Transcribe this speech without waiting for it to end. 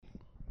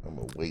I'm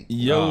gonna wait.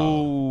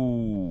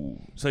 Yo,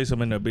 say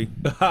something in there, B.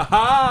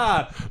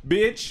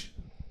 Bitch.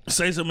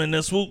 Say something in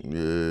there, Swoop.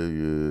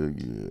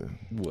 Yeah.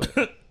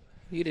 What?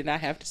 You did not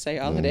have to say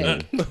all of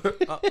that.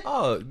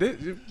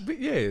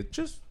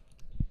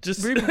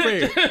 Just be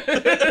prepared.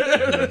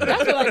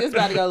 I feel like it's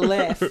about to go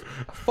left,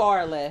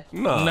 far left.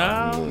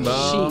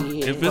 No.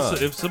 Shit.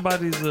 If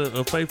somebody's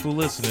a faithful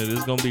listener,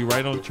 it's gonna be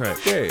right on track.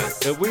 Yeah,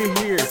 and we're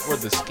here for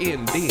the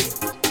skin den.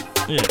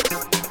 Yeah,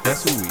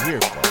 That's who we here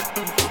for.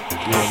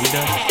 yeah, we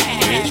done. All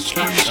right, let's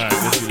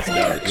get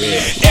started.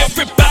 Yeah.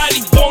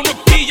 Everybody wanna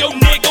be your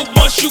nigga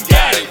once you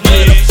got it.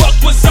 Where the fuck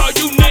was all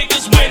you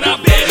niggas when I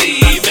barely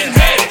even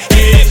had it?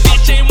 Yeah,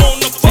 bitch ain't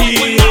wanna fuck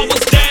when I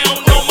was down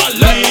on my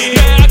luck.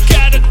 Now I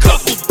got a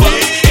couple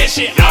bucks and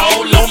shit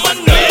all on my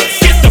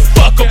nuts. Get the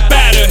fuck up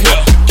out of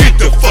here. Get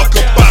the fuck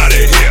up out of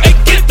here. Hey,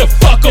 get the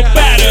fuck up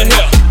out of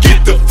here. Get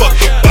the fuck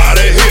up out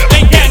of here.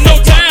 Ain't got no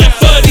time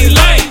for these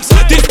lames.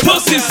 These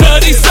pussies are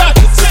these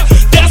suckers.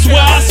 That's why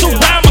I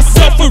surround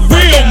myself with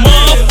real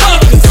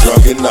motherfuckers.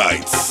 Drunken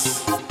nights.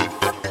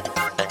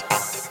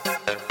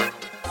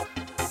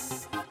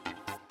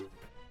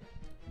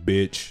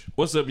 Bitch.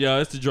 What's up, y'all?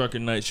 It's the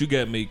Drunken Nights. You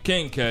got me,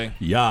 King K.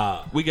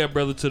 Yeah. We got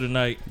Brother to the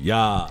Night,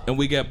 Yeah. and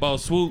we got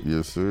Boss Swoop.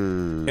 Yes, sir.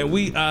 And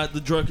we are the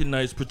Drunken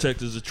Knights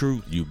Protectors of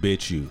Truth. You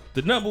bitch you.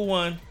 The number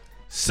one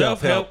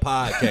Self-help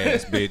self-help.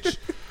 podcast, bitch.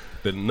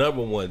 The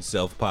number one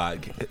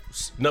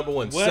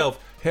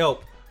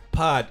self-help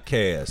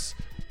podcast,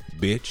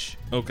 bitch.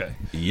 Okay.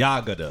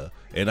 Yagada.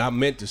 And I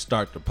meant to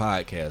start the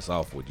podcast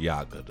off with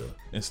Yagada.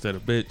 Instead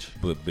of bitch.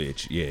 But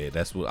bitch, yeah,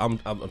 that's what I'm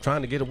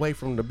trying to get away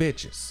from the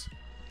bitches.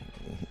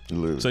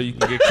 So you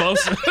can get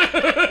closer.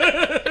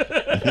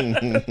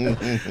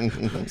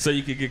 So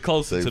you can get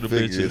closer Say to the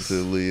bitches.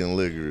 figuratively and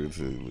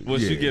figuratively.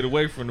 Once you Yeah. get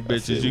away from the I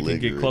bitches, said you can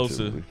get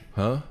closer figuratively.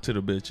 Huh? to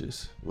the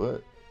bitches.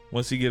 What?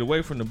 Once you get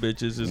away from the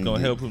bitches, it's gonna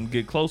help him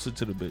get closer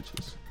to the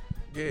bitches.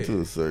 Yeah. To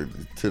a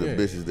certain, to the Yeah.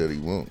 bitches that he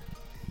want.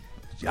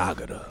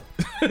 Yagada.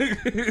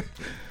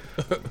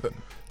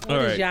 All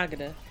What is right.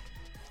 Yagada?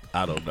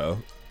 I don't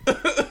know.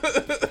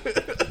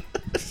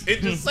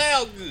 It just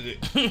sounds good.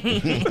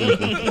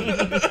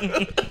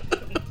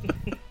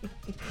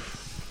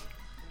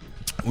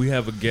 We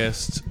have a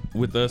guest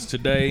with us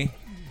today.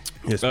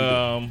 Yes,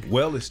 well,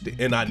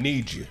 and I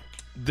need you.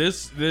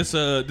 This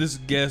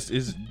guest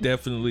is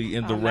definitely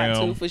in the I'm not too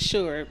realm. for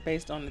sure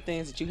based on the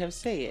things that you have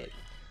said.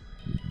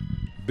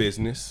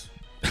 Business.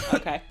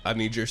 Okay, I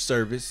need your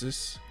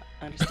services.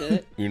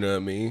 understood. You know what I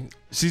mean?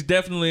 She's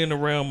definitely in the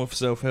realm of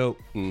self-help.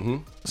 Mm-hmm.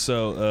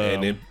 So,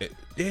 And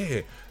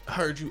yeah, I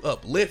heard you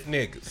uplift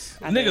niggas.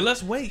 nigga,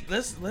 let's wait.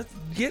 Let's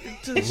get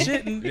into the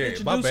shit and Yeah,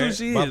 my introduce who bad,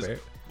 she my is. bad.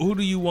 Who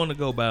do you want to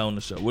go by on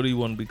the show? What do you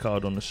want to be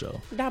called on the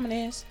show?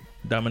 Dominez.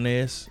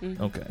 Dominez? Mhm.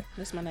 Okay.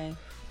 That's my name.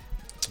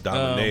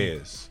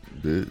 Dominez.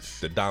 Bitch.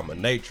 The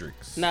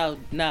dominatrix. No.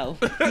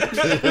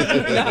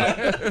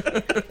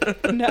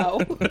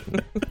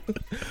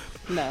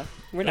 No,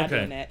 we're not Okay.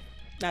 doing that.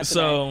 Not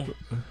today.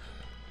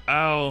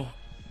 So,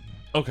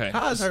 okay.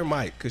 How's her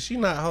mic? Cause she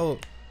not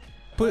hold.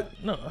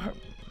 No, her,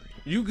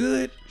 You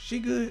good? She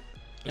good?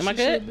 Am I she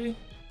good? should be.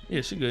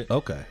 Yeah, she good.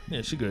 Okay.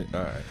 Yeah, she good.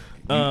 All right.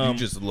 You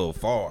just a little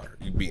far.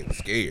 You being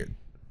scared.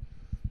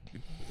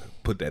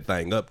 Put that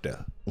thing up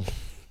there.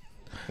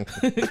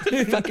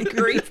 Fucking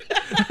creep.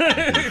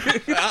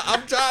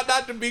 I'm trying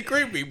not to be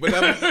creepy, but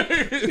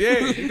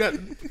you got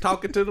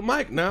talking to the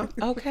mic now.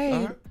 Okay.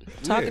 All right.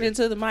 Talking Yeah.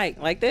 into the mic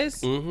like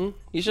this. Mm-hmm.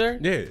 You sure?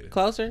 Yeah.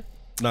 Closer.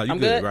 No, you I'm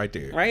good good? right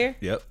there. Right here?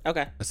 Yep.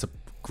 Okay. That's a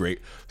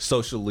great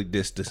socially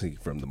distancing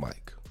from the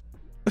mic.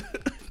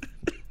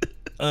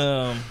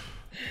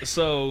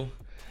 So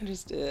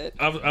Understood.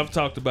 I've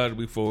talked about it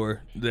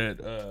before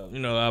that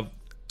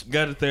I've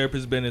got a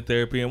therapist, been in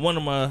therapy, and one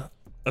of my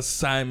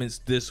assignments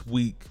this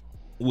week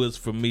was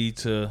for me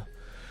to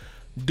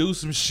do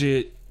some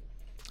shit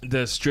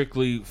that's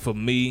strictly for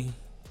me,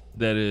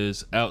 that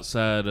is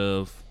outside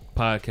of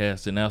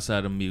podcasting,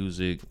 outside of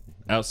music,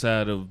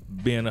 outside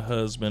of being a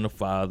husband, a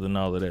father, and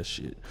all of that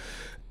shit.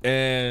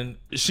 And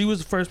she was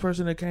the first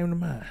person that came to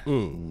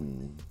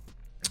mind.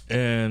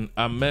 And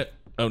I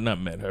not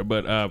met her,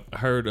 but I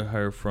heard of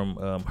her from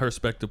her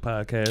Spectre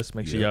podcast.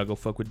 Make sure y'all go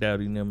fuck with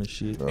Dowdy and them and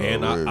shit.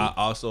 And Already. I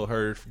also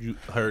heard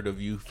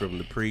of you from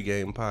the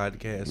pregame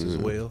podcast as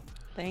well.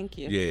 Thank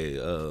you.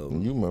 Yeah.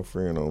 You my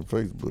friend on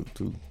Facebook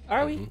too.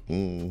 Are we?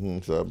 Mm-hmm.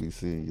 So I be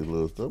seeing your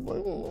little stuff.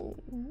 Like,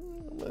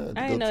 man,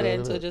 I didn't know that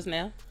until just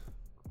now.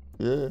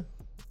 Yeah.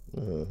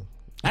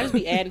 I just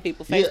be adding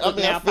people. Facebook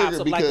now pops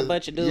up like a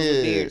bunch of dudes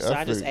with beards, so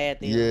I just add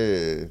them.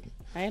 Yeah.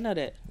 I didn't know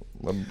that.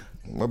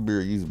 My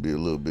beard used to be a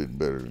little bit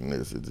better than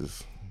this. It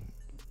just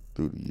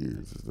through the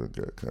years it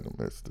got kind of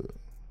messed up.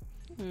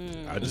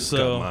 I just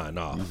So- cut mine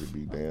off. Used to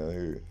be down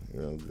here.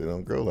 You know, they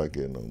don't grow like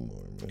that no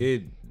more, man.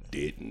 It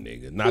didn't,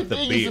 nigga. Not the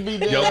It used to beard.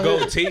 be Your down here.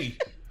 goatee.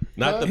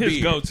 Not the His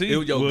beard. goatee Your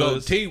was-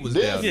 goatee was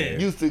This down there.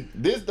 used to.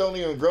 This don't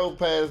even grow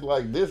past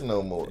like this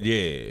no more.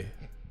 Yeah.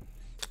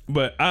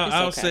 But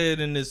I'll okay. say it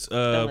in this.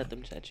 Don't let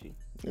them touch you.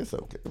 It's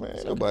okay, man.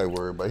 Ain't nobody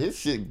worried about his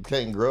shit.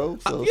 Can't grow.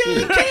 So Yeah,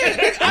 you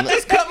can't. I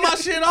just cut my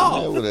shit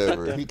off. Man,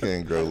 whatever. He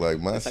can't grow like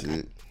my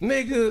shit.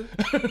 Nigga.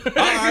 All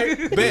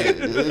right, bet.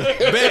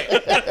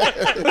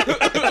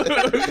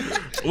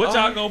 What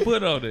y'all gonna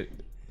put on it?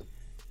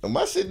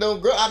 My shit don't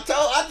grow.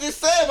 I just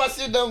said my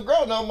shit don't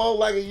grow no more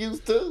like it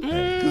used to. Cause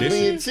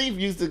me and Chief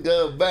used to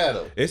go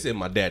battle. It's in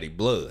my daddy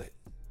blood.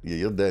 Yeah,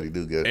 your daddy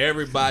do good.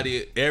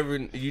 Everybody,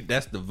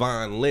 that's the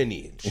Vine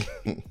lineage.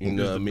 You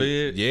know what I mean?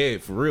 Beard. Yeah,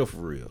 for real, for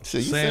real.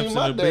 Shit, you Samson seen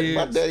my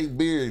the daddy's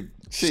beard?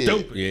 Shit.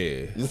 Stupid.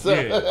 Yeah.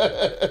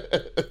 Yeah.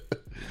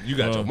 You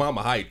got your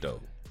mama height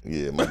though.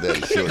 Yeah, my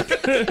daddy's short. My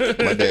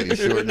daddy's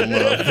short than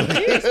motherfucker.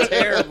 He's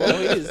terrible.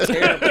 He's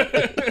terrible.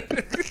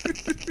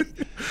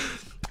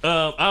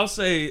 I'll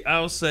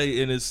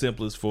say in its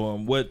simplest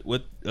form, what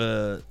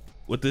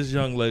this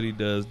young lady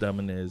does,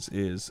 Dominez,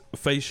 is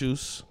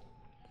facials,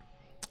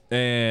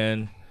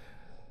 and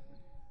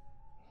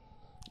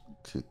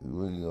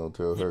When you gonna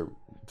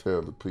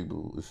tell the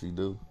people what she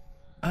do?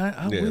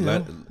 I Yeah,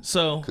 will.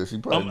 So Because she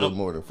probably do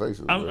more than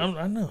facials. right?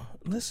 I know.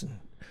 Listen.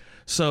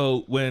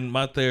 So when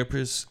my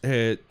therapist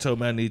had told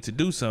me I need to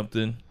do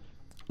something,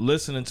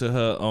 listening to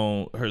her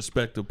on her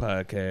Spectre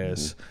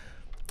podcast,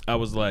 I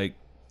was like,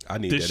 I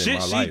need the that in shit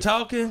my she life.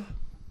 talking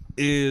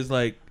is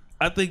like,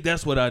 I think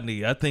that's what I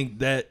need. I think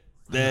that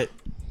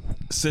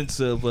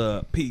sense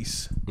of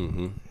peace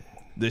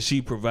that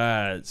she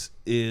provides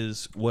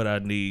is what I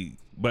need.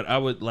 But I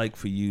would like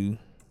for you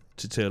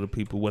to tell the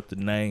people what the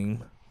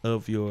name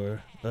of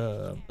your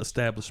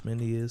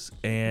establishment is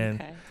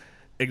and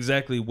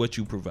exactly what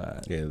you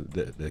provide. Yeah,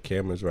 the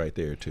camera's right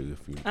there too.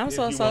 I'm so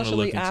you wanna socially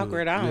look into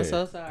awkward. it. I'm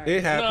so sorry.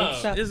 It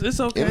happens. No, it's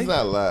okay. It's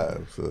not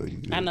live, so you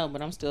I know,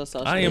 but I'm still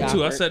socially I am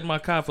too. I awkward. sat in my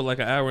car for like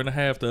an hour and a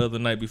half the other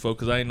night before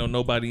because I ain't know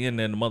nobody in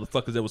there. And the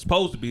motherfuckers that was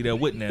supposed to be there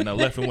wasn't there, and I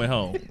left and went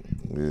home.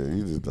 Yeah,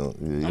 you just don't.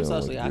 Yeah, you I'm don't socially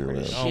want to be awkward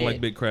around. as I don't like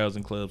Shit. big crowds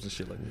and clubs and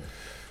shit like that.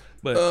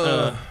 But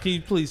can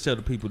you please tell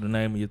the people the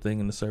name of your thing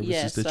and the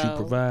services that you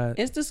provide?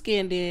 It's the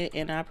Skin Did,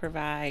 and I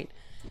provide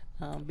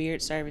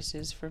beard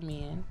services for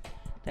men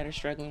that are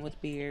struggling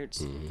with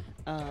beards,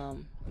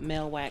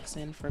 male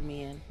waxing for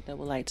men that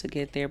would like to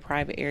get their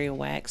private area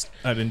waxed.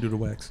 I didn't do the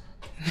wax.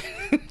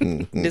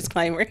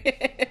 Disclaimer. Yeah,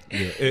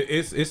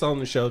 it's on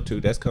the show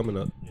too. That's coming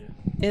up.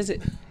 Is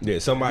it? Yeah,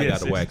 somebody Yes,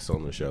 got a it's- wax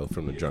on the show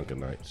from the Drunken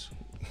Nights.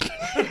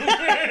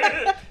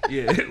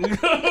 Yeah.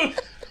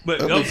 But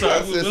I I'm mean, sorry.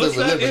 process let's of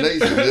not-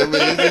 elimination. I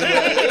mean,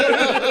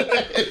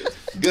 it's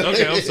just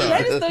Okay, I'm Let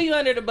sorry. us throw you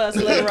under the bus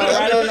and let it roll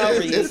right on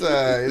over you. It's all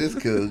right. It's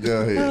cool.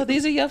 Go ahead. Oh,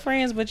 these are your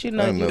friends, but you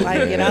know, I you know,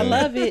 like it. I man.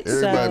 love it.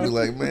 Everybody be So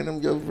like, man,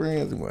 them your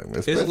friends. I'm like, man,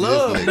 especially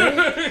love, this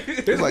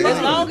nigga. It's like,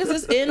 as long as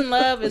it's in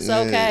love, it's Yeah.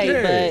 okay.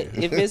 Yeah.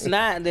 But if it's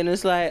not, then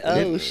it's like,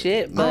 oh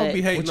shit. I But don't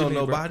be hating What you on need,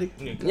 bro? nobody.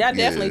 y'all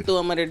definitely Yeah. threw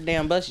him under the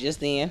damn bus just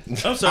then.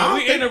 I'm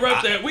sorry. We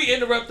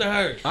interrupted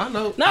her. I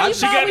know. No, you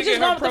she fine. gotta We get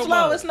just her going with the promo.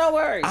 flow. It's no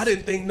worries. I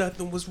didn't think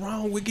nothing was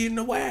wrong with getting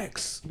a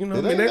wax. You know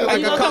what I It mean? ain't They like nothing. I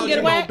You gonna called get you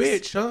a no wax?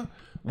 bitch, huh?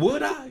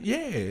 Would I?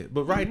 Yeah.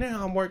 But right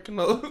now I'm working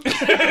on.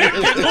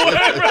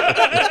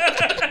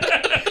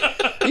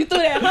 You threw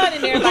that hunt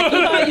in there like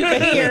you thought you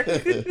could hear.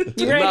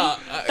 You ready? Nah,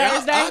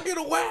 Thursday? I'll get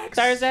a wax.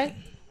 Thursday?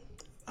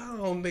 I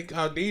don't think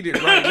I need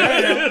it right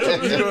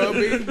now. You know what I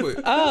mean? But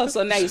Oh,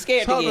 so now you're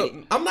scared to hold get up.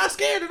 it. I'm not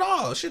scared at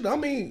all. Shit, I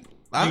mean, You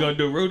gonna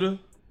do Ruda?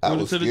 I Ruda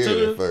was to the scared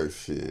tutor? at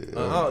first. Shit. It's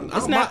not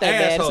that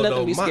bad. It's asshole, nothing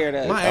to be though, scared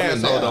of. My I mean,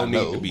 asshole now I don't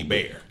know. need to be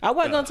bare. I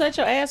wasn't gonna touch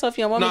your asshole if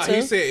you don't want No, me to.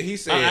 he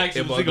said I asked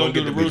him if if I he gonna go do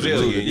get the the Ruda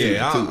Brazilian,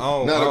 yeah, I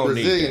Now don't the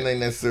need Brazilian that. ain't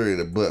necessarily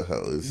the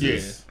butthole. It's Yeah.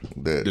 just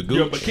that. The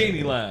Your gooch.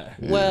 bikini line.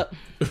 Well,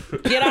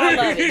 get all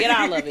of it. Get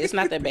all of it. It's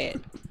not that bad.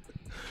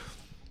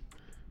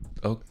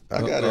 Oh,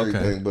 I got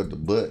everything but the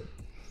butt.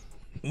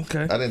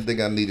 Okay. I didn't think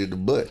I needed the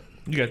butt.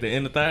 You got the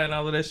inner thigh and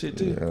all of that shit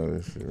too. Yeah,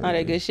 that shit, All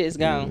that good shit's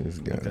gone. It's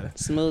gone.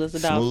 Smooth as a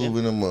Smooth dolphin.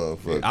 in a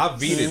motherfucker. I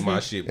veted my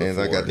shit before. And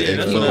I got the Yeah,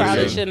 that's extra what You I'm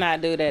probably saying. should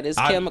not do that. It's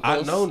I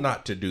chemicals. know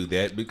not to do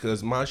that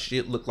because my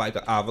shit look like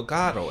an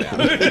avocado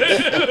apple.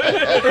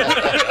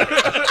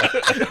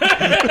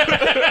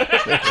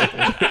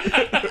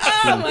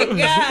 Oh my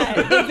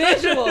god, the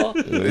visual.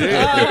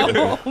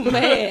 Oh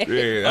man.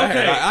 Yeah,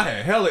 I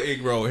had hella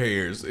ingrown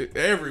hairs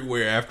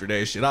everywhere after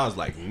that shit. I was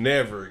like,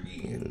 never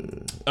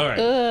again. All right.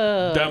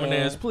 Ugh.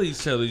 Dominez,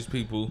 please tell these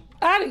people.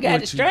 I done got What you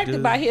distracted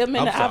do. by him and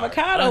I'm the sorry.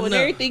 avocado I and know.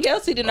 everything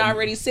else he done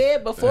already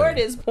said before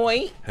this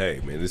point.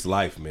 Hey man, it's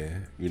life,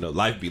 man. You know,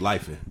 life be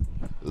lifing.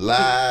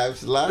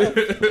 Lives, life.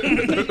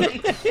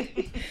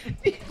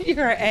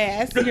 You're an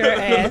ass. You're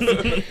an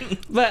ass.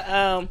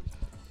 But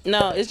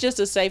no, it's just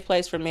a safe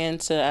place for men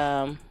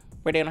to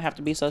where they don't have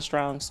to be so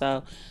strong.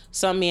 So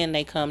some men,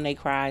 they come, they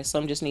cry.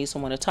 Some just need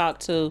someone to talk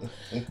to.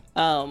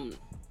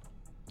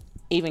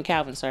 Even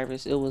Calvin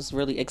service, it was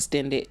really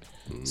extended.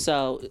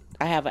 So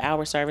I have an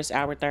hour service,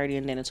 hour 30,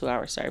 and then a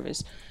 2-hour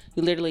service.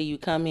 You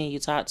come in, you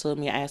talk to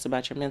me, I ask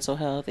about your mental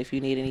health, if you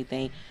need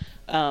anything.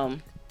 I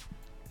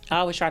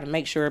always try to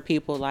make sure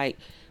people like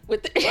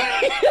with the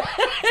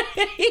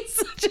he's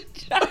such a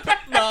jerk.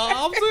 No,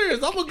 I'm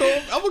serious. I'm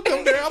gonna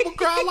come there. I'm gonna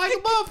cry like a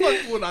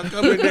motherfucker when I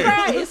come in there.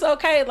 Right, it's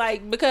okay,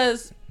 like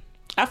because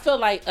I feel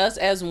like us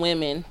as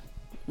women,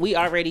 we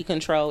already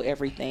control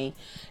everything.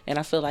 And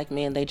I feel like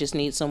men, they just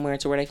need somewhere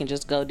to where they can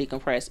just go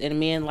decompress. And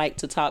men like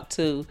to talk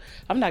to,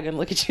 I'm not going to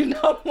look at you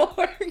no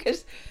more.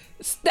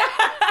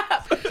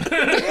 Stop.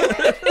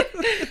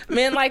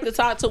 Men like to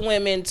talk to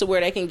women to where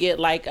they can get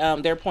like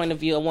their point of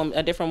view,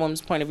 a different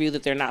woman's point of view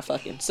that they're not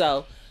fucking.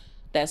 So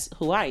that's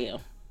who I am.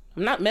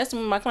 I'm not messing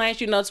with my clients,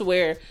 to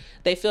where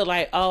they feel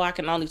like, oh, I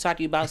can only talk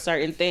to you about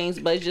certain things.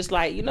 But it's just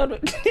like,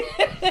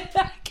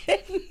 I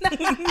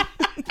cannot.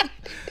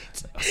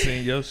 I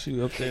seen your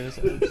shoe up there.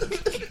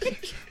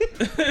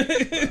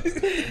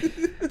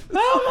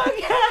 Oh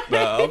my God.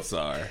 No, I'm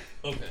sorry.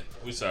 Okay,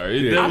 we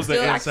sorry. That was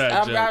the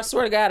inside joke. I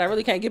swear to God, I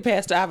really can't get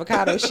past the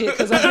avocado shit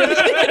because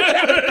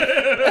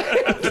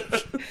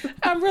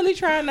I'm really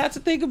trying not to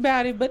think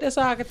about it, but that's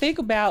all I can think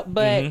about.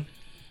 But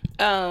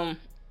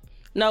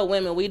no,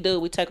 women, we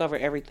take over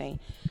everything.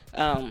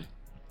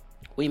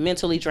 We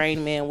mentally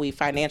drain men, we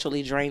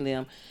financially drain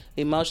them,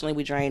 emotionally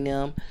we drain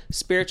them,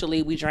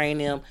 spiritually we drain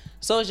them.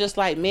 So it's just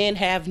like men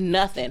have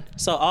nothing.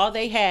 So all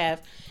they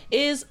have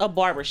is a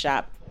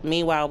barbershop.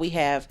 Meanwhile, we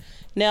have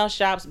nail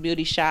shops,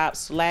 beauty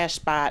shops, lash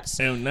spots.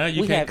 And now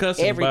you can't cuss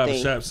in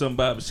barbershops, some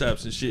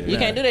barbershops and shit. You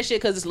can't do that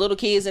shit because it's little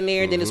kids in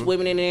there, and then it's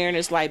women in there, and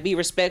it's like, be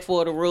respectful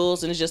of the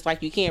rules, and it's just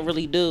like you can't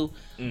really do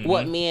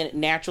what men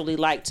naturally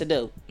like to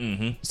do.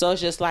 So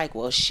it's just like,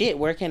 well, shit,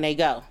 where can they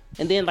go?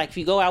 And then like if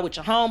you go out with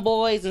your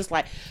homeboys, and it's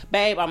like,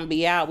 babe, I'm gonna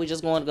be out. We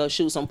just going to go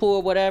shoot some pool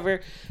or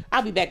whatever.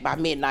 I'll be back by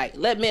midnight.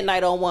 Let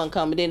midnight on one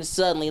come, and then it's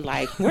suddenly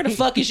like, where the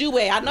fuck is you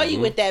at? I know you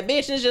with that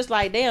bitch. And it's just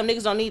like, damn,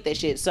 niggas don't need that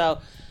shit. So,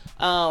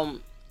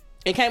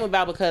 it came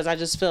about because I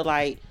just feel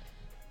like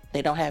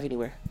they don't have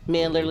anywhere.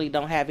 Men literally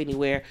don't have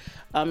anywhere.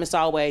 It's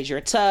always, you're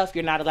tough.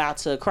 You're not allowed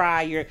to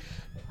cry. You're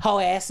hoe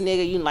ass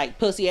nigga. You like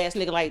pussy ass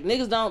nigga. Like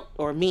niggas don't,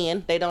 or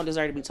men, they don't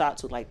deserve to be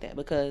talked to like that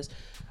because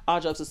all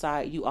jokes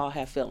aside, you all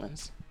have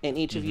feelings. And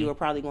each of you are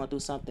probably going through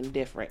something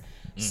different.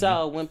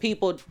 So when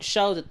people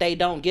show that they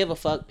don't give a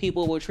fuck,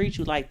 people will treat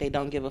you like they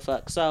don't give a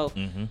fuck. So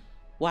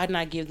why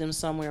not give them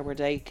somewhere where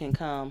they can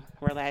come,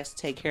 relax,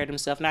 take care of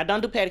themselves? Now, I don't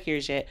do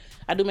pedicures yet.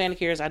 I do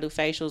manicures, I do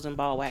facials and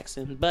ball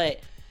waxing. But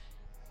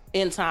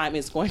in time,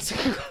 it's going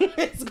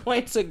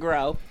to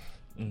grow.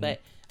 But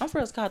I'm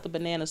first called the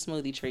banana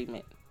smoothie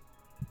treatment.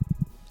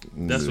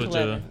 That's what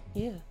you're...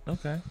 Yeah.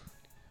 Okay.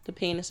 The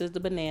penis is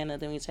the banana.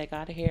 Then we take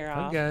all the hair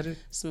off. I got it.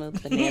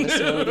 Smooth banana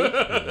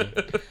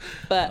smoothie.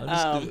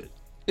 But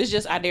it's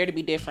just, I dare to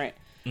be different.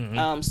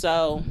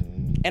 So,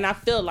 and I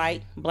feel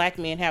like black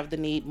men have the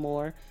need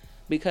more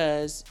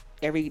because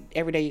every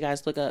day you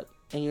guys look up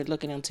and you're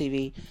looking on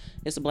TV,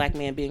 it's a black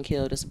man being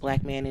killed. It's a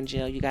black man in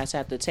jail. You guys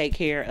have to take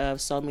care of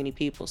so many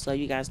people. So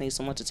you guys need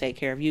someone to take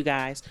care of you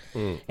guys.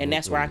 And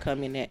that's where I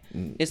come in at.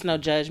 It's no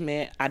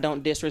judgment. I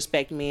don't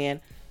disrespect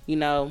men.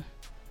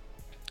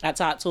 I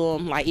talked to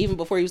him, like, even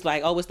before he was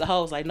like, oh, it's the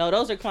hoes. Like, no,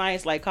 those are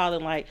clients, like,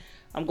 calling, like,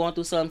 I'm going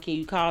through something. Can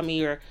you call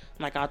me? Or,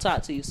 I'm like, I'll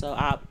talk to you. So,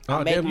 I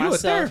make myself. You a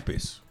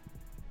therapist.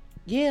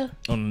 Yeah.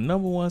 On the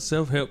 #1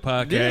 self-help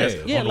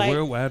podcast on the like,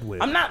 World Wide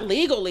Web. I'm not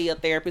legally a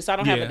therapist. I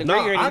don't have a degree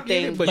or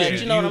anything. But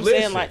you know what I'm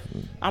saying? Like,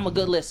 I'm a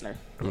good listener.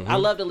 I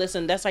love to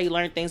listen. That's how you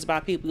learn things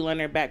about people. You learn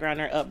their background,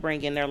 their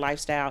upbringing, their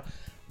lifestyle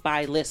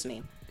by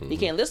listening. You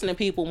can't listen to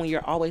people when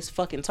you're always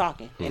fucking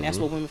talking. And that's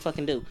what women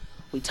fucking do.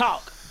 We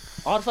talk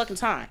all the fucking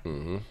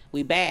time.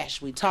 We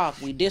bash, we talk,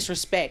 we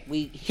disrespect,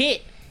 we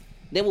hit.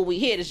 Then when we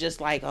hit, it's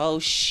just like, oh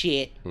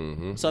shit.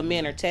 So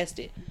men are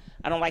tested.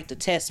 I don't like to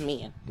test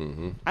men.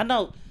 I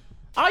know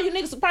all you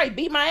niggas would probably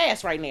beat my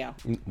ass right now.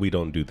 We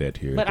don't do that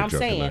here. But I'm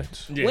saying,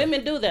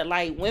 women do that.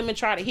 Like, women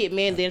try to hit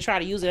men, then try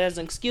to use it as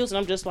an excuse. And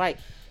I'm just like,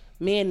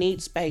 men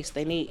need space.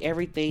 They need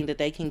everything that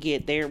they can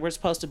get. We're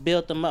supposed to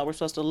build them up. We're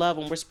supposed to love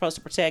them. We're supposed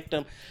to protect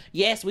them.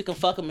 Yes, we can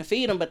fuck them and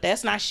feed them, but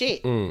that's not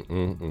shit.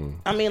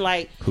 I mean,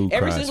 like, who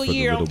every cries single for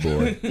year. The little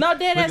boy? No,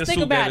 dead ass,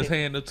 think about his it.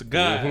 hand up to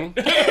God.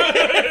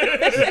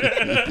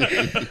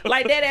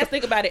 Like, dead ass,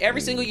 think about it.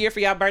 Every single year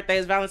for y'all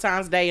birthdays,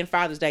 Valentine's Day, and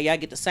Father's Day, y'all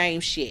get the same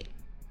shit.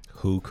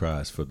 Who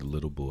cries for the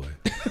little boy?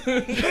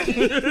 Y'all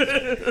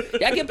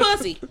get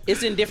pussy.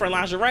 It's in different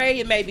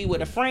lingerie. It may be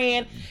with a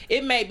friend.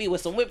 It may be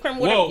with some whipped cream.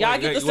 Whatever. Y'all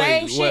get the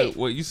same shit.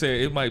 What you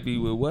said? It might be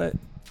with what?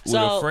 With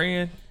So, a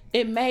friend?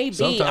 It may be.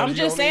 Sometimes I'm you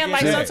just don't saying, need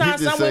like, that. sometimes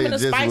He just some women will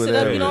said just spice it up.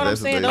 whatever. You know what I'm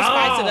That's saying? what They'll they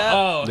spice it up.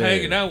 Oh, Yeah.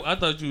 hanging out. I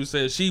thought you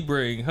said she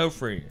bring her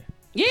friend.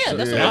 Yeah,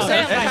 that's Yeah. what I'm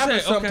saying. That Like,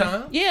 happens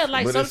sometimes. yeah,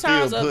 like But it's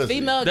sometimes still a pussy.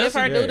 female That's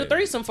give her it. dude a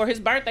threesome for his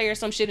birthday or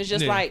some shit. It's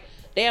just Yeah. like,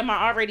 damn,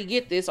 I already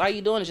get this. All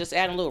you doing is just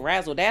adding a little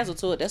razzle dazzle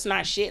to it. That's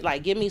not shit.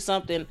 Like, give me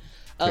something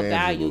of Tangible.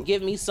 value.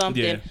 Give me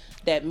something Yeah.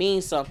 that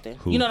means something.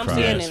 Who You know what I'm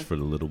saying? cries And for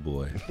the little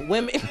boy?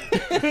 women,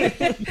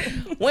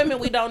 women,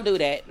 we don't do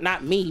that.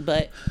 Not me,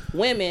 but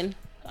women.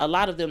 A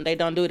lot of them, they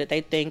don't do that.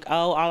 They think,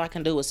 oh, all I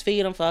can do is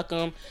feed him, fuck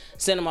him,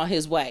 send him on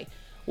his way.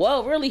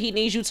 Well, really, he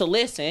needs you to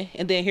listen.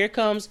 And then here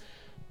comes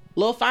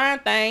little fine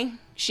thing.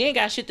 She ain't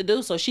got shit to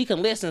do, so she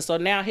can listen. So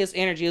now his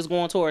energy is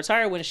going towards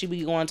her when she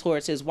be going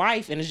towards his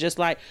wife. And it's just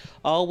like,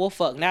 oh, well,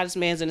 fuck. Now this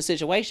man's in a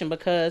situation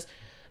because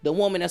the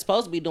woman that's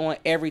supposed to be doing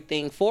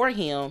everything for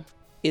him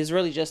is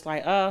really just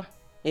like,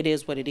 it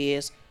is what it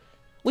is.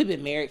 We've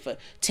been married for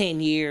 10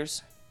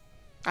 years.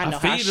 I know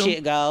how feed 'em.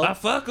 shit go. I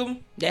fuck him.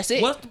 That's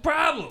it. What's the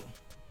problem?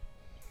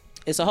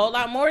 It's a whole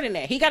lot more than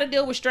that. He got to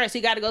deal with stress.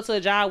 He got to go to a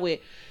job with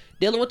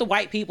dealing with the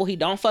white people he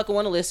don't fucking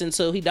want to listen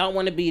to. He don't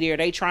want to be there.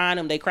 They trying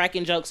him. They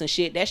cracking jokes and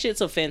shit. That shit's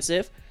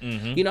offensive.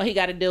 You know, he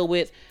got to deal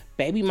with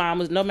baby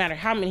mamas, no matter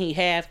how many he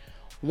have.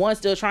 One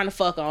still trying to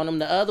fuck on him.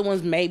 The other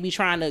one's maybe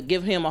trying to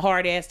give him a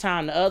hard ass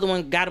time. The other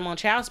one got him on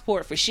child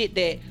support for shit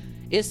that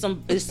it's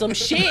some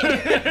shit.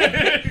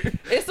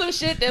 It's some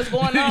shit that's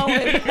going on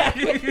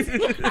with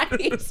his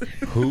life.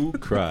 Who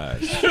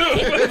cries for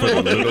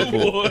the little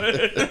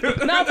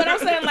boy? No, but I'm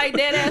saying like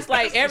dead ass,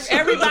 like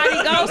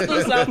everybody goes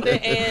through something,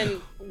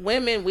 and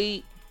women,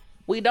 we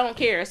don't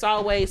care. It's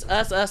always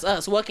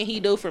us. What can he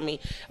do for me?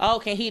 Oh,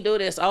 can he do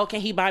this? Oh, can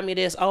he buy me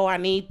this? Oh, I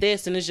need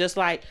this. And it's just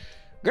like,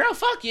 girl,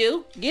 fuck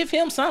you. Give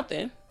him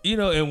something. You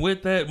know, and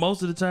with that,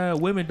 most of the time,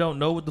 women don't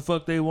know what the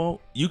fuck they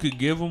want. You could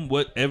give them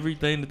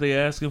everything that they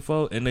asking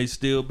for, and they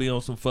still be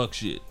on some fuck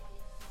shit.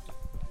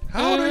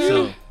 How old are you?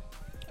 So,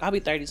 I'll be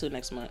 32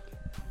 next month.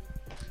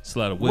 it's a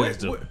lot of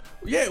wisdom.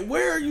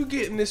 Where are you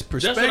getting this That's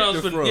perspective what I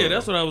was finna, from? yeah,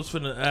 that's what I was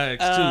finna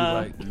ask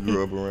too. Like, You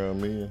grew up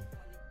around men.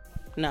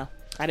 No,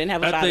 I didn't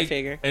have a father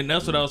figure. and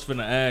that's what I was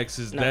finna ask.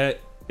 Is No.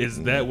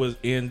 that what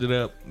ended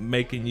up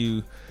making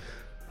you?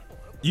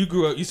 You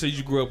grew up. You said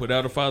you grew up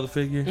without a father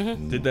figure.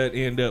 Did that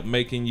end up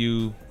making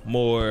you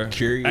more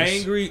Curious?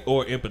 angry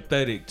or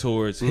empathetic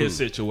towards his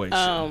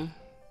situation?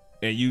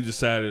 And you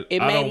decided It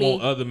I made don't me-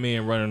 want other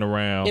men running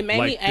around It made me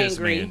like this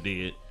angry, man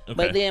did. Okay.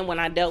 But then when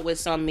I dealt with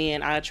some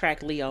men, I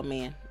attract Leo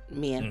men.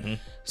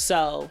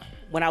 So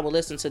when I would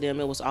listen to them,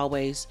 it was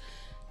always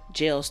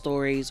jail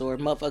stories or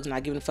motherfuckers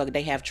not giving a fuck.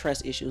 They have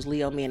trust issues.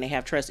 Leo men, they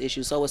have trust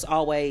issues. So it's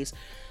always,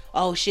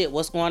 oh shit,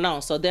 what's going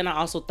on? So then I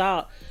also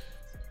thought,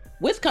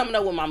 with coming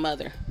up with my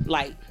mother,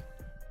 like,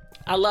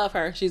 I love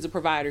her. She's a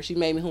provider. She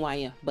made me who I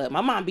am. But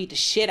my mom beat the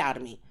shit out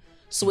of me.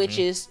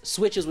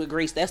 Switches with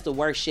grease. That's the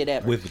worst shit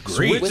ever. With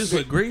grease? Switches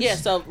with grease. Yeah,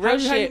 so real how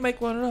shit. you make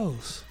one of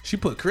those? She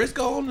put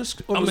Crisco on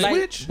the mean,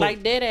 switch?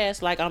 Like dead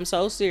ass. Like I'm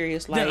so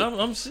serious. Like Yeah,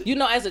 I'm you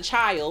know, as a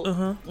child,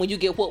 when you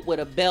get whooped with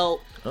a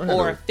belt had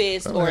or a a-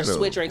 fist I or a had a-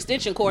 switch or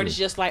extension cord, it's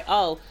just like,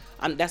 oh,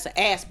 that's an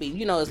ass beat.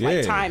 You know, it's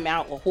like Yeah.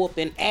 timeout or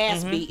whooping,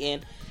 ass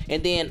beating.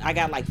 And then I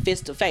got like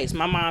fist to face.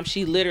 My mom,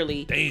 she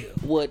literally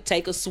would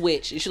take a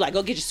switch. She's like,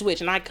 go get your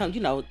switch. And I come,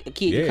 you know, a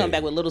kid, you Yeah. come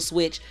back with a little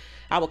switch.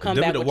 I would come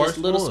Them back the with this worst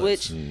little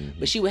ones. switch,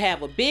 but she would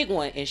have a big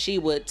one and she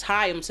would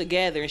tie them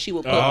together and she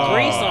would put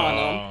grease on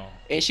them.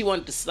 And she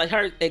wanted to, like,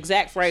 her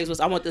exact phrase was,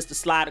 I want this to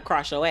slide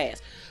across your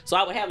ass. So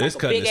I would have like It's a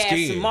cutting big the ass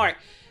skin. mark.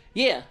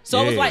 Yeah.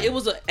 So it was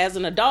Yeah. like, as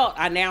an adult,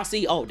 I now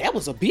see, oh, that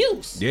was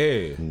abuse.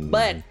 Yeah.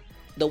 But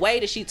the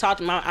way that she talked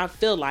to me, I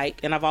feel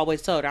like, and I've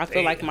always told her, I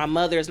feel like my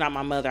mother is not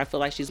my mother. I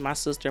feel like she's my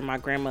sister and my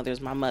grandmother is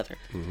my mother.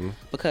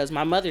 Because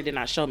my mother did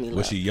not show me love.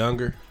 Was she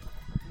younger?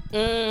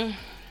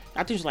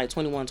 I think she was like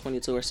 21,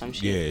 22 or some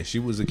shit. Yeah, she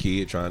was a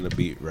kid trying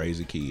to raise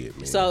a kid,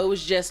 man. So it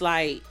was just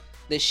like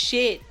the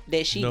shit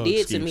that she No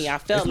did excuse. to me. I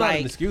felt It's not like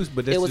an excuse,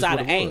 but that's it was just out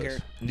what of it was.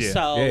 anger. Yeah.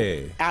 So Yeah.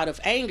 out of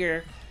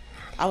anger,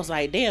 I was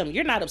like, damn,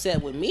 you're not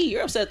upset with me.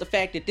 You're upset at the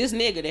fact that this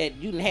nigga that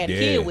you done had a Yeah.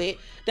 kid with.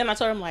 Then I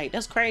told him, like,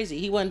 that's crazy.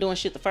 He wasn't doing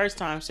shit the first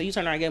time. So you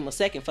turned around and gave him a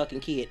second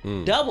fucking kid.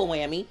 Double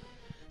whammy.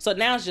 So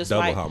now it's just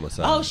Double like,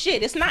 homicide. oh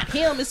shit, it's not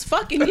him, it's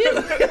fucking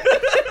you.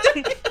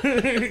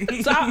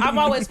 So I've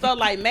always felt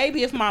like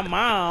maybe if my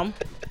mom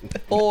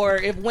or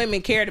if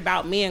women cared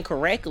about men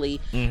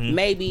correctly,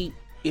 maybe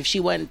if she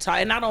wasn't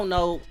talking, and I don't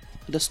know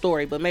the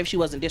story, but maybe she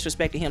wasn't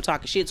disrespecting him,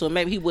 talking shit to him,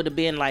 maybe he would have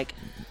been like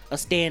a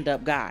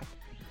stand-up guy.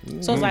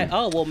 So it's like,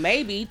 oh, well,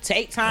 maybe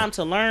take time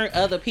to learn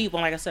other people.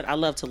 And like I said, I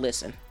love to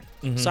listen.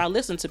 So I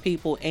listen to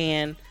people,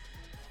 and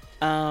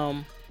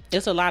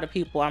it's a lot of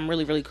people I'm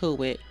really, really cool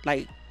with.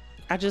 Like,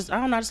 I don't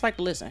know, I just like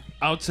to listen.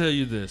 I'll tell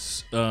you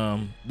this: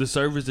 the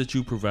service that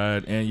you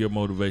provide and your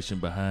motivation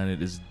behind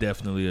it is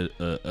definitely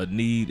a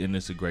need, and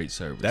it's a great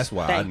service. That's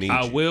why I Thank need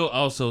I you. will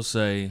also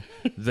say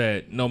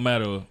that no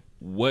matter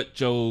what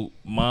your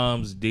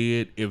moms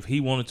did, if he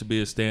wanted to be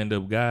a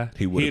stand-up guy,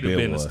 He would've he'd have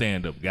been a one.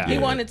 stand-up guy. He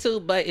wanted to,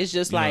 but it's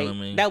just You know like, what I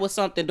mean? that was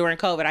something during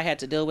COVID I had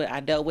to deal with.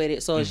 I dealt with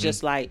it. So it's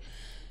just like,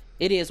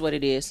 it is what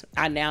it is.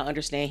 I now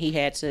understand he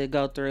had to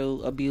go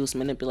through abuse,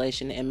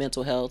 manipulation, and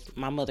mental health.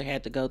 My mother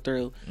had to go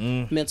through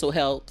mental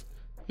health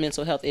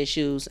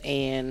issues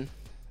and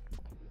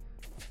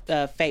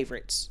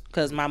favorites.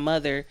 Because my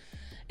mother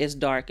is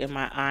dark and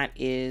my aunt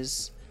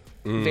is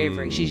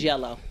very, she's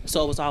yellow.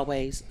 So it was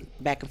always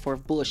back and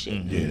forth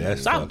bullshit. Yeah,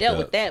 that's So I've fucked dealt up.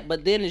 with that,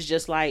 but then it's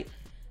just like,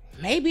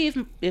 maybe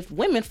if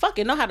women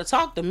fucking know how to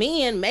talk to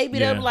men, maybe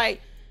Yeah. they'll be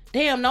like,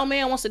 damn, no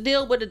man wants to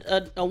deal with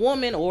a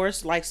woman, or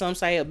it's like some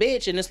say a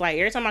bitch, and it's like,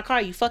 every time I call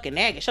you fucking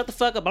nagging, shut the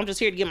fuck up, I'm just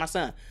here to get my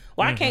son.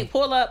 Well, I can't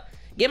pull up,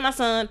 get my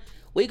son,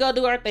 we go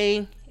do our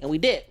thing, and we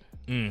dip.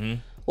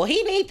 Well,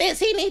 he need this,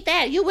 he need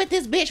that, you with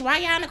this bitch, why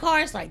y'all in the car?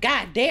 It's like,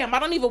 god damn, I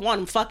don't even want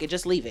him, fuck it,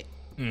 just leave it.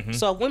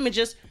 So women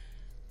just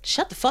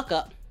shut the fuck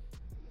up,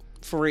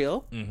 for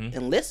real,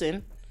 and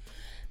listen.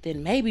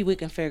 then maybe we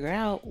can figure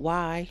out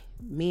why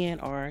men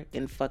are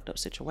in fucked up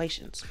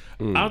situations.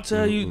 I'll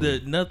tell you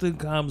that nothing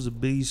calms a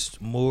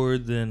beast more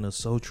than a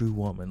sultry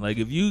woman. Like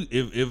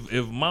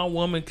if my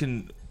woman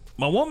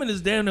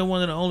is damn near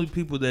one of the only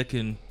people that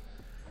can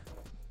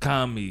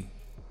calm me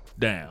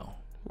down.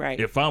 Right.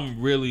 If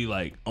I'm really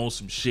like on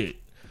some shit.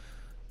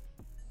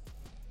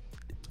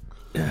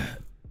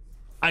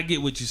 I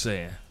get what you're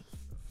saying.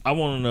 I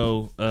want to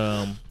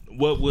know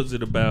what was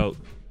it about,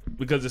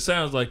 because it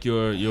sounds like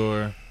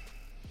your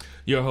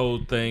whole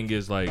thing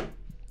is like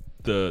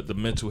the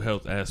mental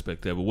health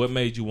aspect of it. What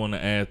made you want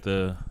to add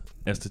the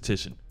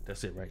esthetician?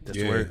 That's it, right? That's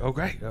the word. Oh,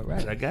 great. All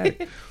right, I got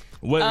it.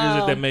 What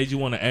is it that made you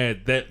want to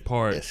add that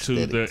part Aesthetics.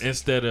 to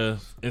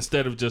the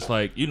instead of just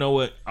like, you know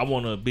what, I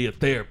want to be a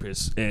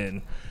therapist,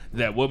 and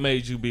that what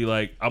made you be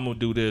like, I'm gonna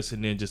do this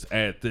and then just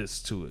add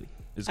this to it?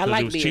 Is I because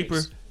like it was beards.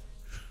 cheaper?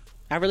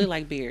 I really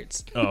like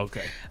beards. Oh,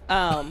 okay.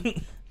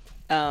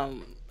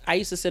 I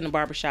used to sit in a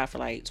barbershop for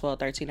like 12,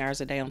 13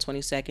 hours a day on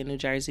 22nd, New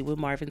Jersey with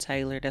Marvin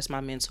Taylor. That's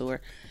my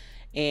mentor.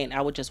 And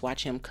I would just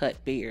watch him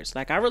cut beards.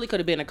 Like, I really could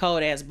have been a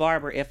cold-ass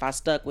barber if I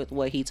stuck with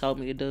what he told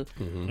me to do.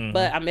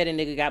 But I met a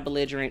nigga, got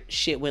belligerent,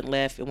 shit went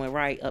left and went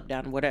right, up,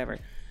 down, whatever.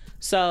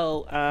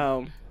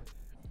 So,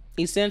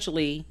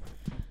 essentially,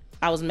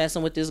 I was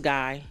messing with this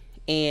guy.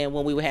 And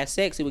when we would have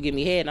sex, he would give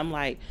me head. And I'm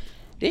like,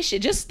 this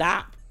shit, just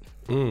stop.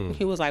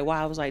 He was like,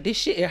 why? I was like, this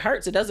shit, it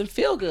hurts. It doesn't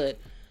feel good.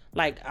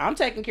 Like, I'm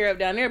taken care of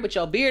down there, but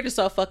your beard is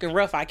so fucking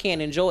rough, I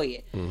can't enjoy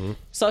it.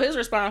 So his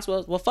response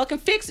was, well, fucking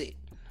fix it.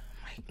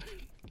 I'm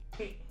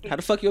like, how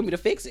the fuck you want me to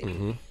fix it?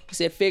 He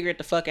said, figure it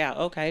the fuck out.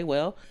 Okay,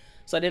 well.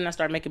 So then I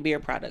started making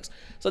beard products.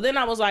 So then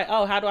I was like,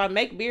 oh, how do I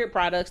make beard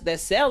products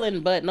that's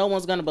selling, but no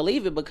one's going to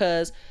believe it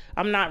because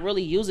I'm not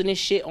really using this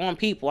shit on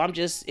people. I'm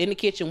just in the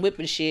kitchen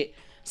whipping shit,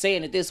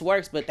 saying that this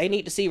works, but they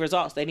need to see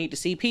results. They need to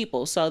see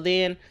people. So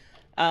then,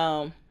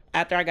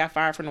 after I got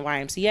fired from the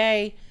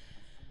YMCA,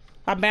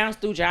 I bounced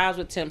through jobs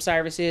with temp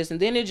services, and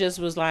then it just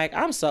was like,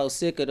 I'm so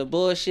sick of the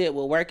bullshit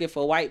with working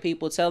for white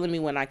people telling me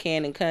when I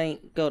can and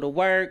can't go to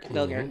work.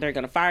 They're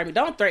gonna fire me.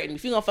 Don't threaten me.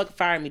 If you're gonna fucking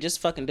fire me, just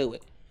fucking do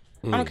it.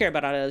 I don't care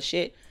about all that other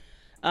shit.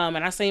 And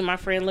I seen my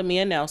friend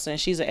Lamia Nelson.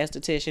 She's an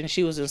esthetician.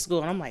 She was in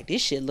school, and I'm like,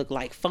 this shit look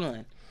like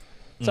fun.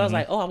 So I was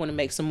like, oh, I want to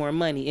make some more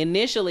money.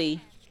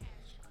 Initially,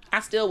 I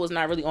still was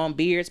not really on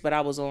beards, but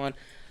I was on,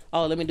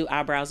 oh, let me do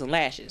eyebrows and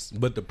lashes.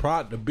 But the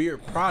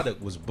beard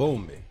product was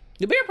booming.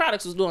 The beard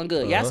products was doing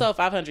good. Yeah, I sold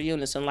 500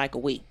 units in like a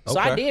week. So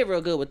I did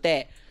real good with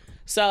that.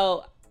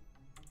 So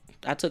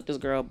I took this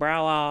girl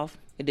brow off.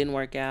 It didn't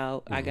work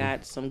out. I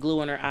got some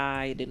glue in her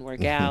eye. It didn't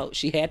work out.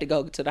 She had to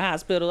go to the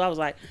hospital. I was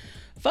like,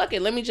 fuck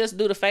it, let me just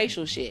do the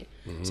facial shit.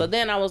 So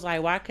then I was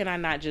like, why can I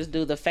not just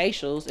do the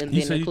facials and You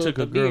then said you include took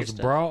the a beard girl's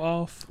stuff? bra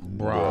off?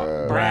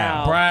 Brow.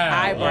 Oh,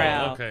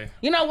 Eyebrow. okay.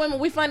 You know, women,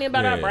 we funny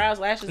about our Yeah. brows,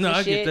 lashes, No, and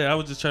I shit. get that. I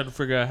was just trying to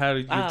figure out how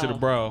to get to the Oh.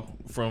 bra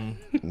from.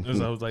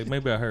 Because I was like,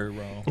 maybe I heard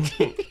wrong.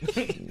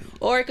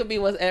 Or it could be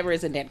whatever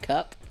is in that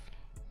cup.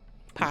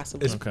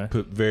 Possibly. It's Okay.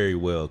 very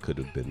well could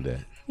have been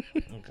that.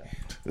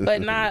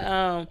 But not,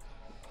 I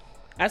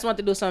just wanted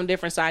to do something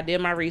different. So I did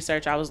my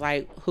research. I was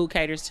like, who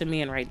caters to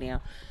men right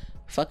now?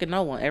 Fucking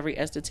no one. Every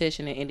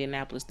esthetician in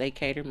Indianapolis, they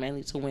cater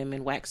mainly to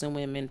women, waxing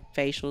women,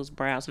 facials,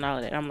 brows, and all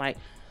of that. I'm like,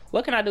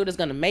 what can I do that's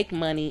going to make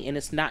money and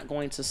it's not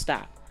going to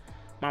stop?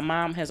 My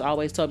mom has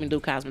always told me to do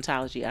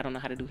cosmetology. I don't know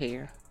how to do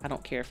hair. I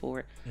don't care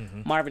for it.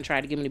 Marvin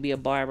tried to get me to be a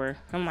barber.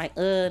 I'm like,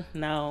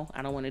 no,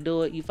 I don't want to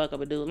do it. You fuck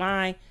up a dude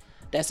line,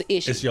 that's an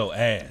issue. It's your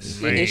ass.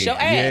 It's your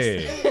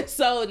ass. Yeah.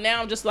 So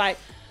now I'm just like,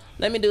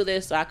 let me do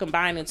this. So I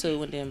combine the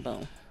two and then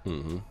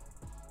boom.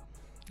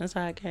 That's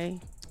how it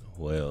came.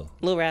 Well,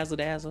 Little razzle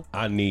dazzle.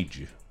 I need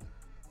you.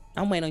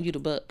 I'm waiting on you to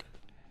book.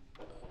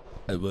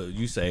 Well,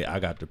 you say I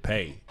got to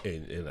pay,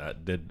 and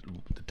the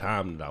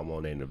time that I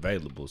want ain't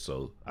available,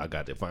 so I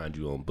got to find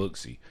you on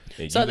Booksy.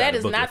 And So you that gotta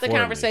is book not it the for me.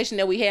 conversation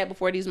that we had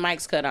before these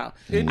mics cut off.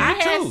 And I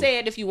me had too.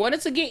 said if you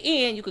wanted to get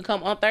in, you could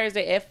come on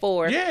Thursday at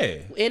 4. Yeah.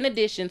 In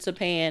addition to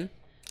paying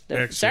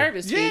the Extra.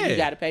 service fee, Yeah. you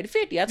got to pay the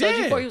 50. I told you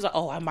Yeah. before. He was like,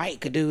 oh, I might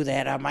could do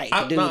that. I might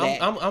could do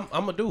that. I'm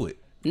gonna do it.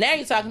 Now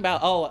you're talking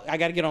about, oh, I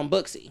got to get on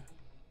Booksy.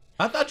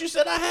 I thought you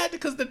said I had to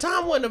because the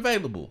time wasn't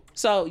available.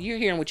 So you're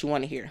hearing what you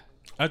want to hear.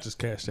 I just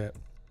cashed that.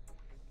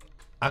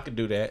 I could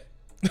do that.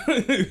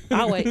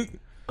 I'll wait.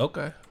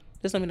 Okay.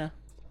 Just let me know.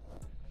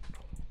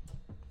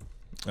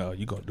 Oh,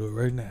 you gonna do it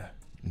right now?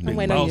 I'm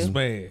waiting on Boss you.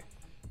 man.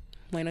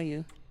 Waiting on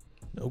you.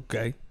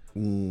 Okay.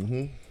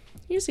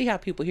 You see how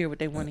people hear what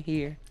they want to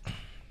hear.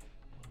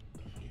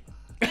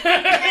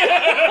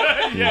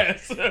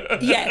 Yes.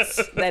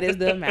 Yes, that is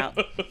the amount.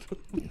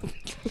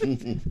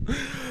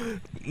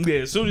 Yeah,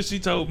 as soon as she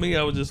told me,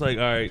 I was just like,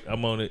 all right,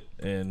 I'm on it.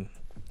 And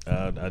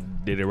I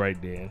did it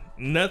right then.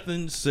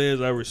 Nothing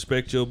says I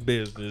respect your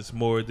business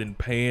more than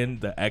paying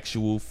the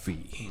actual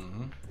fee.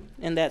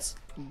 And that's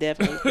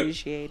definitely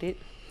appreciated.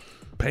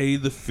 Pay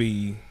the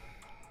fee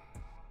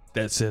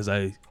that says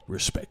I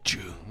respect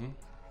you.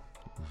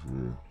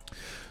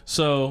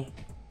 So,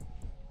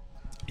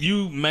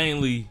 you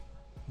mainly,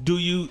 do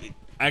you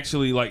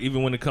actually, like,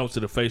 even when it comes to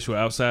the facial,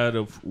 outside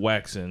of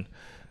waxing,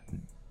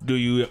 Do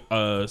you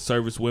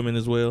service women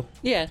as well?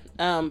 Yeah.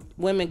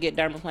 Women get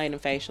dermaplane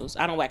and facials.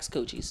 I don't wax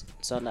coochies,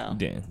 so no.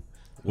 Damn.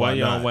 Why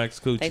you not? don't wax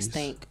coochies? They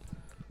stink.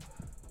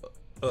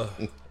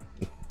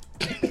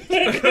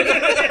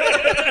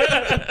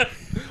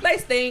 They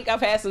stink.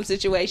 I've had some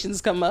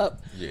situations come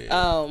up.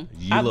 Yeah.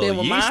 I've been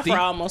with mine yeasty. for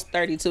almost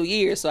 32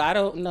 years, so I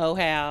don't know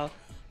how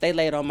they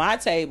laid on my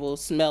table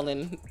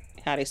smelling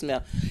how they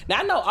smell. Now,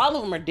 I know all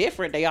of them are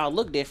different. They all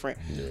look different.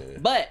 Yeah.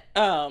 But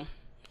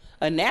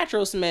a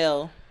natural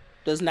smell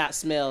does not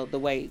smell the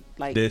way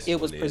like This it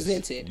was one is.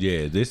 presented.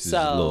 Yeah, this is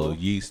a little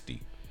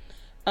yeasty.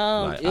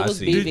 Like, It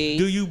was I see. BB.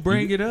 Do you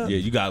bring it up? Yeah,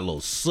 you got a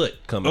little soot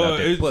coming Or out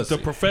that it's pussy.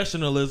 the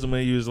professionalism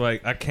in you is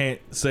like, I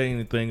can't say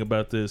anything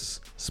about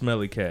this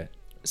smelly cat.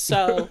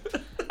 So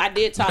I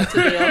did talk to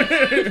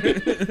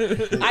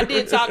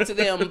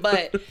them.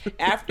 But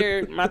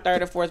after my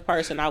third or fourth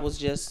person, I was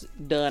just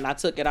done. I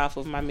took it off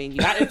of my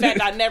menu. In fact,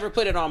 I never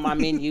put it on my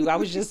menu. I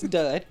was just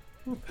done.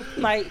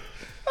 Like,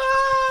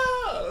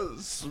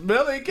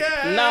 Smelly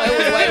cat. no, it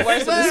was way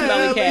worse than the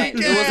smelly cat.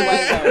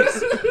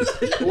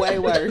 It was way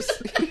worse.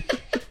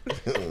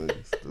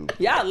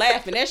 Y'all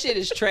laughing. That shit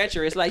is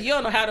treacherous. Like, you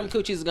don't know how them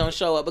coochies is gonna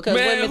show up because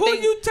Man, women who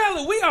think. you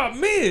telling? We are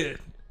men.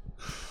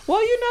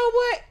 Well, you know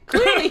what?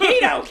 Clearly, he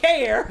don't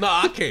care. No,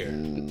 I care.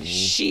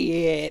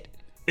 Shit.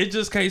 It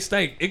just can't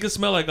stink. It can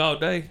smell like all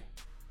day.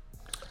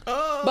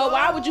 But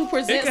why would you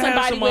present It can have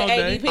somebody some with all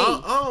day.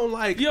 ADP? I don't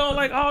like. You don't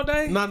like all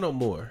day? Not no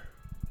more.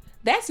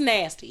 That's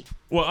nasty.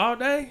 Well, all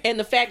day? And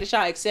the fact that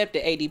y'all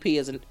accepted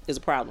ADP is a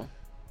problem.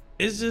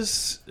 It's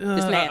just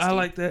nasty. I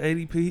like that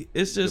ADP.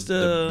 It's just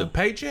The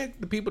paycheck,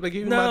 the people that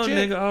give you no my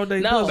check. nigga all day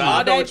No, pussy. all I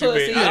know day what you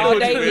pussy, mean. I know all what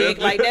day you mean. dick.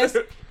 Like that's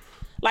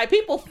like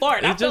people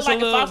fart. I It's feel just a like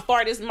if little- I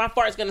fart, my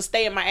fart's gonna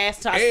stay in my ass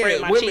till I spray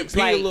And my women cheeks. pee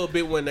Like a little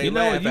bit when they You know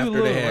laugh what, you after a they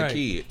little had right.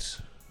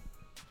 kids.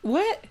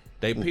 what?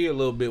 They pee a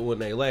little bit when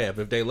they laugh.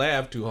 If they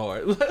laugh too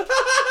hard.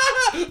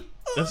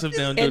 That's if they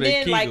don't do And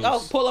their then like, oh,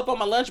 Kegels. pull up on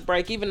my lunch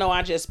break, even though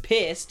I just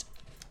pissed.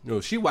 No,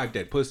 she wiped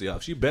that pussy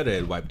off. She better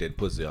had wiped that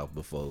pussy off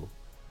before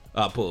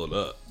I pulled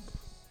up.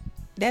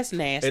 That's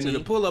nasty. And then to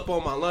pull up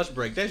on my lunch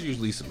break, that's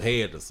usually some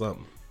head or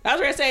something. I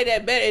was gonna say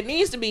that better. It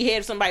needs to be head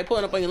of somebody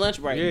pulling up on your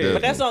lunch break. Yeah.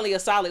 But that's only a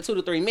solid 2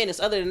 to 3 minutes.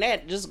 Other than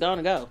that, just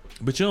gonna go.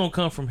 But you don't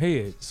come from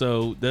head,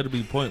 so that'll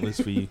be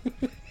pointless for you.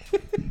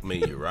 I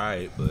mean, you're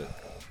right,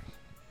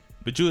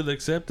 But you would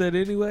accept that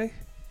anyway?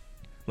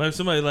 Like if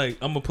somebody like,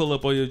 I'm gonna pull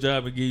up on your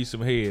job and give you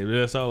some head.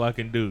 That's all I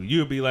can do.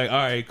 You'd be like, all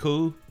right,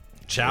 cool.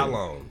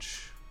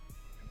 challenge.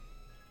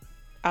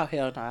 Oh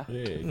hell nah.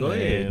 Yeah, go Man,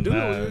 ahead. Do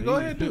nah, it. Go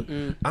ahead.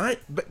 Do.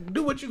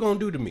 Do what you gonna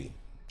do to me.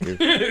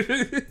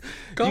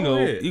 Go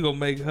ahead. You gonna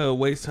make her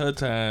waste her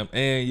time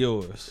and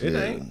yours, It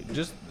ain't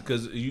just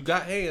because you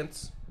got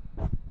hands.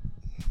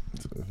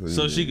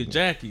 so she could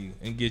jack you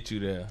and get you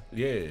there.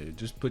 Yeah,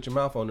 just put your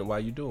mouth on it while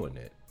you doing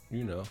that.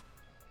 You know.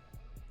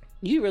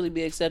 You really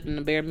be accepting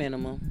the bare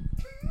minimum.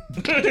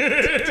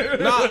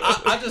 No,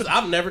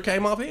 I've never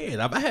came off head.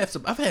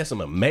 I've had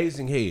some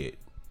amazing head.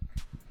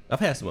 I've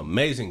had some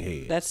amazing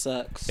head. That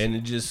sucks. And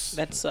it just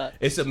That sucks.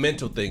 it's a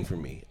mental thing for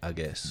me, I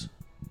guess.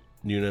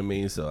 You know what I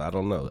mean? So I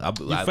don't know.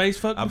 You face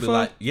fucked I'll be before?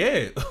 like,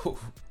 yeah.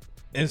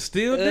 And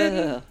still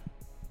didn't? Ugh.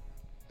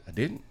 I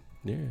didn't.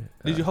 Yeah.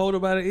 Did you hold her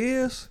by the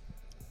ears?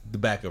 The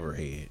back of her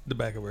head. The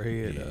back of her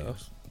head, Yeah. though.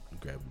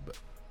 Grab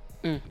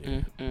the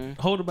back.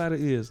 Hold her by the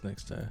ears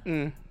next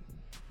time.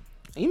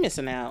 You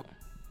missing out.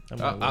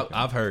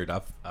 I've heard.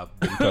 I've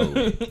been told.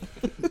 You're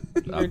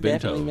I've been definitely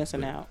told,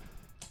 missing but- out.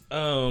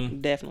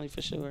 Definitely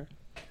for sure.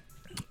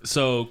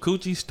 So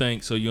coochie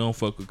stinks, so you don't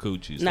fuck with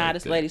coochies. Nah, like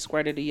this that. lady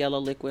squirted a yellow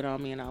liquid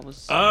on me, and I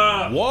was.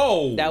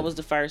 Whoa. that was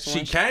the first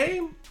one. She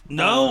came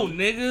No,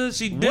 nigga,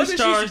 she What did she-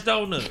 discharged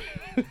on her.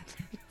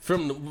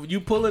 from you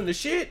pulling the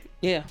shit.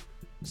 Yeah.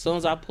 As soon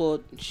as I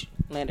pulled, she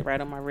landed right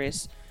on my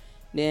wrist.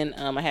 Then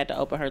I had to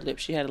open her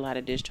lips. She had a lot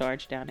of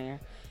discharge down there.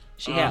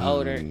 She had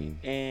odor,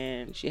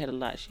 and she had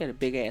a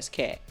big ass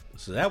cat.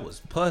 So that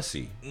was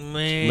pussy.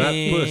 Man,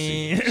 Not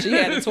pussy. She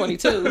had a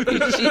 22.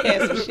 She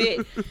had some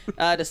shit.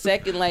 The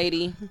second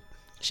lady,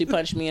 she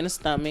punched me in the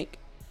stomach.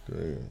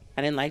 Damn.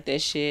 I didn't like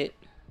that shit.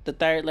 The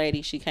third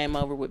lady, she came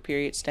over with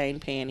period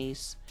stained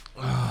panties.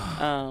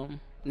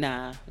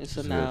 Nah, it's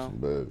a She had no. some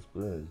bad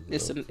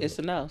experiences. It's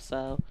a no.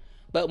 So,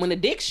 but when the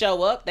dicks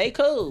show up, they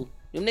cool.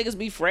 Them niggas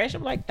be fresh.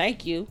 I'm like,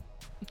 thank you,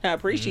 I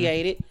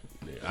appreciate it.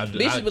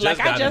 Bitches be like,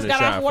 I just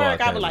got off work.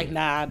 I be like,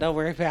 nah, don't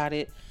worry about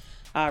it.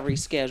 I'll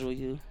reschedule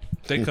you.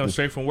 they come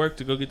straight from work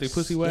to go get their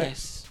pussy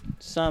waxed. Yes,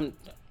 some.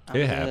 I'm It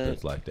good.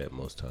 happens like that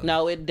most times.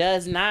 No, it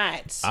does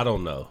not. I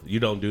don't know. You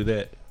don't do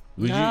that.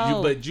 No.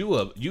 But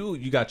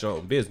you got your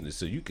own business,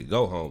 so you could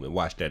go home and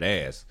wash that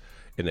ass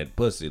and that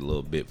pussy a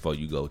little bit before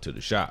you go to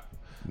the shop.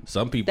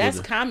 Some people. That's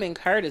common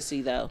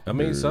courtesy, though. I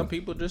mean, some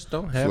people just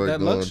don't It's have like that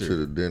going luxury. to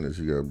the dentist.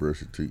 You gotta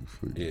brush your teeth.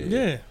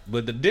 Yeah.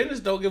 But the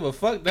dentist don't give a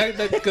fuck because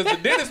the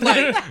dentist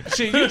like,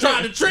 shit, you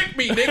trying to trick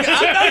me, nigga.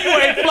 I know you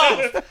ain't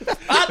flossed.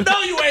 I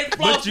know you ain't flossed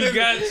But you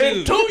got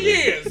in to. 2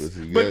 years.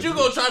 But you But you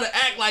gonna try to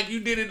act like you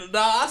did it. Nah,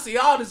 I see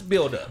all this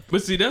build up.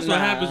 But see, that's what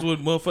happens when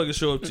motherfuckers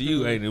show up to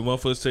you, ain't it?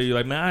 Motherfuckers tell you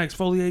like, man, I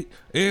exfoliate.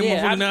 Every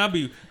motherfucker now I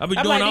be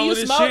doing like, all you of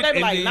this smoke? shit. They be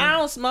like, then, no, I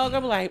don't smoke. I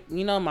be like,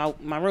 you know,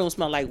 my room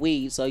smell like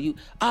weed. So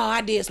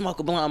I did smoke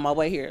a blunt on my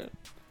way here.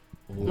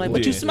 I'm like,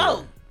 but you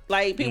smoke.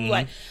 Like, people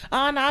like,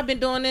 oh, no, I've been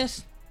doing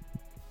this.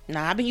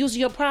 Nah, I've been using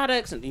your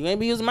products, and you ain't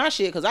been using my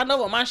shit, because I know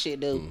what my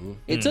shit do.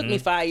 It took me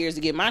 5 years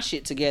to get my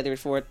shit together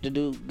for it to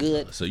do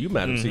good. So you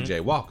Madam C.J.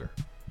 Walker.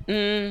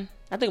 I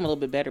think I'm a little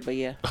bit better, but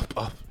yeah.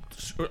 All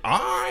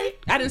right.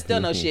 I didn't steal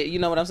no shit. You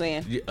know what I'm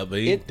saying? Yeah, I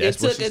mean,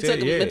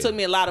 it took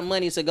me a lot of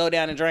money to go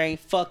down the drain,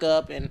 fuck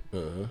up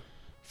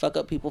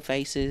people's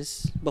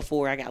faces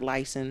before I got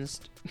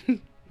licensed.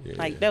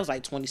 Like, that was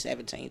like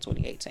 2017,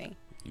 2018.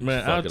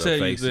 Man, I'll tell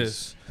you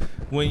this.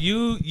 When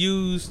you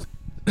used...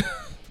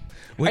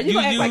 Are you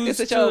gonna act like this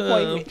at your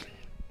appointment?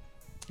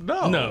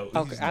 No.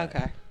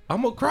 Okay.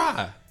 I'm gonna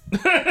cry.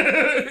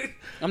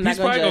 I'm not he's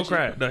probably gonna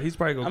cry. No, he's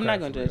probably gonna cry. I'm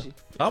not gonna judge you.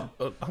 I'm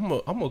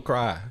gonna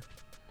cry.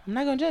 I'm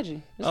not gonna judge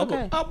you. It's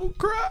okay. I'm gonna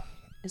cry.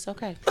 It's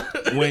okay.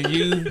 When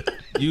you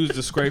used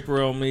the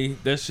scraper on me,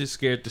 that shit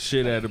scared the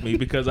shit out of me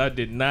because I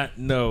did not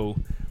know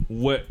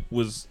what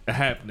was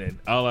happening.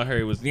 All I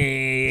heard was yeah,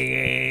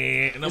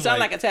 and I'm it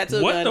sounded like a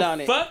tattoo gun, don't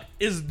it? What the fuck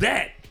is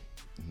that?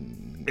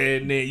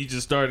 And then you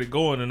just started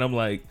going, and I'm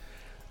like,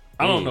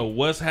 I don't know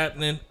what's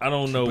happening. I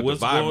don't know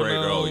what's going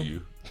on.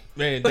 You.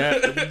 Man,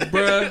 that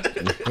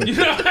bruh. You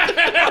know?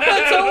 I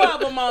put 2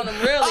 of them on them,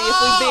 really.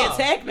 If we being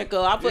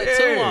technical, I put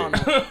 2 on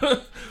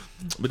them.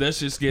 But that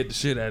shit scared the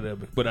shit out of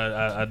me. But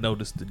I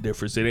noticed the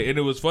difference. And it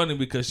was funny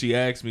because she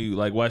asked me,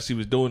 like, while she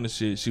was doing the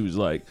shit, she was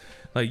like,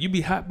 you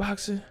be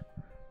hotboxing?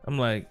 I'm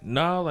like,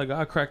 nah, like,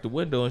 I cracked the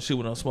window and shit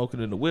when I'm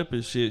smoking in the whip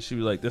and shit. She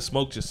was like, the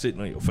smoke just sitting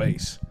on your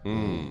face.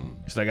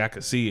 She's like, I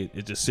could see it.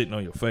 It's just sitting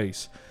on your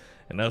face.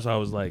 And that's why I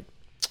was like,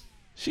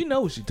 she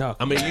knows what she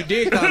talking about. I mean, you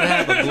did kind of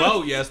have a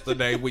glow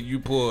yesterday when you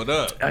pulled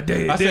up. I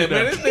did. I said,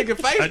 man, this nigga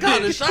face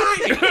kind of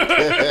shiny.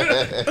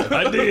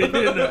 I did,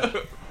 didn't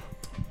I?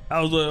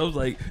 I was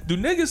like, do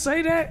niggas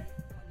say that?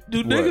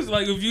 Do niggas,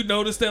 like, if you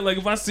notice that, like,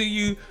 if I see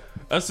you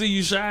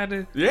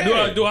shining.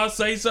 Yeah. Do I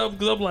say something?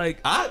 Because I'm like,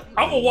 I'm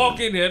gonna walk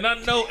in here and I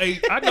know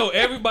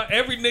everybody,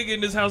 every nigga in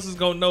this house is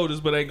gonna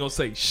notice, but ain't gonna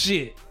say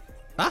shit.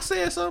 I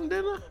said something,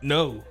 didn't I?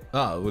 No.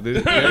 Oh, well,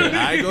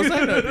 I ain't gonna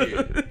say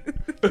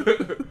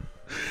nothing.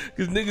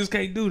 Because niggas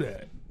can't do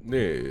that.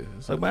 Yeah.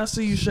 It's like, man, I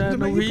see you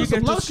shining over here. You got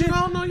some lotion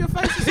on your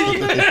face or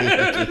something?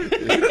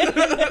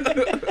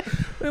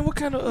 Man, what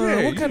kind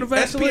of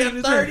Vaseline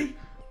is that?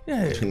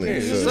 Yeah.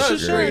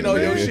 Sunscreen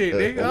on your shit,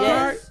 nigga. Yes.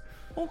 All right.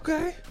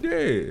 Okay.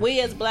 Yeah. We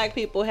as black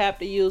people have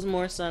to use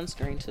more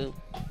sunscreen too.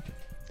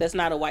 That's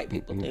not a white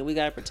people thing. We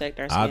gotta protect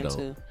our skin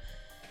too.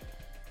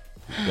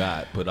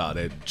 God put all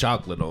that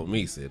chocolate on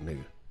me, said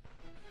nigga.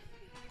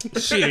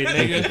 Shit,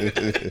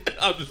 nigga.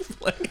 I'm just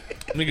playing.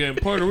 Nigga, in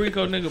Puerto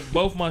Rico, nigga,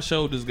 both my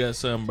shoulders got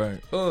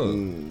sunburned.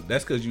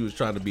 That's because you was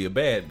trying to be a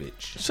bad bitch.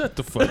 Shut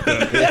the fuck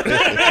up.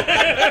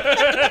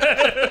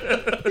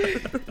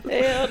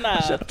 Hell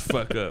nah. Shut the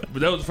fuck up.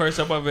 But that was the first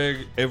time I've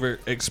ever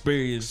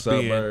experienced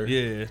Sunburn.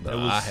 being,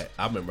 I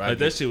remember. Like,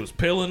 that shit was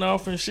peeling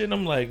off and shit.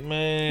 I'm like,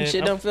 man.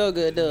 Shit don't feel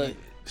good, do it?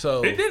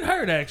 So it didn't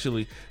hurt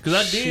actually, because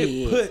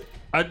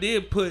I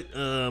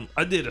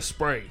did a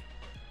spray.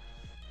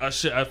 I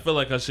feel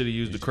like I should have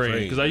used the cream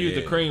because I used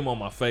the cream on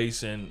my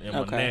face and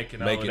my neck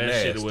and all of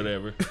that shit or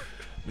whatever.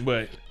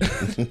 But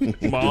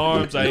my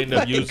arms, I ended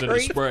up using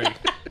the spray.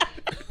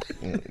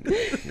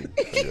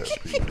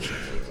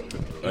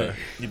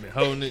 You been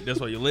holding it. That's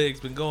why your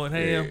legs been going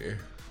ham.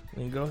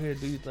 And go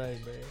ahead, do your thing,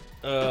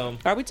 man.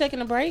 Are we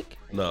taking a break?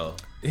 No.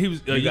 He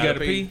was. You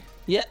gotta pee?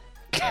 Yep.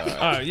 All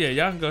right, yeah,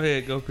 y'all can go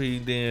ahead, go pee.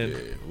 Then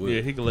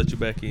he can let you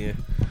back in.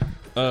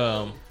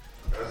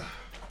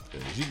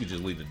 You could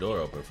just leave the door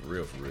open for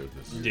real.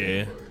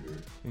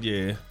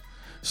 Yeah.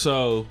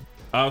 So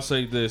I'll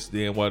say this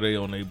then while they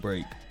on their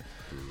break.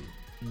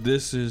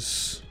 This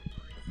is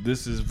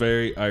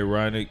very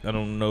ironic. I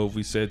don't know if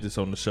we said this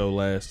on the show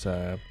last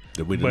time.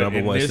 That we the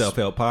number one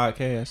self-help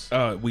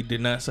podcast. We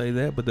did not say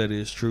that, but that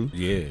is true.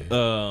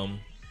 Yeah.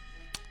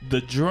 The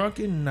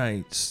Drunken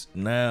Knights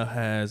now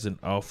has an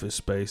office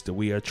space that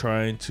we are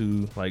trying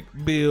to like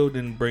build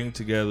and bring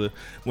together.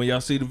 When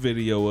y'all see the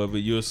video of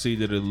it, you'll see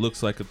that it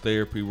looks like a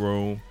therapy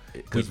room.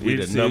 Because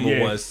we're the number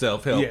one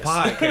self-help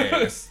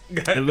podcast.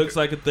 It looks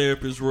like a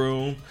therapist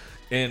room.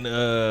 And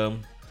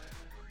I'm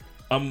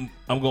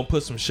gonna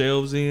put some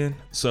shelves in.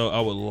 So I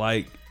would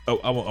like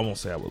I won't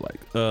say I would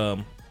like.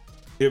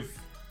 If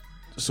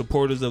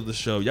supporters of the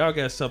show, y'all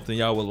got something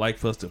y'all would like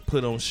for us to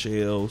put on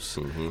shelves,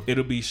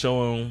 it'll be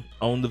shown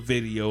on the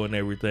video and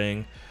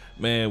everything,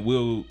 man.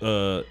 We'll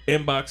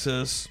inbox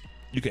us.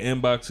 You can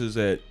inbox us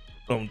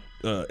on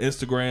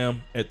Instagram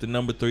at the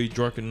number 3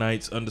 Drunken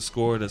Knights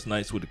 _ that's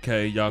Knights with a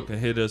K. Y'all can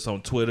hit us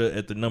on Twitter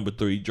at the number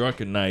 3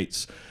 Drunken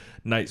Knights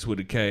with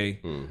a K.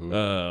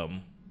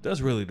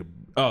 That's really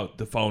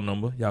the phone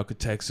number. Y'all could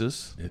text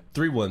us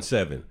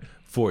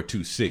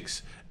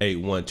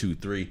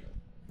 317-426-8123.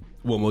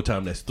 One more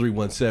time, that's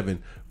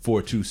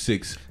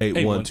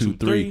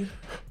 317-426-8123.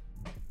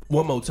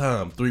 One more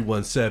time,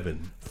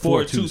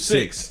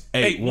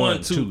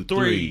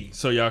 317-426-8123.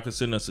 So y'all can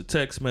send us a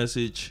text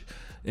message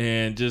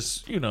and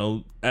just,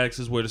 ask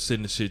us where to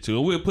send the shit to.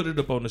 And we'll put it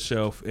up on the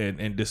shelf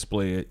and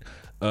display it.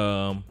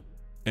 And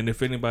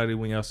if anybody,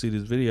 when y'all see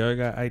this video, I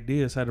got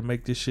ideas how to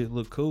make this shit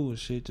look cool and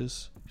shit,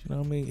 just,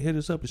 hit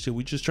us up and shit.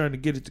 We just trying to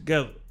get it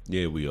together.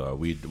 Yeah, we are.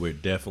 We're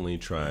definitely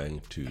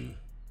trying to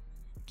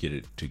get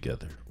it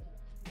together.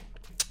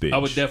 Bitch. I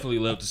would definitely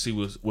love to see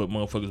what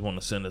motherfuckers want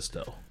to send us,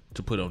 though,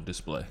 to put on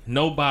display.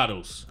 No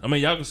bottles. I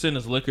mean, y'all can send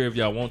us liquor if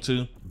y'all want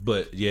to.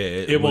 But, yeah.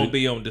 It won't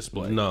be on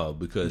display. No,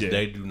 because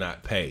they do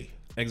not pay.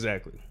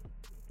 Exactly.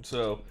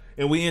 So,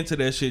 and we into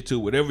that shit, too.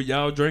 Whatever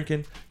y'all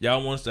drinking,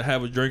 y'all want us to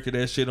have a drink of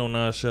that shit on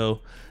our show,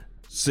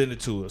 send it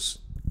to us.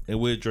 And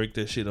we'll drink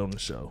that shit on the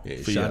show.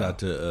 Yeah, shout out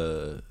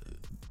to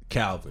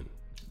Calvin.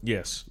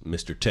 Yes.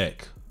 Mr.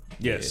 Tech.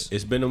 Yes. Yeah,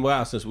 it's been a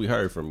while since we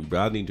heard from you, but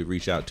I need to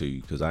reach out to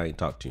you because I ain't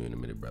talked to you in a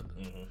minute, brother.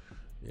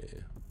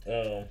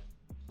 Yeah.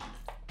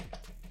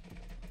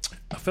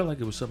 I felt like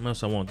it was something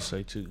else I wanted to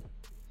say too.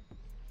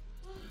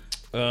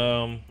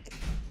 The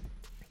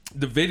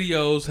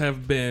videos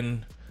have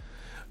been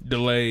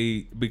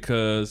delayed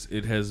because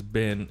it has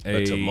been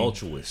a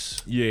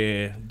tumultuous.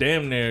 Yeah,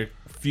 damn near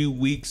few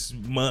weeks,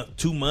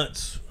 2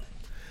 months.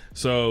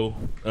 So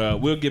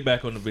we'll get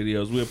back on the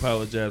videos. We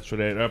apologize for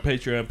that. Our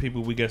Patreon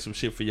people, we got some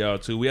shit for y'all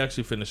too. We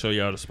actually finna show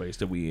y'all the space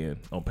that we in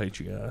on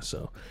Patreon.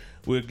 So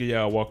we'll get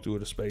y'all a walk through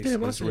the space.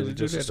 Damn, it's really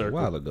just a circle.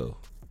 A while ago.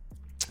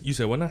 You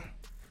said what now?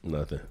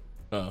 Nothing.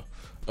 All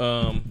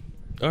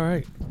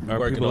right. We're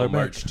working on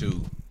merch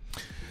too.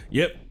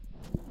 Yep.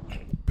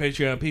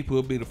 Patreon people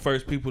will be the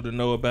first people to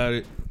know about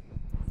it.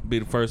 Be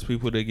the first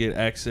people to get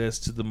access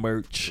to the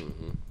merch.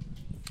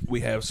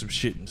 We have some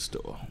shit in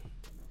store.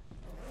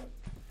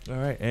 All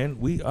right,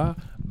 and we are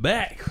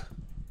back,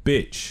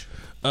 bitch.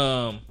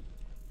 I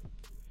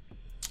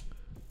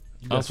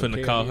was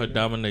finna call her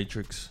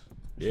Dominatrix.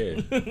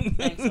 Yeah.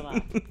 Thanks a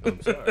lot. I'm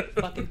sorry.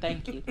 Fucking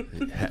thank you.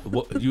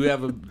 What, you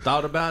ever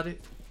thought about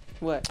it?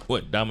 What?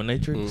 What,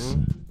 Dominatrix?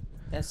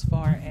 As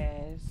far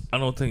as I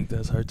don't think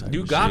that's her type.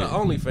 You of got shit. an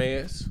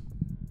OnlyFans.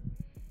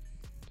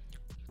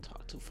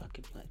 talk too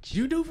fucking much.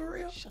 You do for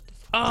real? Shut the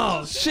fuck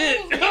Oh shit!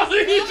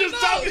 You just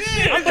talking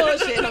shit. I'm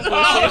bullshitting.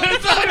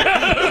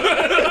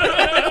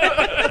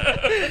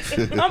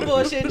 I'm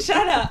bullshitting.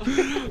 Shut up.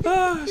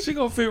 She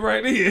gonna fit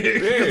right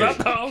in. Cause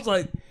I was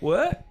like,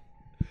 what?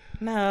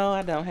 No,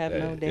 I don't have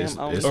no damn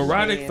it's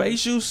Erotic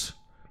facials?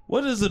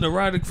 What is an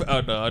erotic?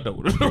 Oh no, I know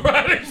what an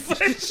erotic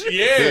facial.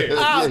 Yeah.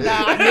 Oh no,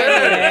 I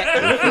heard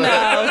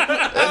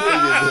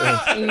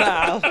that.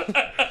 No.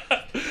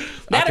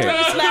 That'll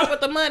really slap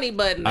with the money,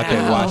 but no. I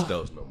can't watch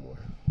those no more.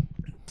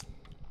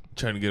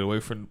 Trying to get away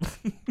from.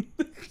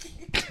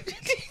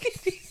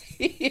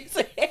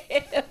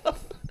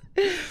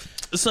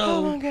 So.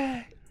 Oh my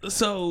god.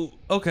 So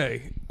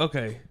okay.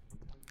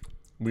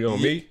 We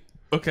on me?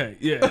 Okay,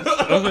 yeah.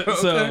 Okay,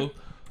 so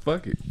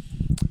fuck it.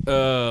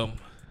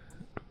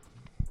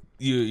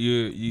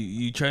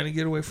 You trying to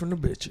get away from the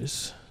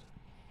bitches,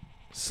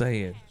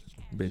 saying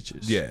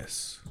bitches.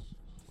 Yes.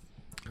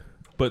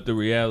 But the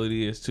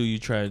reality is too, you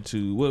trying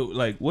to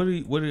what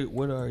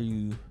are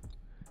you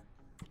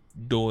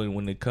doing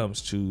when it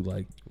comes to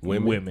like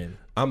women?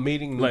 I'm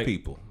meeting new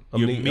people.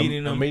 I'm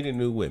meeting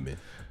new women.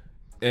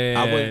 And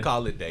I wouldn't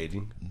call it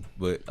dating,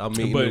 but I'm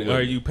meeting. But new women.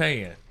 are you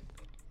paying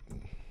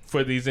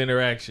for these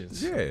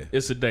interactions? Yeah,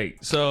 it's a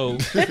date. So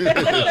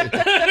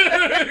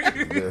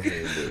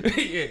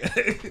yeah.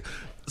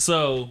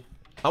 So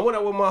I went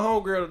out with my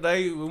homegirl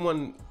today.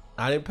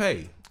 I didn't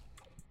pay.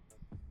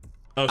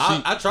 Oh,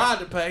 I tried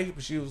to pay,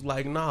 but she was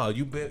like, "Nah,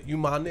 you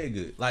my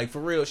nigga." Like for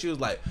real, she was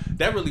like,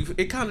 "That really."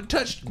 It kind of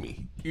touched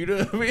me. You know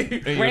what I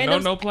mean?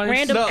 Random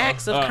No.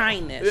 acts of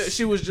kindness.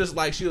 She was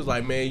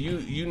like, "Man,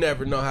 you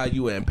never know how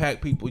you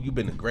impact people. You've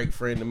been a great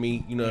friend to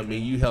me. You know what I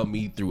mean? You helped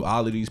me through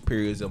all of these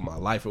periods of my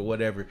life or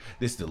whatever.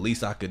 This the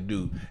least I could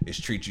do is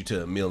treat you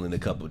to a meal and a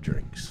couple of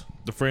drinks."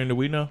 The friend that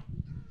we know?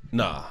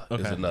 Nah,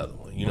 okay. It's another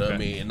one. You know what I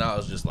mean? And I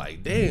was just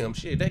like, "Damn,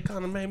 shit." That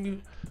kind of made me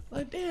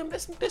like, "Damn,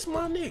 that's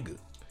my nigga."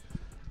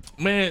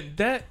 Man,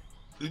 that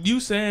you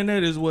saying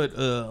that is what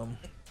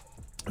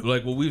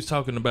like what we was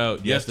talking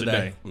about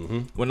yesterday.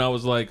 When I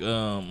was like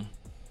and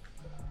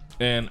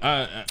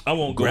I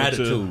won't go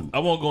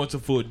into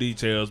full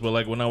details, but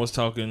like when I was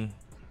talking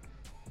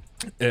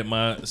at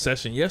my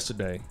session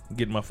yesterday,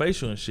 getting my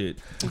facial and shit,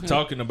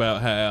 talking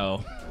about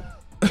how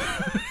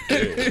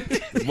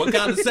what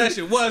kind of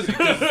session was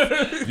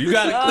it? You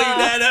gotta clean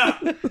that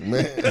up.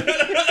 Man.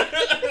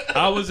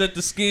 I was at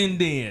the skin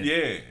den.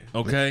 Yeah.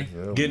 Okay.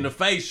 Getting a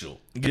facial.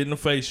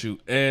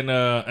 And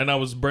I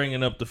was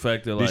bringing up the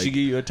fact that like, did she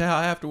give you a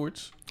towel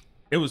afterwards?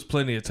 It was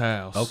plenty of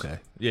towels. Okay.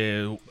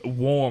 Yeah,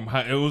 warm.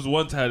 Hot. It was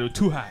one time it was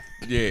too hot.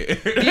 Yeah.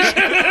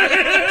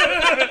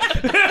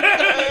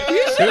 You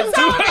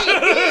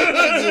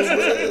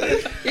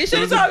should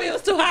have told me it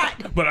was too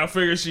hot. But I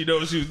figured she knew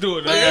what she was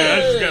doing. Like,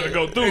 I just gotta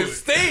go through it.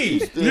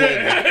 Steve.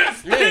 Yeah.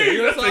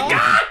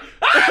 Yeah.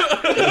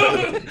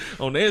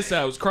 On the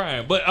inside, I was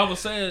crying. But I was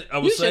saying.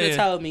 You should have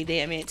told me,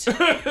 damn it.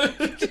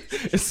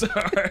 It's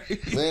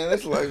alright. Man,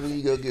 that's like when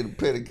you go get a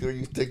pedicure,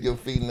 you stick your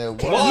feet in that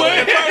water.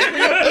 Man.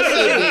 That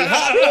shit be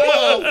hot as a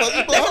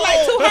motherfucker. They be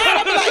like, too hot.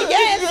 I be like,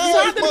 yes, it's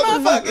hot than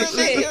motherfucking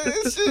shit.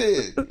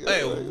 Shit.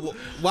 Hey,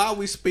 while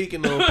we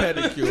speaking on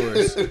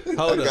pedicures,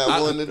 hold I up.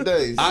 got one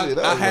today.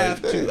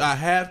 Shit, I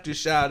have to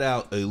shout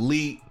out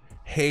Elite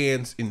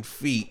Hands and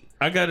Feet.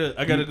 I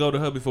gotta go to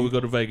her before we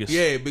go to Vegas.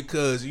 Yeah,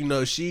 because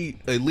she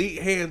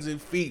Elite Hands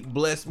and Feet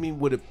blessed me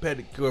with a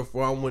pedicure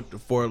before I went to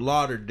Fort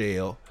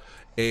Lauderdale,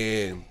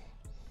 and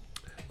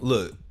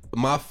look,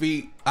 my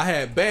feet. I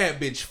had bad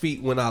bitch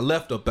feet when I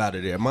left up out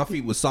of there. My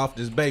feet was soft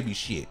as baby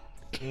shit.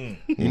 You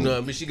know what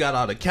I mean? She got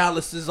all the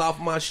calluses off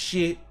my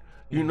shit.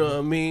 You know what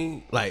I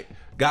mean? Like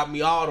got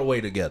me all the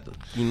way together.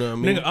 You know what I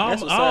mean? Nigga,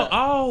 That's what's up.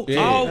 all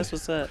That's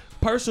what's up.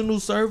 personal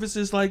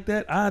services like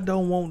that, I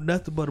don't want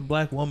nothing but a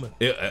black woman.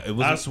 It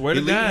was I swear to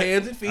Elite God.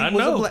 Hands and Feet I was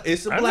know.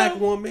 it's a I black know.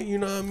 woman. You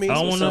know what I mean? I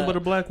don't So- want nothing but a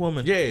black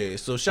woman. Yeah,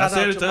 so I shout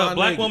said out it to to my her.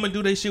 Black nigga. woman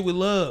do they shit with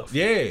love.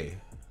 Yeah.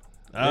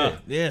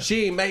 Yeah.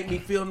 She ain't make me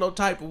feel no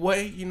type of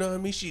way, you know what I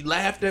mean? She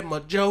laughed at my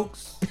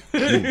jokes. You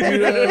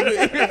know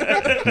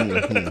what I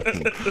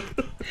mean?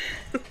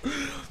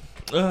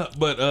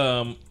 But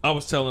I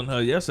was telling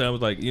her yesterday, I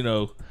was like,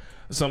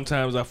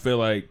 sometimes I feel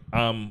like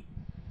I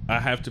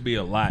have to be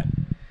a lot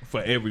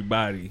for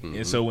everybody,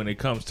 and so when it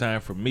comes time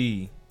for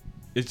me,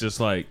 it's just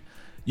like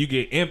you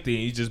get empty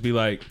and you just be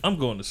like, I'm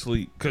going to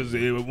sleep, because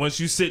once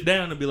you sit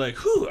down and be like,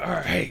 whew, all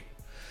right,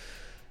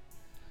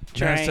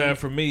 now it's time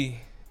for me.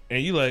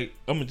 And you like,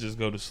 I'm gonna just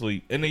go to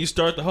sleep. And then you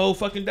start the whole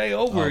fucking day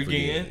over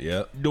again.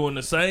 Yep. Doing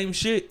the same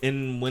shit.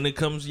 And when it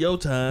comes your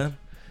time,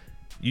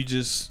 you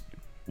just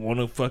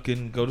want to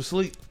fucking go to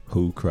sleep.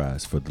 Who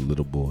cries for the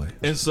little boy?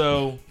 And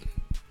so,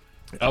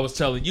 I was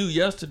telling you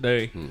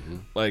yesterday,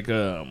 like,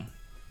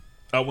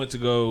 I went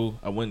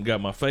and got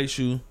my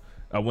facial.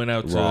 I went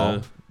out Raw.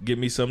 to get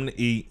me something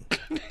to eat.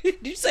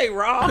 Did you say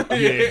raw?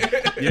 Yeah.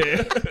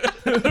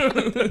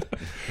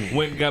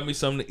 Went and got me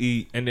something to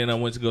eat, and then I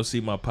went to go see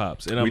my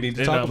pops. And We need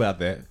to talk about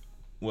that.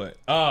 what?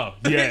 Oh,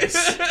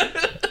 yes.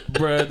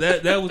 Bruh,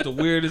 that was the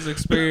weirdest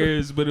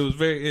experience, but it was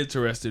very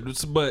interesting.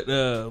 But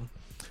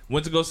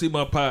went to go see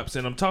my pops,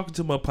 and I'm talking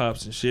to my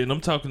pops and shit, and I'm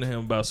talking to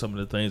him about some of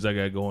the things I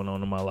got going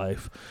on in my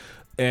life.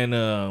 And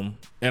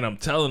I'm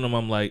telling him,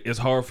 I'm like, it's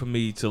hard for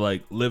me to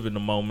like live in the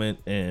moment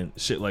and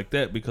shit like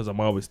that, because I'm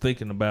always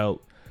thinking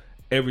about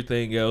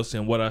everything else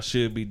and what I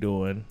should be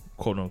doing,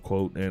 quote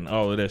unquote, and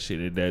all of that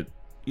shit that,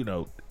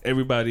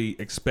 everybody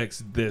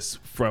expects this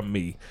from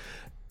me.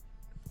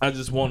 I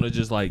just want to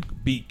just like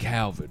be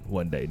Calvin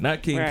one day,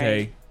 not King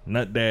K,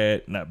 not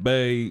Dad, not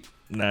Babe,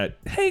 not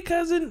hey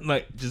cousin,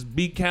 like just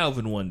be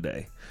Calvin one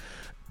day.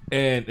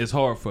 And it's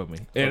hard for me.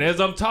 And as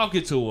I'm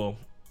talking to him,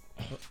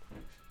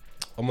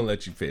 I'm gonna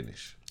let you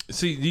finish.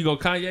 see, you gonna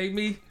Kanye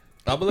me?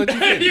 I'm gonna let you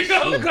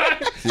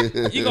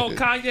finish. You gonna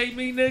Kanye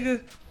me,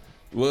 nigga?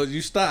 Well,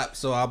 you stop,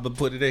 so I'm gonna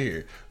put it in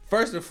here.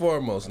 First and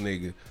foremost,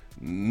 nigga,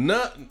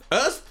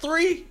 us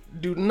three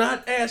do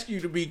not ask you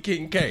to be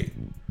King K.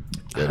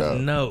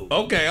 No.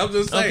 Okay, I'm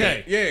just saying.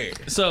 Okay. Yeah.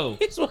 So,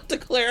 Just want to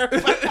clarify.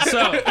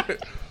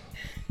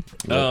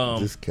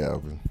 This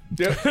Calvin.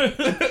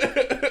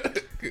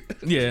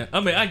 yeah, I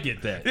mean, I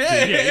get that.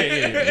 Yeah.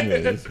 Yeah,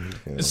 this is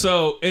Calvin.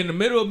 So, in the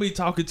middle of me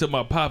talking to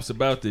my pops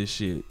about this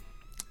shit,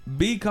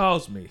 B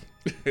calls me.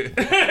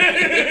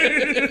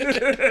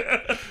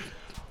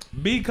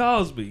 B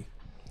calls me.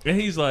 And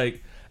he's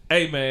like,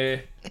 hey,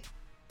 man,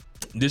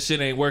 this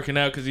shit ain't working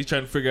out, because he's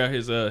trying to figure out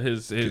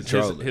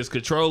his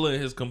controller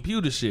and his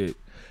computer shit.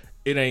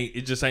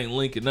 It just ain't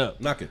linking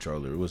up. Not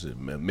controller. It was a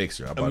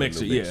mixer. I bought A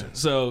mixer, a new mixer. yeah.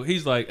 So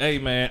he's like, hey,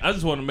 man, I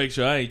just want to make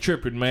sure I ain't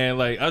tripping, man.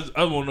 Like, I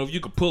want to know if you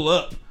could pull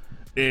up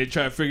and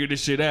try to figure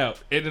this shit out.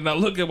 And then I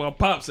look at my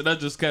pops and I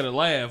just kind of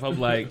laugh. I'm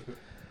like,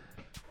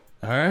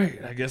 all right,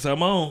 I guess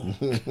I'm on.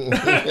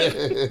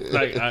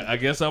 Like, I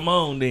guess I'm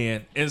on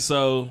then. And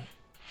so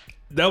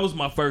that was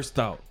my first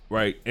thought,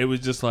 right? It was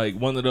just like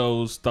one of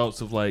those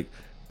thoughts of like,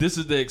 this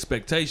is the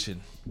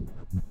expectation.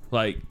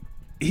 Like,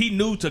 he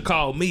knew to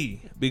call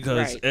me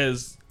because,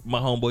 as my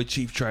homeboy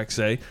Chief Track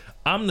say,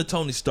 I'm the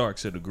Tony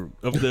Starks of the group.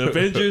 Of the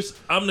Avengers,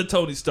 I'm the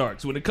Tony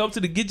Starks. When it comes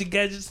to the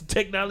gadgets and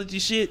technology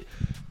shit,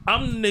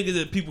 I'm the nigga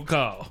that people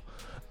call.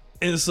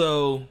 And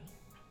so,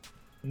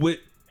 with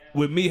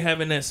me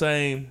having that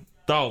same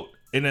thought,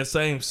 in that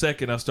same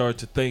second, I started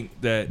to think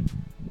that,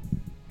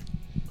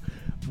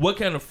 what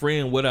kind of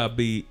friend would I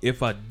be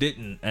if I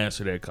didn't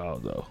answer that call,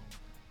 though?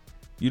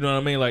 You know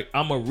what I mean? Like,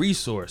 I'm a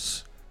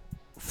resource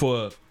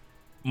for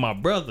my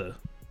brother.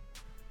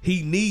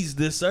 He needs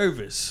this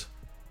service,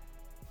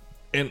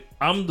 and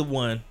I'm the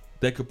one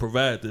that could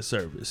provide this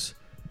service.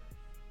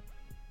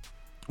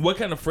 What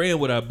kind of friend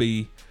would I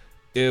be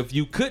if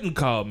you couldn't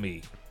call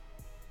me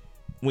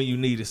when you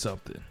needed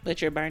something?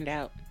 But you're burned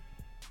out.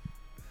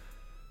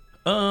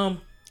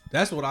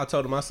 That's what I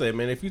told him. I said,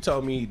 man, if you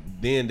told me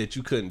then that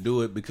you couldn't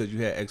do it because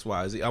you had X,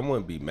 Y, Z, I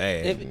wouldn't be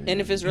mad.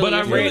 And if it's really But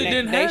I your really friend,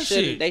 didn't they have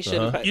shouldn't. shit. They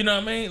shouldn't. You know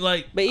what I mean?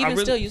 Like, But even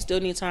still, you still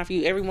need time for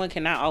you. Everyone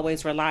cannot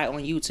always rely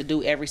on you to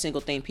do every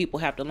single thing. People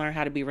have to learn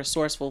how to be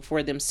resourceful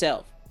for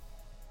themselves.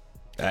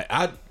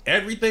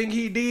 Everything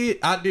he did,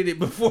 I did it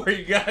before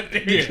he got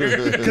there.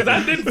 Because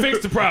I didn't fix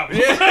the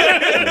problem.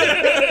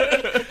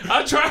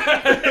 I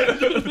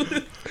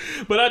tried.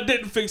 But I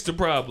didn't fix the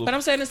problem. But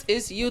I'm saying it's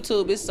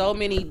YouTube. It's so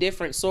many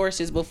different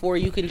sources before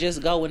you can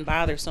just go and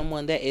bother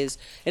someone that is,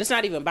 and it's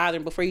not even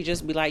bothering before you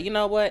just be like, you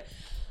know what?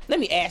 Let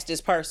me ask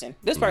this person.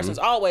 This person's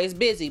always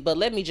busy, but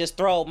let me just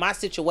throw my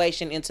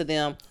situation into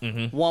them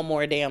one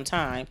more damn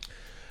time.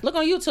 Look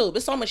on YouTube.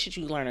 There's so much shit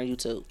you can learn on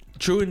YouTube.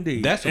 True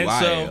indeed. That's who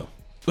I am.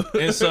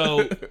 And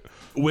so,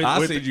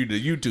 I'll send you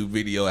the YouTube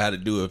video how to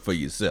do it for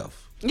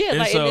yourself. Yeah, And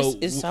like so,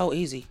 it's so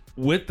easy.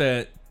 with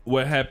that,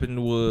 what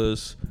happened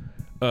was,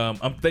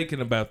 I'm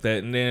thinking about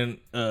that, and then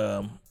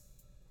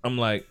I'm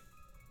like,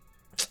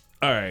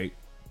 all right,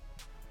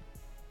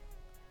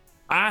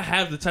 I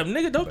have the time,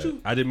 nigga. Don't you?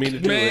 I didn't mean to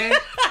do Man, it.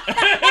 I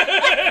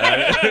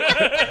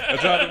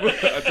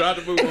tried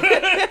to move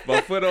my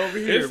foot over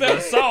here. it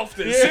felt soft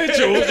and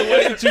sensual the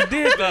way that you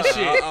did that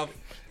shit.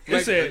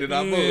 It said,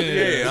 I moved.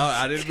 Yeah,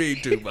 I didn't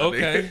mean to. My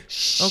Okay.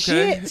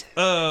 Shit.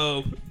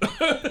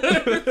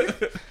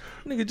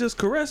 Nigga just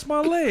caressed my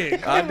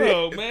leg. I did.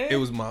 Oh, man. It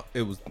was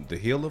the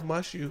heel of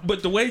my shoe.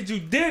 But the way you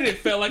did it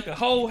felt like a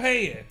whole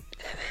hand.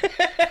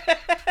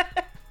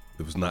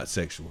 It was not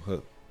sexual. Huh?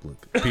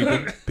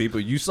 Look, people,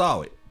 you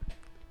saw it.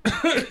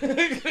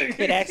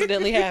 It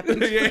accidentally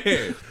happened.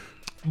 Yeah.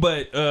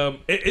 But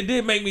it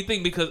did make me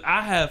think, because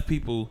I have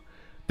people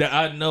that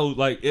I know,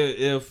 like,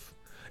 if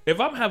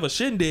I'm have a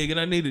shindig and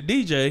I need a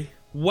DJ,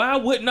 why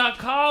wouldn't I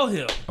call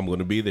him? I'm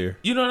gonna be there.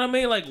 You know what I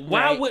mean? Like,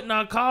 why Right. wouldn't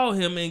I call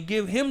him and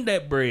give him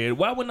that bread?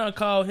 Why wouldn't I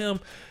call him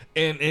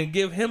and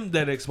give him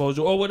that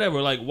exposure or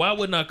whatever? Like, why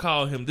wouldn't I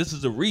call him? This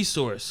is a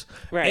resource.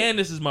 Right. And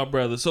this is my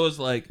brother. So it's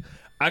like,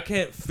 I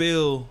can't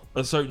feel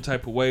a certain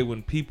type of way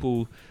when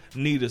people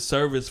need a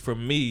service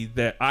from me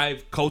that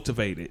I've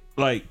cultivated.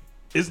 Like,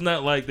 it's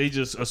not like they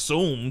just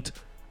assumed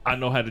I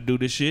know how to do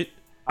this shit.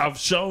 I've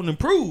shown and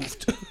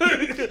proved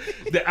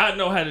that I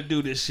know how to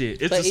do this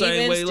shit. It's But the same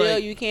even way, still,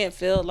 like, you can't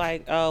feel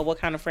like, oh, what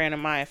kind of friend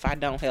am I if I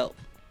don't help?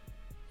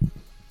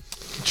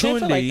 true Can't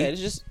feel like indeed. that.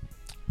 It's just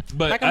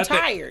But like I I'm think-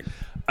 tired.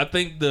 I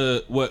think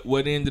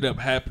what ended up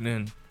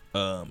happening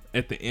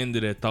at the end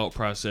of that thought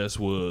process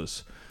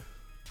was,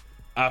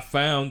 I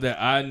found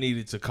that I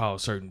needed to call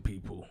certain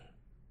people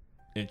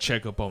and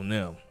check up on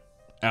them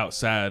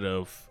outside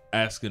of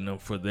asking them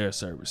for their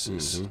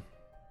services.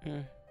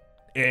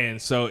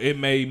 And so it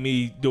made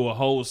me do a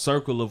whole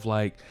circle of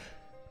like,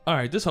 all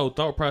right, this whole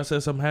thought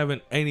process I'm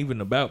having ain't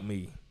even about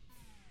me.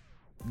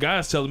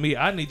 God's telling me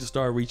I need to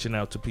start reaching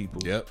out to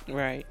people. Yep.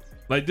 Right.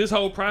 Like, this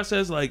whole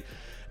process, like,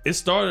 it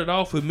started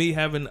off with me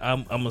having,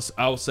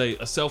 I would say,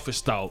 a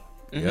selfish thought,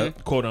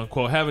 Yep. quote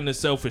unquote, having a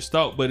selfish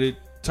thought, but it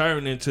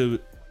turned into,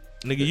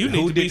 nigga, you need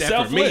Who to be did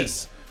that for me?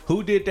 selfless.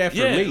 Who did that for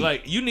Yeah, me?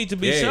 like, you need to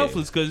be Yeah.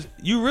 selfless, because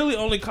you really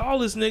only call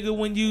this nigga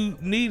when you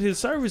need his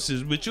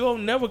services, but you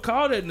don't never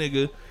call that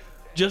nigga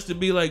just to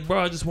be like, bro,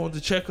 I just wanted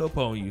to check up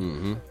on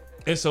you.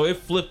 And so it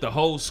flipped the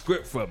whole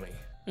script for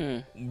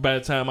me by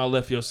the time I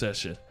left your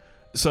session.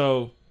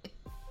 So,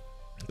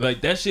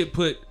 like, that shit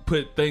put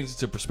things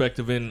into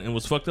perspective, and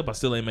was fucked up. I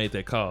still ain't made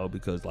that call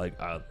because, like,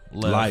 I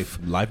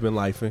left. life been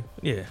lifing.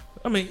 Yeah.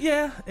 I mean,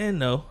 yeah and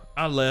no.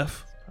 I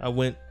left. I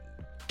went,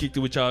 kicked it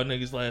with y'all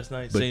niggas last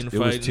night, But seen the it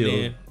was fight, till-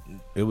 and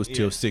It was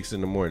till 6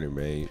 in the morning,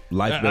 man.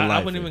 Life been then I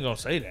life. wasn't even gonna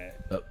say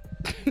that.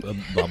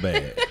 My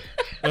bad.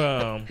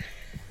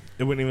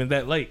 It wasn't even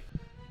that late.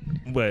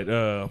 But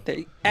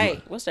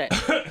Hey, what's that?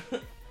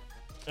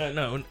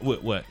 no,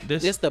 what?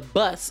 This? It's the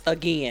bus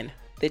again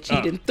that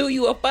you done threw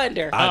you up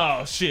under.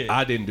 Oh shit.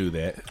 I didn't do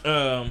that.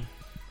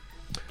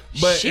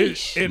 But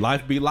Sheesh. it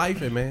Life be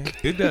lifing, man.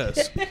 It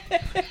does.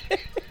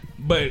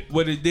 But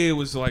what it did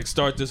was, like,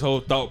 start this whole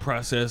thought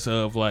process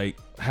of, like,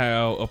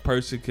 how a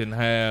person can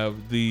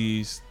have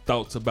these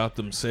thoughts about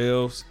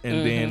themselves,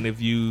 and then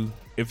if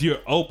you're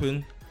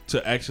open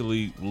to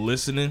actually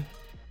listening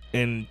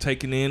and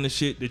taking in the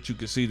shit, that you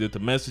can see that the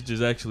message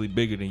is actually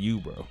bigger than you,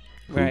 bro.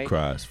 Right. Who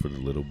cries for the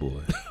little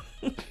boy?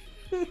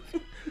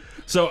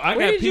 So I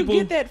Where got did people.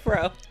 you get that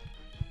from?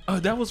 Oh,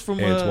 that was from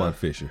Antoine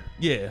Fisher.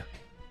 Yeah.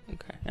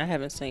 Okay, I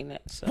haven't seen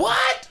that. So.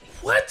 What?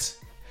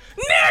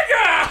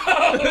 Nigga!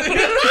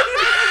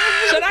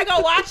 Should I go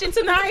watch it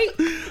tonight?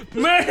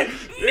 Man,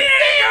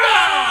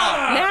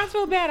 nigga! Now I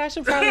feel bad. I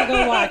should probably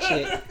go watch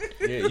it.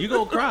 Yeah, you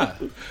gonna cry.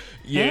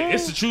 Yeah,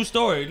 it's a true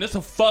story, and it's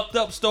a fucked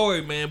up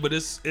story, man. But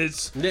it's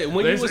Yeah,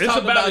 when you it's- was it's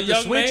talking about a the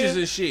young switches man.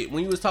 and shit,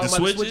 when you was talking The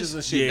about the switches? switches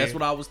and shit, Yeah. that's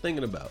what I was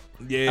thinking about.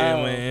 Yeah,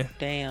 Oh, man.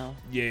 damn.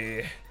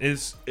 Yeah,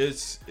 it's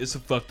a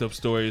fucked up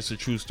story. It's a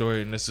true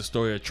story, and it's a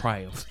story of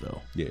triumph,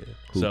 though. Yeah,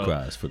 who So,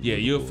 cries for the yeah,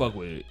 little you'll boy? fuck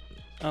with it.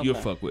 Okay. You'll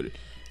fuck with it.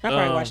 I'll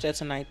probably watch that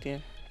tonight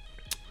then.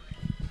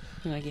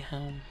 When I get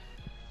home.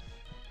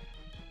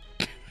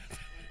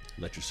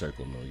 Let your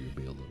circle know you'll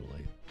be a little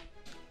late.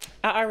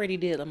 I already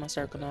did let my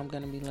circle know I'm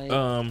gonna be late.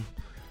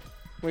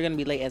 We're gonna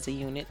be late as a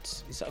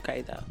unit. It's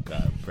okay though.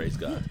 God, praise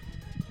God.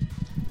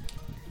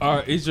 All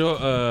right, is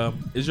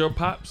your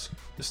pops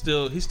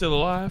still? He's still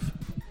alive?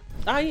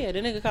 Oh yeah, the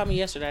nigga called me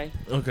yesterday.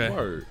 Okay.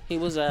 Word. He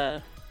was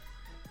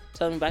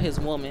telling me about his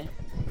woman.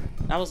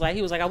 I was like,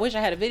 he was like, I wish I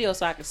had a video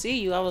so I could see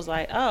you. I was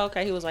like, oh,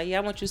 okay. He was like, yeah,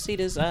 I want you to see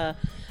this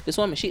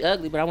woman. She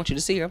ugly, but I want you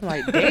to see her. I'm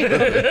like, damn.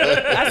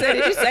 I said,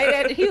 did you say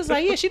that? He was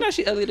like, yeah, she knows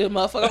she ugly to the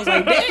motherfucker. I was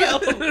like,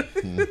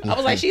 damn. I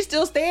was like, she's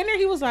still staying there?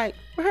 He was like,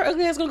 where her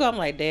ugly ass gonna go? I'm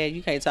like, Dad,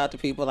 you can't talk to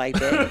people like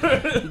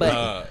that.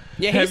 But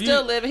yeah, he's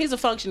still living. He's a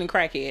functioning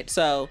crackhead,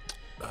 so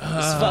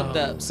it's fucked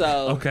up.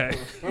 So Okay.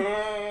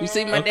 you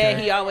see my dad,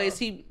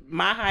 he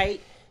my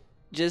height,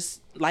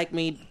 just like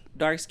me,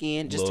 dark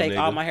skin, just Little take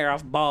all nigga. my hair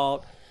off,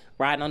 bald,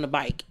 riding on the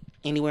bike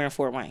anywhere in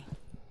Fort Wayne.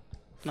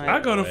 Like, I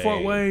go to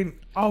Fort Wayne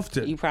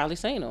often. you probably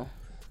seen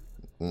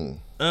him.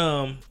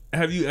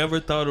 Have you ever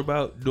thought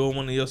about doing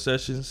one of your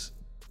sessions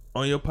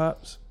on your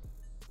pops?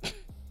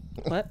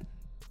 What?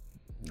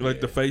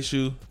 Like the face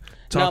you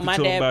talking my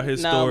to him dad- about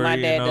his no, story my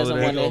dad and all doesn't of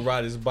He that? wanna- gonna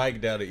ride his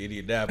bike down to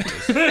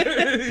Indianapolis.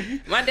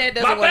 My dad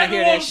doesn't My want to baby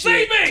hear won't that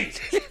see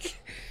shit.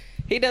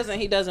 me.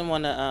 He doesn't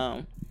want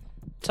to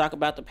talk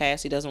about the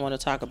past. He doesn't want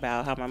to talk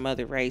about how my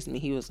mother raised me.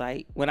 He was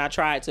like, when I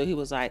tried to, he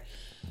was like,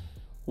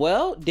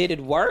 well, did it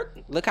work?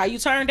 Look how you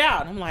turned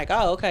out. I'm like,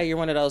 oh, okay, you're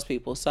one of those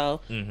people.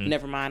 So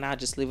never mind. I'll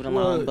just leave it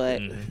alone.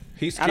 But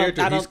He's I don't- scared.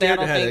 I He's don't scared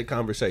to think- have that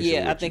conversation.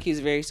 yeah, I with think you. he's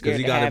very scared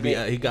he to gotta have be.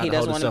 it. He gotta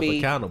doesn't hold wanna himself be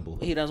accountable.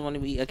 He doesn't want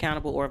to be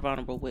accountable or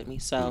vulnerable with me.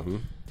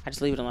 So I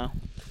just leave it alone.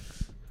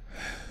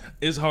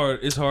 It's hard.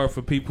 It's hard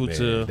for people Man,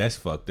 to. that's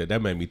fucked up.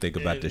 That made me think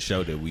about the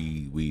show that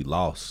we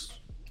lost.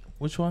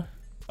 Which one?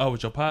 Oh,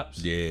 with your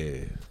pops?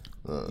 Yeah.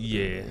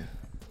 Yeah.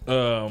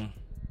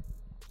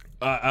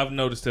 I've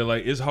noticed that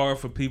like it's hard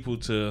for people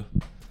to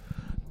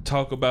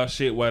talk about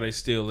shit while they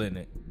still in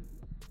it.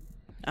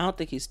 I don't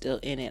think he's still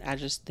in it. I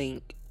just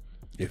think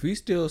If he's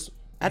still,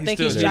 I think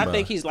still he's in I my-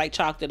 think he's like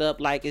chalked it up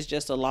like it's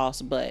just a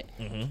loss, but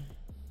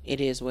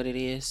it is what it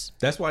is.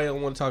 that's why he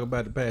don't want to talk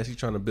about the past. He's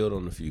trying to build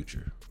on the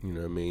future. You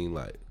know what I mean?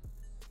 Like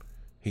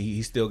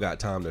he still got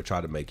time to try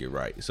to make it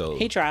right. So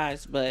He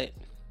tries, but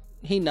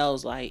he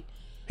knows like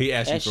he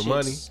asked you that for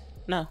money. shit's-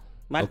 No.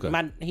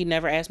 Okay. He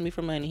never asked me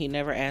for money. He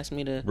never asked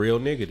me to. Real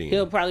nigga then.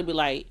 He'll probably be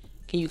like,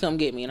 "Can you come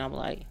get me?" And I'm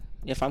like,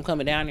 "If I'm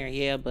coming down there,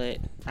 yeah, but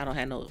I don't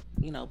have no,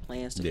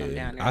 plans to come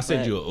down there." I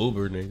send But you an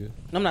Uber, nigga.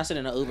 I'm not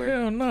sending an Uber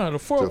Hell no, the To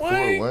Fort Fort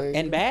Wayne. Wayne.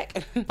 and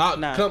back. I'll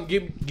Nah. come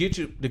get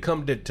you to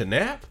come to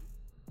Nap.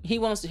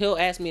 He'll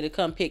ask me to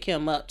come pick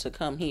him up to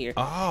come here.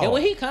 Oh. And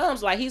when he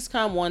comes, like he's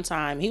come one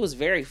time, he was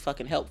very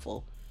fucking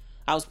helpful.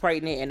 I was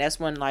pregnant, and that's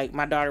when like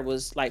my daughter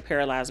was like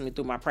paralyzing me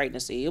through my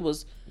pregnancy. It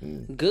was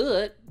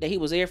good that he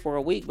was there for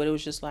a week, but it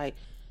was just like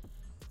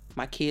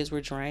my kids were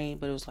drained.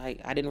 But it was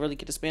like I didn't really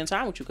get to spend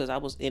time with you because I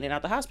was in and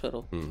out the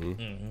hospital.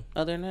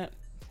 Other than that,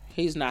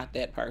 he's not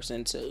that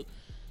person to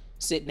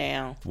sit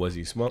down, Was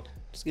he smoke?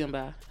 skim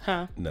by,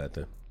 huh?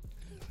 Nothing.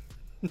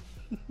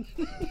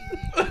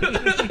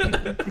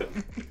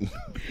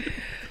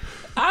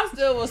 I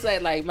still will say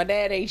like my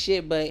dad ain't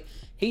shit, but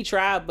he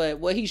tried. But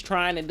what he's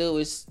trying to do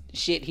is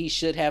shit he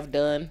should have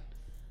done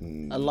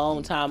a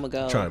long time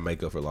ago. Trying to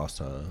make up for lost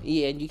time.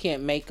 Yeah, and you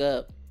can't make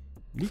up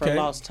You for can't.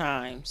 lost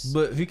times.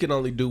 But he can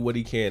only do what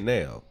he can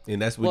now,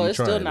 and that's what Well, he's it's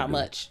trying still to not do.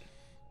 much.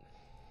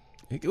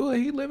 Well,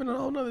 he live in a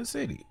whole nother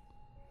city,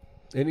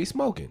 and he's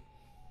smoking.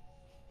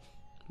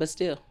 But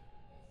still,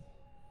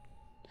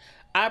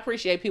 I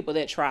appreciate people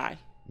that try.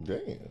 Damn.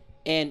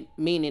 And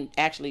meaning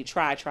actually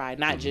try,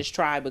 not just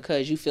try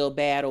because you feel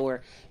bad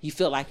or you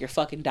feel like you're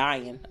fucking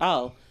dying.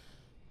 Oh,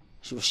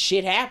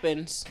 shit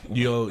happens.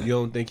 You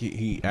don't think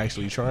he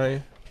actually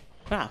trying?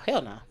 Oh,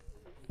 hell no.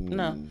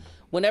 No.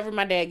 Whenever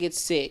my dad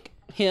gets sick,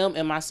 him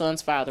and my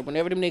son's father,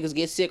 whenever them niggas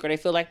get sick or they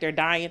feel like they're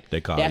dying,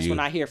 They call that's you. when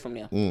I hear from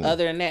them.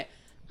 Other than that,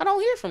 I don't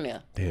hear from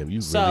them. Damn,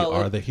 you So, really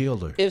are the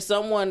healer. If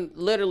someone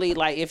literally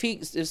like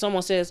if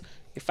someone says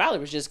your father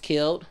was just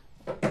killed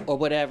or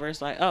whatever,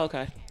 it's like, oh,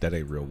 okay. That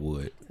ain't real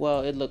wood.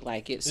 Well, it looked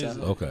like it. So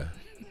Okay.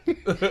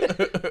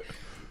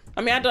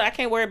 I mean, I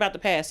can't worry about the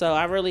past. So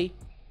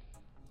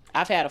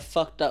I've had a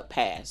fucked up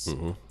past.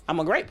 I'm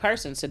a great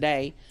person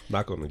today.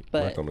 Knock on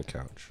But- the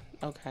couch.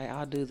 Okay,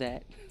 I'll do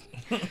that.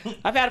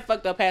 I've had a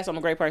fucked up past. I'm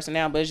a great person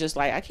now, but it's just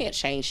like I can't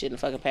change shit in the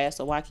fucking past.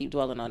 So why keep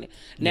dwelling on it?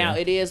 Now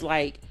it is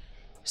like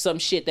some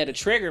shit that'll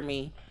trigger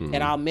me, and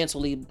I'll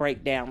mentally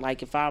break down.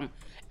 Like if I'm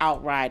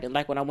out riding,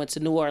 like when I went to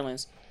New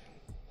Orleans,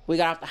 we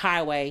got off the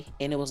highway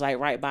and it was like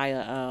right by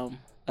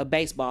a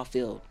baseball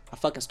field. I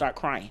fucking start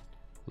crying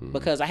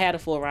because I had a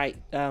full ride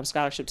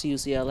scholarship to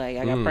UCLA.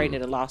 I got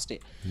pregnant and lost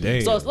it.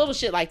 Damn. So it's little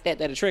shit like that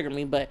that'll trigger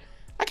me, but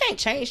I can't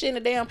change shit in the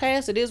damn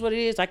past. It is what it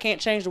is. I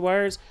can't change the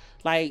words.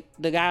 Like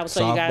the guy was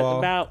telling you guys Softball?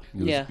 about.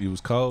 You was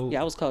cold.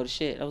 Yeah, I was cold as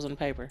shit. I was on the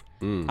paper.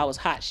 I was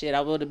hot shit.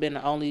 I would have been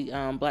the only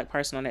black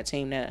person on that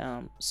team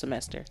that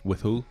semester.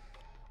 With who?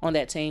 On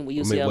that team with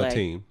mean, UCLA. what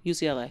team?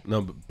 UCLA.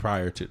 No, but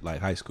prior to like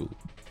high school.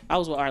 I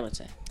was with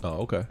Arlington.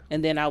 Oh, okay.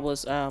 And then I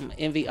was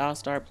MV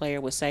All-Star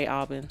player with St.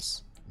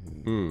 Albans.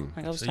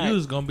 Like I was So tight. you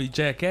was gonna be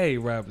Jack A.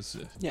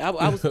 Robinson. Yeah,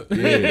 I was.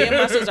 Me and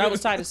my sister, I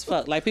was tight as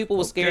fuck. Like people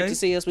were scared Okay. to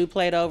see us. We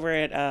played over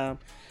at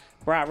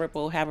Broad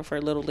Ripple,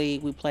 Haverford Little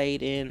League. We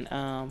played in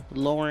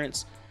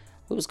Lawrence.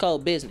 It was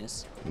called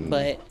business,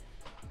 but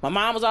My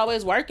mom was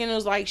always working. It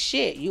was like,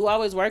 shit, you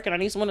always working. I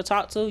need someone to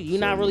talk to. You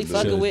not really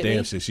fucking with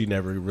me. So she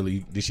never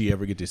really, did she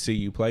ever get to see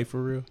you play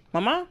for real? My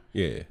mom?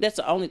 Yeah. That's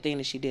the only thing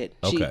that she did.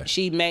 Okay.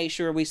 She made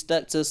sure we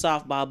stuck to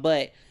softball,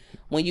 but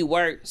when you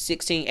work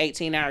 16,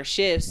 18-hour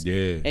shifts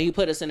and you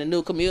put us in a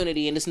new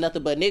community and it's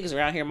nothing but niggas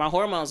around here, my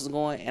hormones is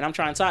going and I'm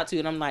trying to talk to you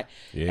and I'm like,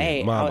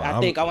 hey, Mama, I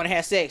think I want to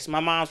have sex.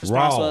 My mom's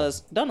response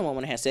was, don't no one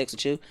want to have sex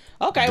with you.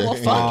 Okay, well,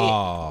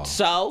 fuck it.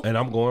 So. And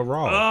I'm going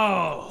raw.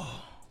 Oh.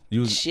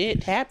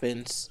 Shit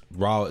happens.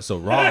 Raw been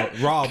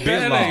law.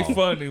 That ain't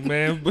funny,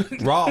 man.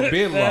 Raw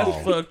been law.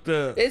 That's fucked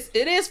up. It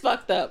is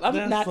fucked up.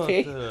 I'm not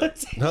paying.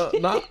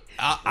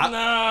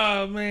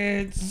 Nah,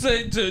 man.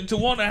 To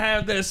want to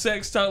have that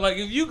sex talk, like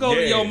if you go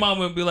to your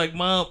mama and be like,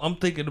 "Mom, I'm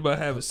thinking about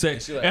having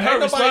sex," like, and her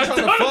response,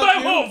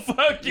 "Nobody won't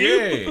fuck you."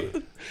 Yeah.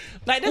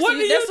 Like that's What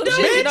do you some do?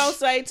 shit you don't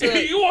say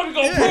to. You want to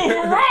go prove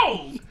her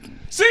wrong?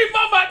 See,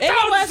 mama, I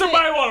told you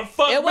somebody want to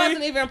fuck me. It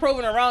wasn't even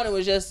proving her wrong. It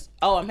was just,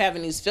 oh, I'm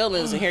having these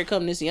feelings, and here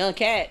come this young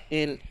cat,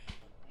 and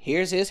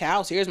here's his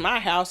house, here's my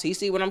house. He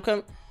see what I'm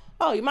coming.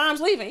 Oh, your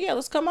mom's leaving. Yeah,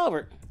 let's come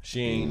over.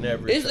 She ain't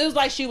never. It was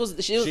like she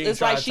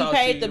it's like she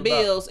paid the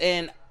bills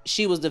and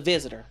she was the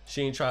visitor.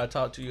 She ain't try to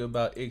talk to you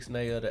about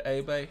Ixnay or the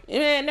A-Bay?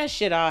 Man, that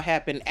shit all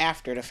happened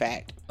after the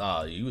fact.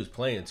 Oh, you was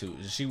playing too.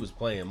 She was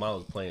playing. Mom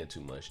was playing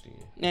too much then.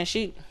 And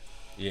she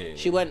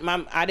wasn't.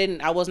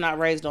 I was not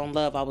raised on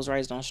love. I was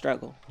raised on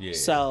struggle. Yeah.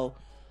 So.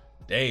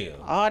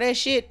 Damn. All that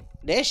shit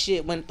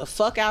went the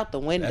fuck out the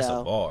window. That's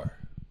a bar.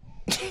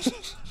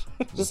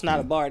 It's not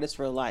a bar. That's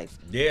real life.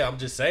 Yeah, I'm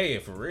just saying,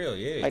 for real.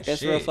 Yeah, like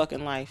that's real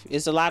fucking life.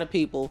 It's a lot of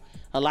people,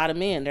 a lot of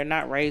men. They're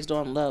not raised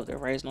on love. They're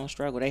raised on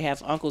struggle. They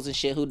have uncles and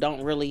shit who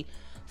don't really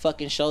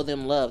fucking show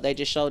them love. They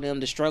just show them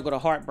the struggle, the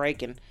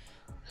heartbreak, and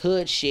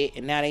hood shit.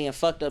 And now they in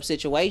fucked up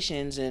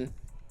situations. And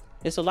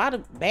it's a lot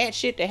of bad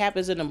shit that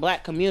happens in the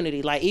black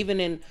community. Like even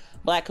in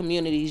black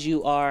communities,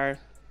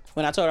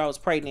 when I told her I was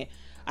pregnant,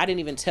 I didn't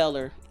even tell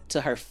her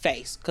to her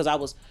face because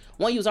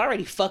you was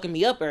already fucking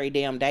me up every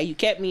damn day. You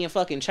kept me in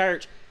fucking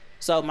church.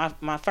 So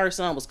my first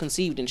son was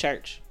conceived in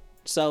church.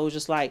 So it was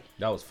just like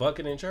that was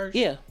fucking in church.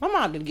 Yeah, my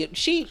mom didn't get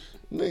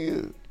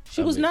nigga.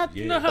 She was not.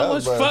 You know how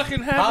much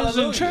fucking happens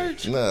in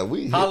church? Nah,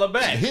 we holla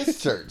back. His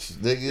church,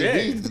 nigga.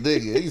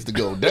 He used to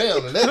go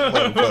down in that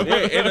motherfucker.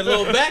 Yeah, in a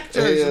little back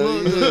church,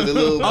 the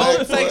little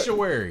back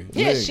sanctuary.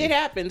 Yeah, shit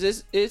happens.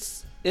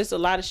 It's a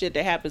lot of shit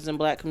that happens in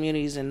black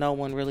communities and no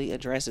one really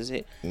addresses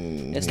it.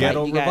 It's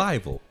Ghetto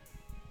revival.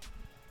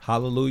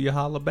 Hallelujah,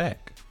 holla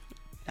back.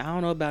 I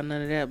don't know about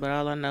none of that, but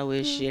all I know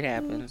is shit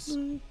happens.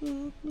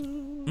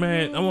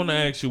 Man, I want to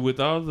ask you, with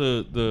all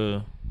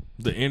the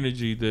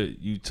energy that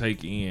you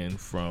take in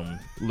from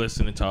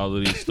listening to all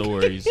of these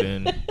stories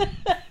and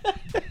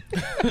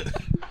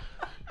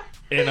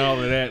and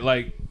all of that,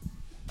 like,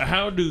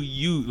 who do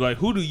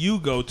you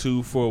go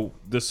to for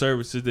the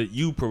services that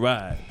you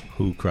provide?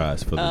 Who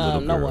cries for the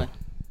little girl? No one.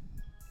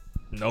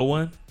 No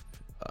one?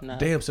 No.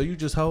 Damn, so you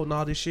just holding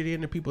all this shit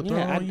in and people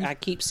throwing on you? I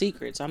keep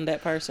secrets. I'm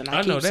that person.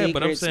 I know that, secrets,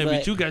 but I'm saying,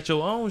 but you got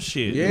your own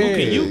shit. Yeah. Who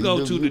can you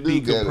go to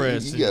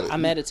decompress? I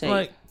meditate.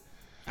 Like,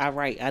 I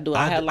write. I do.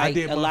 I had like I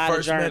did a my lot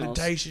first of journals.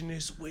 meditation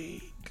this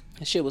week.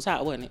 That shit was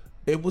hot, wasn't it?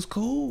 It was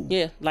cool.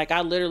 Yeah, like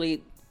I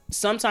literally.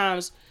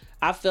 Sometimes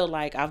I feel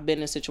like I've been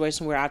in a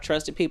situation where I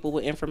trusted people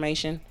with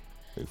information.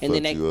 And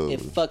then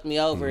it fucked me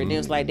over. And then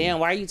it's like, damn,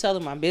 why are you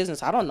telling my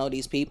business? I don't know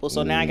these people.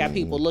 So now I got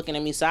people looking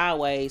at me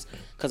sideways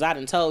because I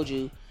done told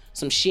you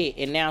some shit.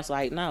 And now it's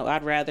like, no,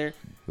 I'd rather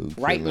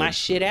write my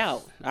shit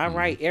out. I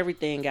write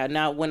everything out.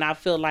 Now, when I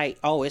feel like,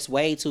 oh, it's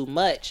way too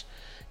much,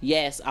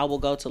 yes, I will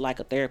go to like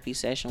a therapy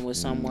session with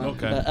someone.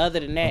 Okay. But other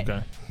than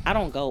that, I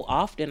don't go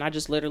often. I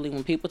just literally,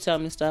 when people tell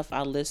me stuff,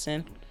 I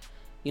listen.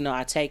 You know,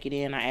 I take it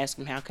in. I ask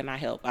them, how can I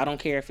help? I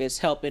don't care if it's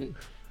helping.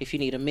 If you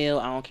need a meal,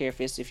 I don't care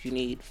if you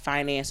need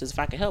finances. If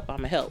I can help, I'm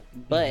going to help.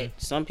 But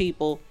some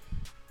people,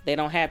 they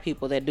don't have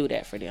people that do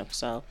that for them.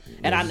 So,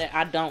 and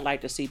I don't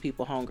like to see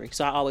people hungry.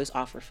 So I always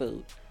offer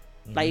food.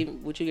 Like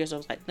with you years, I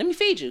was like, let me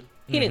feed you.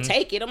 He didn't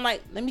take it. I'm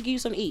like, let me give you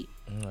something to eat.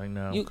 Like,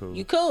 no, you cool.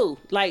 You cool.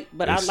 Like,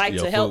 but I like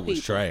to help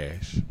people.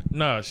 Trash.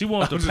 No, she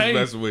wanted to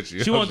pay.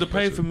 She wanted to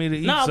pay for me to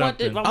eat something. I wanted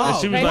to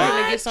pay for me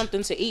to get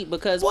something to eat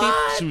because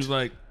she was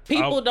like,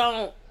 people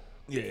don't.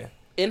 Yeah.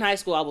 In high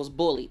school, I was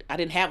bullied. I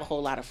didn't have a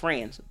whole lot of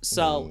friends.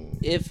 So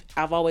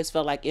I've always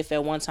felt like if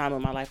at one time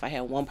in my life I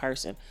had one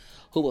person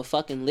who would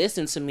fucking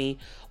listen to me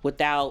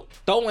without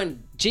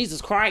throwing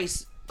Jesus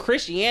Christ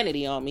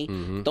Christianity on me,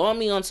 throwing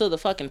me onto the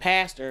fucking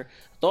pastor,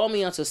 throwing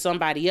me onto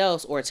somebody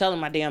else, or telling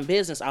my damn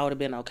business, I would have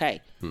been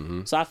okay.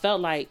 So I felt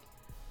like,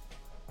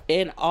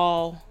 in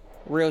all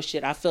real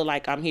shit, I feel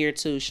like I'm here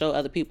to show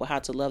other people how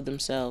to love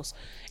themselves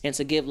and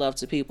to give love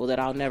to people that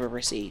I'll never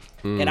receive.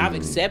 And I've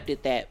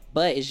accepted that,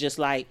 but it's just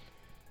like,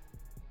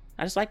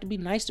 I just like to be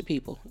nice to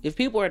people. If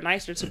people are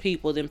nicer to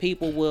people, then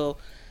people will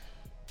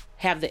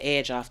have the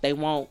edge off. They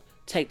won't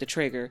take the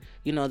trigger.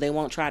 You know, they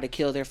won't try to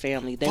kill their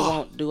family. They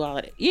won't do all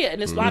of that. Yeah,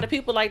 and there's a lot of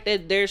people like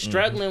that. They're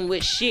struggling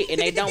with shit and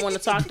they don't want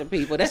to talk to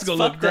people. That's gonna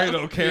look great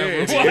on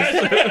camera.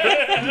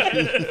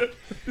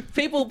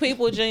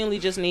 People genuinely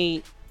just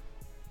need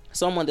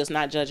someone that's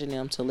not judging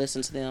them to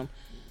listen to them.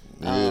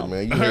 Yeah,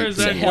 man. You Her hate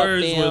exact people.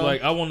 words were them.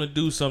 like, "I want to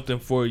do something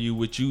for you,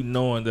 with you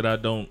knowing that I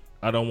don't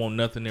want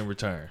nothing in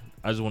return.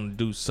 I just want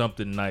to do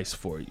something nice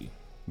for you."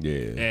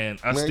 Yeah. And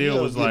I Man, you still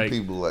don't was get like,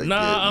 people like "Nah,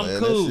 that, I'm man.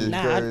 cool." That shit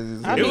Nah,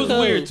 crazy. I It be was cool.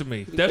 weird to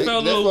me. That felt a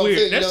That's little what I'm weird.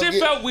 saying, That you shit don't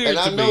get- felt weird and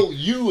to I me. know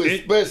you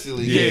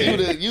especially.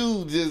 Yeah.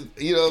 You just,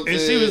 you know what I'm And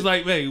saying? she was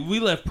like, "Hey, we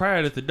left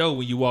Pride at the door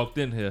when you walked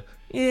in here."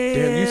 Yeah.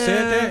 Damn, you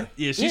said that?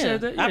 Yeah, she Yeah.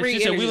 said that. I Yeah, read she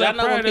said we interviews. left I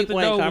know when Pride at the people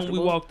ain't door when we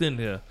comfortable. walked in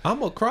here. I'm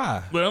gonna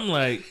cry. But I'm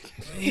like,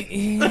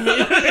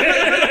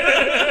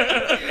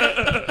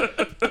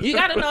 You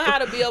got to know how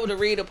to be able to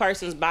read a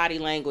person's body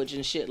language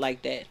and shit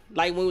like that.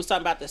 Like when we was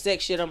talking about the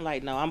sex shit, I'm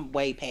like, no, I'm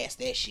way past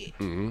that shit.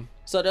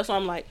 So that's why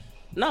I'm like,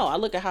 no, I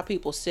look at how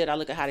people sit. I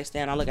look at how they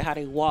stand. I look at how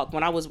they walk.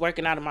 When I was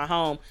working out of my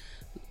home,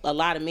 a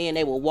lot of men,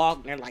 they would walk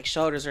and their like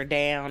shoulders are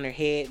down, their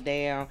head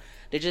down.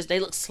 They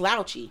look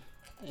slouchy.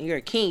 And you're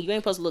a king. You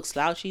ain't supposed to look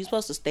slouchy. You're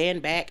supposed to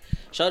stand back,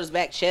 shoulders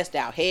back, chest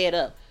out, head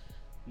up.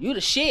 You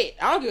the shit.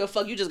 I don't give a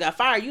fuck. You just got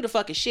fired. You the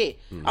fucking shit.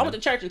 I went to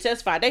church and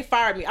testified. They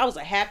fired me. I was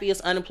the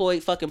happiest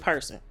unemployed fucking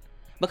person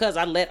because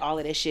I let all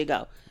of that shit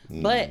go.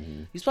 But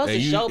you're supposed to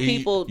show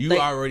people. You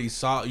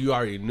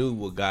already knew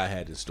what God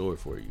had in store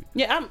for you.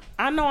 Yeah,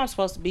 I know I'm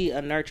supposed to be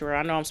a nurturer.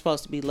 I know I'm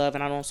supposed to be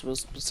loving. I know I'm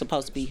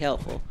supposed to be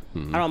helpful.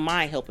 I don't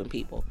mind helping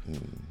people.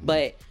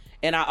 But,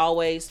 and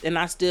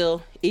I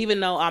still, even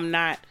though I'm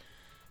not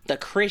the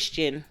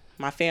Christian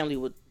my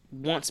family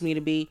wants me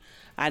to be,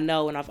 I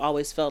know, and I've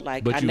always felt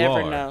like But I you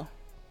never are. know.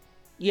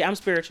 Yeah, I'm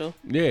spiritual,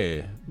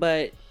 Yeah.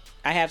 but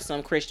I have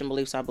some Christian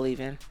beliefs I believe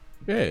in.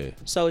 Yeah.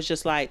 So it's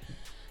just like,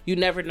 you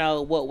never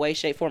know what way,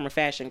 shape, form, or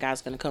fashion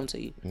God's going to come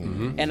to you.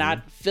 And I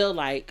feel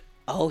like,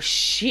 oh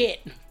shit,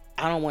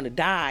 I don't want to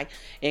die.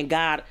 And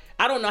God,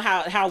 I don't know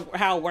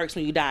how it works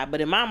when you die,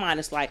 but in my mind,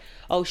 it's like,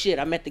 oh shit,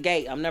 I'm at the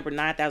gate. I'm number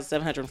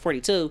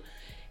 9,742.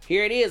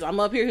 Here it is. I'm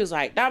up here. He was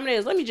like,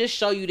 Dominez, let me just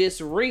show you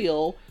this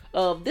reel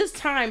of this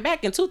time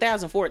back in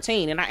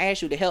 2014. And I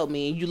asked you to help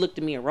me, and you looked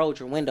at me and rolled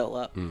your window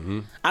up.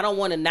 I don't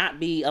want to not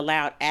be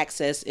allowed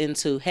access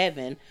into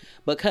heaven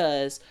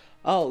because,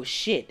 oh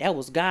shit, that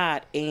was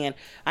God, and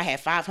I had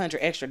 $500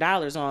 extra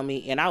on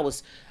me, and I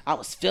was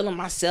feeling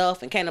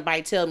myself, and can't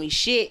nobody tell me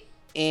shit.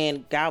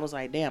 And God was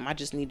like, damn, I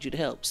just need you to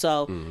help.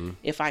 So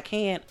if I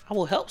can, I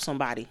will help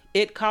somebody.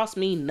 It costs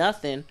me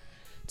nothing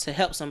to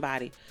help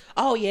somebody.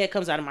 Oh yeah, it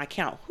comes out of my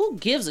account. Who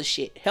gives a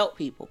shit? Help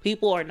people.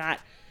 People are not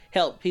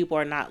helped. People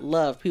are not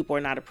loved. People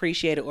are not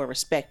appreciated or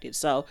respected.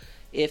 So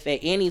if at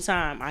any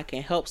time I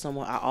can help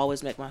someone, I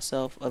always make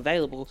myself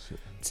available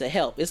to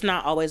help. It's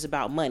not always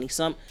about money.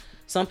 Some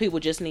people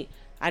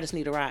I just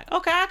need a ride.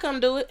 Okay, I'll come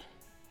do it.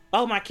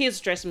 Oh, my kids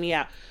stressing me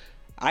out.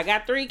 I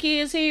got 3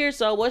 kids here,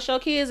 so what's your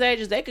kids'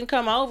 ages? They can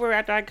come over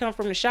after I come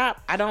from the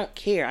shop. I don't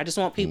care. I just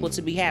want people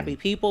to be happy.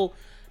 People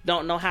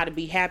don't know how to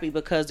be happy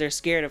because they're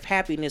scared of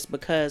happiness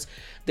because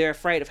they're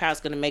afraid of how it's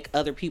going to make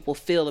other people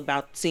feel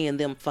about seeing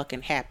them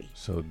fucking happy.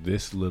 So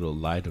this little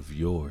light of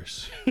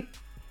yours,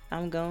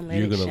 I'm going to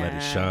you're let it gonna shine.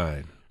 let it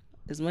shine.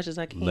 As much as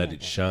I can. Let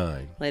it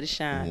shine. Let it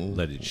shine.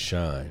 Let it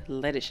shine.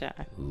 Let it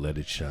shine. Let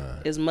it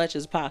shine. As much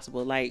as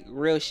possible. Like,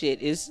 real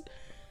shit is...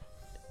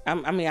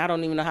 I mean, I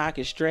don't even know how I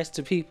can stress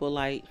to people,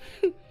 like,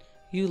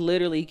 you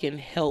literally can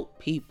help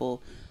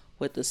people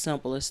with the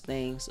simplest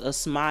things. A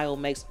smile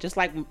makes... Just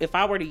like if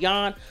I were to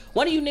yawn,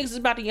 one of you niggas is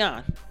about to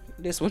yawn.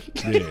 This one.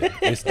 Yeah,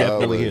 it's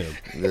definitely him.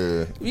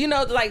 Yeah. You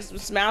know, like,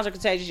 smiles are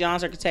contagious,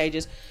 yawns are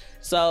contagious.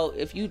 So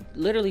if you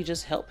literally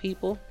just help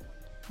people,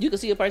 you can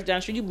see a person down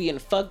the street, you be in a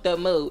fucked up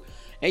mood,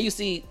 and you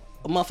see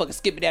a motherfucker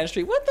skipping down the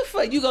street. What the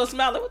fuck? You gonna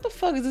smile like, what the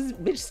fuck is this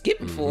bitch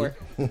skipping for?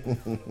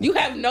 You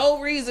have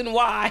no reason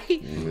why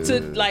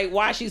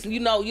why she's, you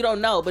don't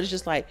know, but it's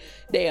just like,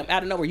 damn,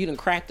 out of nowhere, you done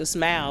cracked a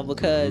smile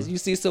because you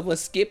see someone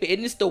skipping,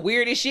 and it's the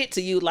weirdest shit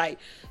to you. Like,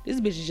 this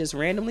bitch is just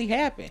randomly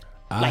happy.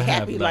 I Like, have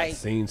happy, not like,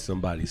 seen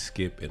somebody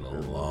skip in a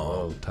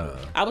long time.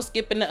 I was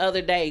skipping the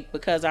other day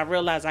because I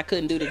realized I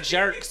couldn't do the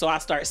jerk, so I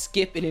started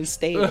skipping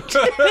instead.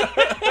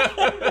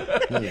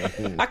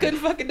 I couldn't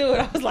fucking do it.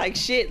 I was like,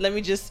 shit, let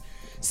me just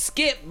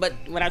skip. But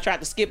when I tried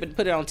to skip and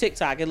put it on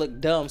TikTok, it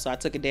looked dumb, so I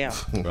took it down.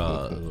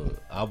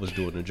 I was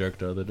doing a jerk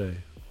the other day.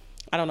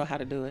 I don't know how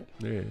to do it.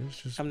 Yeah,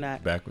 it's just I'm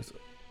not. backwards.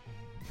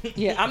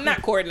 Yeah, I'm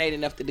not coordinated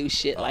enough to do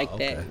shit like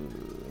that.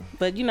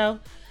 But,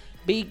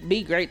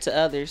 be great to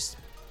others.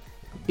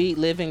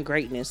 Live in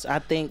greatness. I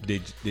think.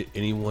 Did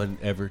anyone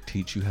ever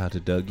teach you how to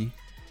Dougie?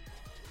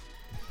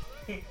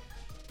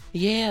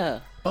 Yeah.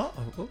 Oh,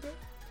 okay.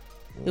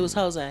 It was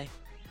Jose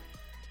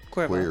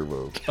Cuervo.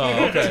 Cuervo.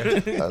 Oh,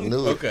 okay. I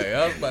knew it. Okay,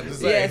 I was about to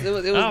say. Yes, it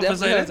was I was gonna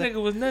say definitely that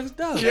nigga was next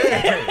door. at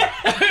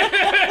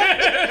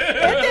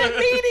that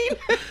meeting.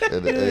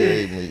 At the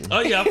AA meeting. Oh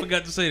yeah, I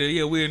forgot to say that.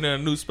 Yeah, we're in a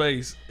new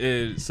space,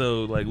 and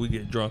so like we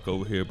get drunk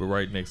over here, but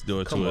right next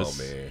door Come to on, us.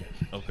 man.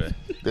 Okay.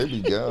 They be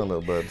gone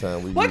though by the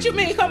time we What you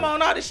mean? Come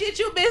on, all the shit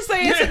you been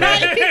saying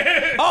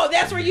tonight. Oh,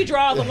 that's where you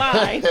draw the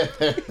line.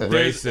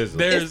 Racism.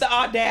 It's the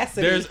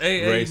audacity. There's AA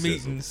Racism.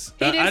 meetings.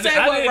 He didn't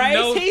say what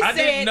race. He I said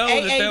didn't know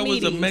AA that there was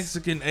a meetings.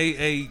 Mexican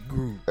AA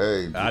group.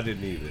 Hey, I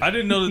didn't either. I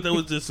didn't know that there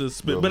was just a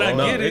split, but I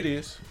No, get it it.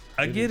 is.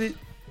 I get it.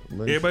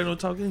 Everybody don't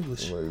talk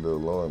English. Make the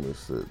alarm is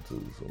set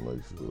too, so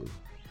make sure.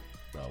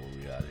 No,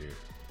 when we out here.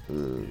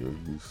 Yeah, if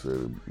you set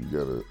it, you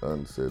gotta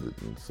unset it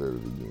and set it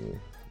again.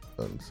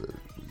 Unset it.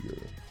 Yeah.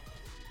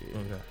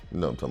 Okay. You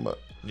know what I'm talking about?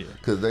 Yeah.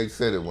 Cause they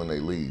set it when they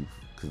leave.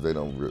 Cause they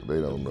don't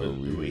know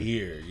We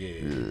here,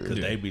 yeah. Because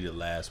they be the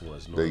last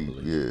ones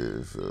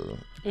normally. So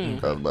I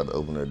was about to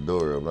open that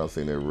door up and I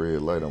seen that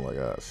red light. I'm like,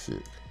 ah,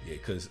 shit. Yeah,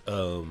 because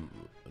Nori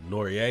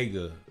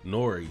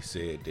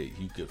said that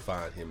you could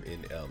find him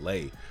in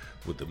L.A.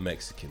 with the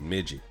Mexican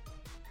midget.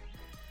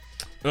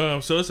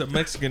 So it's a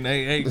Mexican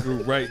AA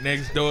group right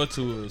next door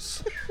to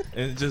us,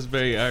 and it's just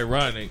very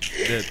ironic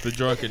that the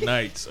Drunken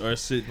Knights are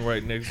sitting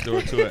right next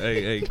door to an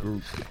AA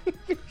group.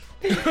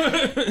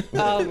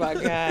 Oh my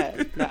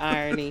God, the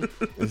irony.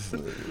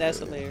 That's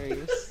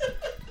hilarious.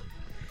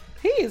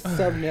 He is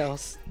something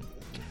else.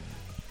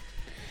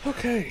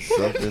 Okay.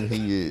 Something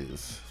he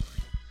is.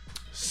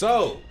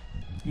 So,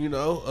 we're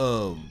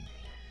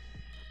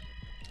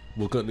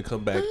going to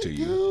come back to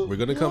you. We're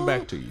going to come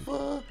back to you.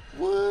 For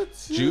what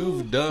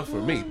You've done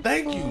for me.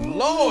 Thank you,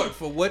 Lord,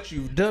 for what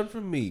you've done for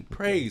me.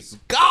 Praise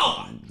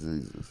God.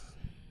 Jesus.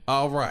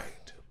 All right.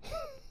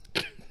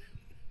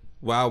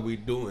 While we're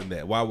doing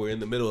that, while we're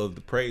in the middle of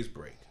the praise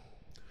break.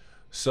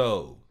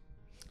 So,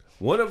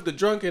 one of the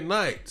Drunken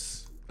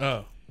Knights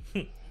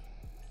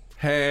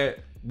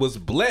was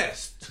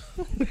blessed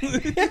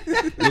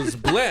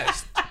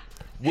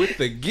with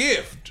the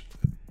gift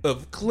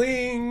of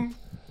clean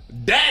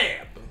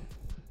dab.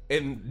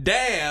 And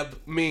dab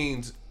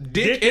means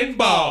dick and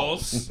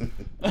balls. You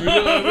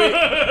know what I mean?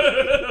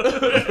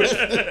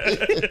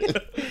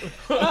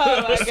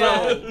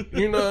 So,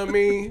 you know what I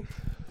mean?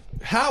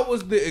 How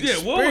was the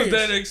experience? Yeah, what was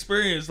that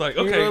experience like?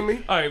 Okay, You know what I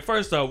mean? All right.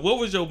 First off, what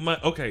was your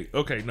mind? Okay.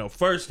 No,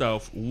 first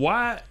off,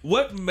 what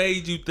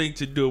made you think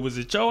to do it? Was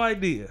it your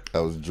idea? I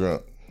was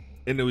drunk.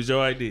 And it was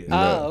your idea.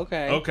 Oh,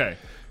 okay. Okay.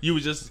 You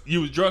was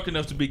drunk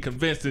enough to be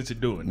convinced into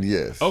doing it.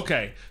 Yes.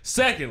 Okay.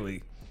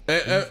 Secondly, we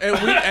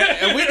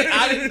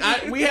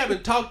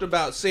haven't talked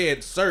about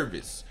said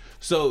service.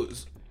 So,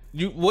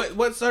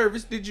 what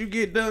service did you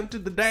get done to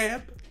the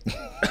dab?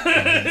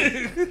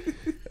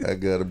 I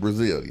got a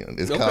Brazilian.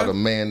 It's called a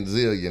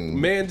Manzilian.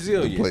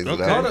 Manzilian. Okay.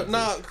 Hold up,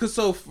 nah, cause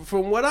so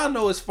from what I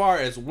know, as far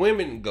as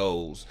women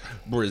goes,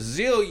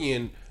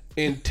 Brazilian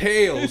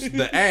entails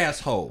the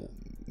asshole.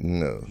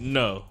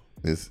 No.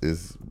 It's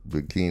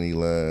bikini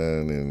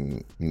line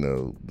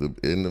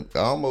and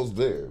almost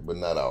there, but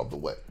not all the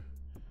way.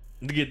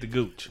 to get the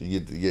gooch. They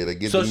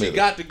get so the she middle.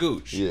 got the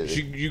gooch. Yeah.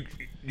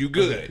 You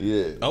good.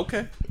 Yeah.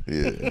 Okay.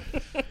 Yeah.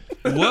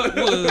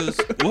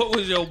 What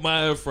was your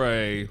mind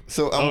frame?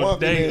 So I'm on walking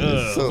day in.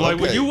 of?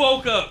 When you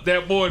woke up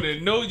that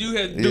morning, know you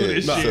had to do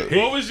this shit.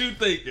 What was you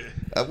thinking?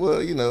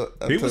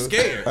 He was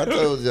scared. I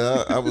told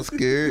y'all I was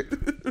scared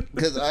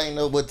because I didn't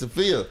know what to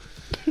feel.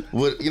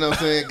 What, you know what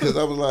I'm saying? Because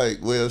I was like,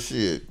 well,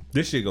 shit.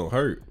 This shit gonna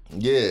hurt.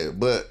 Yeah,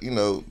 but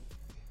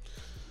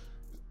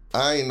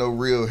I ain't no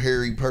real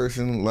hairy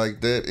person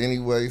like that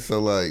anyway.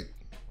 So like,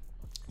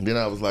 then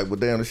I was like, well,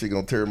 damn, this shit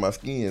gonna tear my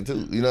skin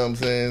too. You know what I'm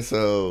saying?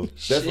 So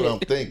that's what I'm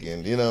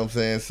thinking. You know what I'm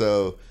saying?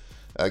 So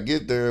I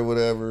get there or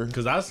whatever.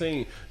 Cause I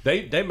seen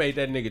they made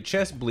that nigga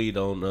chest bleed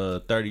on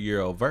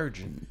 30-year-old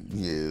virgin.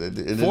 Yeah,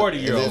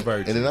 40-year-old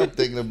virgin. And then I'm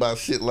thinking about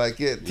shit like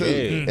that too.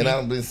 Yeah. And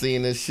I've been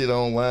seeing this shit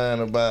online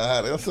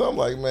about how. So I'm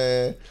like,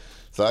 man.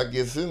 So I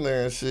get in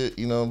there and shit.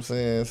 You know what I'm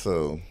saying?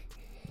 So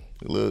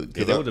look,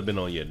 It would have been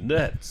on your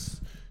nuts.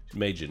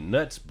 Made your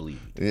nuts bleed.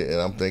 Yeah,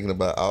 and I'm thinking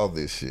about all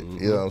this shit.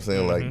 You know what I'm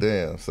saying? Like,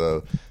 damn.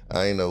 So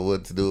I ain't know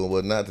what to do and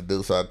what not to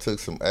do. So I took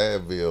some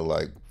Advil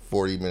like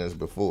 40 minutes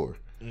before.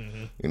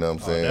 You know what I'm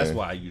saying? That's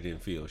why you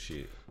didn't feel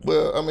shit.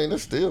 Well, I mean,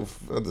 it's still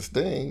the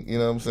sting. You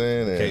know what I'm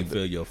saying? And Can't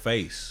feel your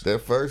face.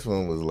 that first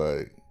one was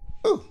like,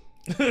 ooh.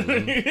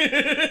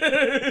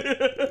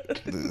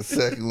 The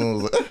second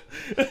one was like,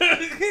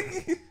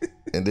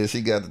 and then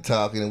she got to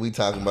talking and we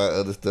talking about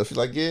other stuff. She's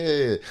like,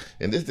 yeah,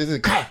 and this is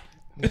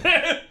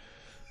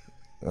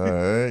all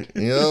right,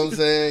 you know what I'm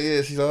saying?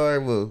 Yeah, she's all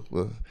right.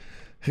 Well,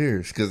 here,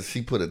 because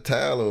she put a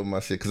towel over my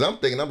shit. Because I'm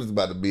thinking I'm just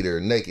about to be there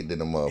naked in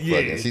the motherfucker. Yeah.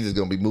 And she's just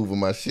gonna be moving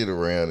my shit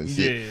around and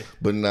shit. Yeah.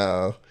 But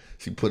now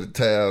she put a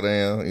towel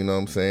down. You know what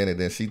I'm saying? And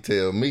then she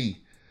tell me,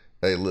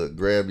 hey, look,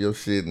 grab your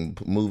shit and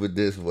move it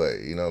this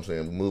way. You know what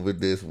I'm saying? Move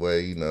it this way.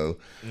 You know.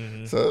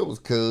 So it was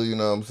cool. You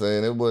know what I'm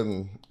saying? It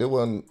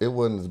wasn't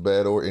as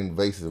bad or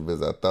invasive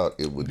as I thought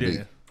it would be.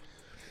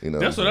 You know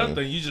That's what I'm I'm saying?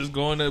 thinking. You just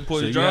go in there and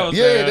put your got- drawers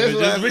Yeah, down. that's and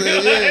what I just be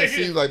said. Yeah, like-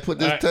 she's like, put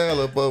this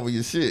towel up over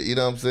your shit. You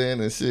know what I'm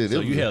saying? And shit.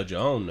 So It you was- held your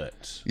own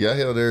nuts. Yeah, I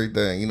held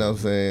everything. You know what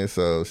I'm saying?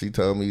 So she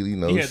told me, You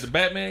had the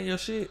Batman your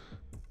shit?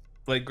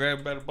 Like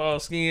grab by the ball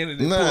skin and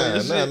then pull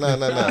your shit? Nah.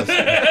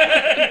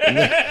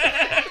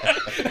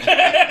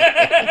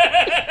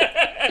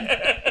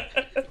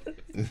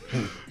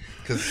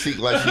 Cause she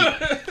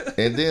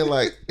and then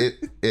like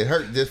it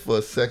hurt just for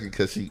a second.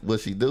 Cause what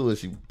she do is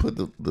she put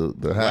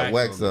the hot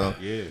wax on,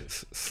 Yeah.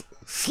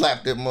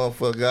 slap that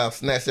motherfucker off,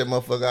 snatch that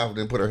motherfucker off, and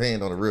then put her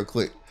hand on it real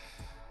quick.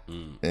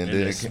 And then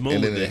then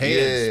smooth the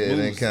head, and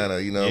then smooth kind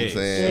of, you know what I'm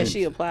saying? Yeah,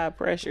 she applied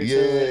pressure to Yeah,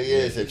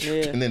 it.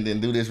 yeah. And then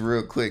do this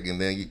real quick,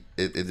 and then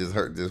it just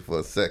hurt just for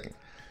a second.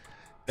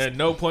 At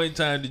no point in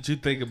time did you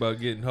think about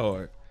getting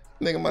hard.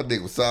 Nigga, my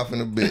dick was soft in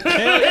a bitch.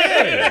 Hell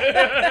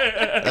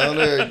yeah. On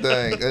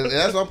everything. And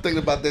that's what I'm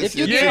thinking about that If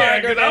you shit. get Yeah,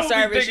 hard during 'cause I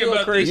that would be service, thinking you a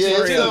about creep. this Yeah,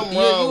 for shit, real. something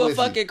wrong You a with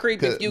fucking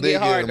creep if Cause, you get nigga,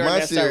 hard during my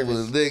that shit service.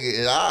 was, nigga,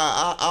 and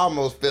I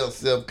almost felt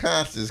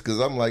self-conscious because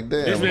I'm like,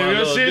 This damn. been my real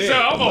little shit, dick. so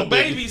I'm My on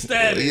baby dick-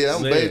 status. Yeah,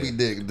 I'm Man. baby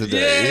dick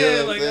today. Yeah, you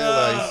know what like,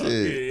 I'm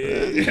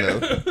saying? Like, shit. You know.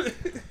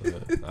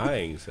 I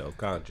ain't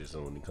self-conscious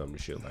when it comes to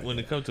shit like When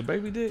that. it comes to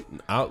baby dick,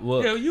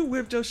 Well, yo, you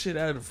whipped your shit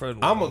out in front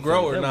of me. I'm a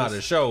grower, That not was-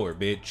 a shower,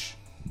 bitch.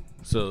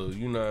 So,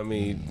 you know what I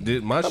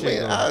mean? My I shit. mean,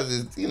 gonna- I was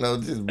just,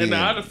 just being. And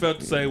I'd have felt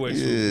the same way.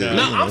 Yeah.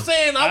 no, I'm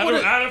saying I would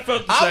I'd have. have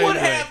felt the I same would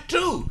way. have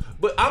too,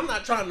 but I'm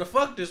not trying to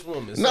fuck this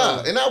woman. So.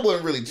 Nah, and I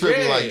wasn't really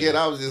tripping Yeah. like that.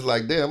 I was just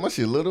like, damn, my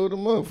shit little with the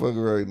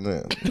motherfucker right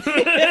now.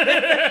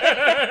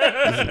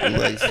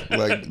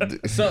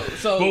 like, So,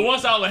 But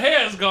once all the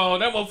hair's gone,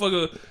 that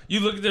motherfucker, you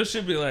look at that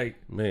shit, be like,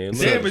 man,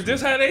 damn, look, is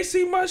this how they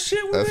see my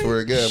shit? With that's me? where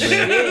it got,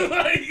 man.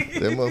 Like,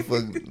 That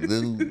motherfucker,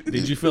 dude.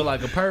 did you feel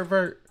like a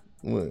pervert?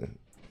 What?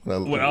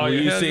 Now, with all When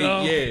your you hair see,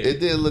 gone? yeah, it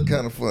did look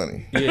kind of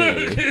funny. yeah,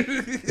 and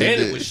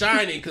it was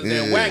shiny because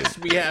that Yeah. wax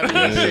be having It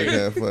that looked shit.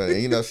 kind of funny.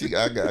 You know,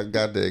 I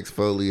got the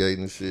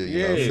exfoliating shit.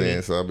 You know what I'm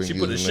saying? So I've been She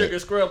using put a sugar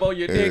scrub on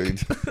your dick.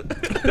 that.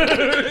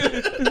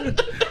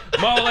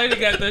 My old lady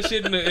got that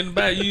shit in the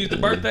back. You used the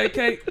birthday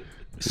cake,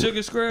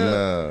 sugar scrub.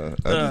 Nah,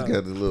 I just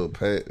got the little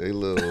pad. They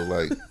little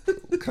like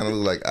kind of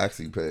look like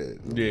oxy pads.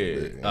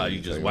 Yeah.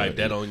 You just wipe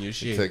that on your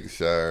shit. Take a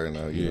shower and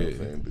all. You know what I'm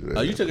saying? Do that.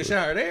 Oh, you took a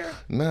shower there?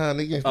 Nah,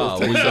 nigga, you ain't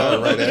supposed to Oh, take a we shower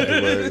know. right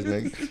afterwards,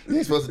 nigga. You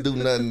ain't supposed to do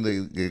nothing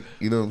to get,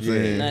 you know what I'm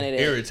saying? None of that.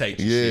 Irritate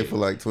you. Yeah, shit. for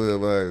like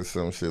 12 hours,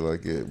 some shit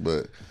like that.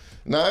 But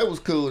nah, it was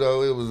cool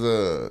though. It was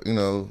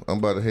I'm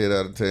about to head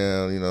out of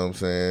town, you know what I'm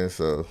saying?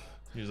 So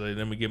He was like,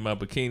 let me get my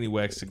bikini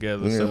wax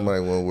together. you So might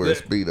want to wear a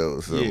Speedo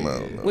or something. I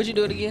don't know. Would you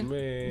do it again?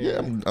 Man. Yeah,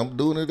 I'm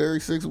doing it every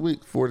 6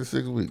 weeks, 4 to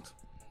 6 weeks.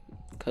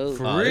 Cool.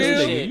 For Oh, real?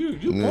 this Shit.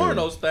 nigga, you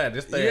porno star.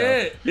 This thing.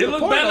 yeah, You it a look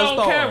porno better on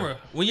star. camera.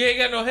 When you ain't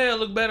got no hair, it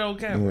look better on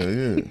camera.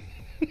 Yeah,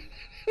 yeah.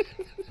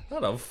 How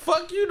the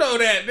fuck you know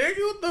that, nigga?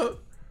 What the?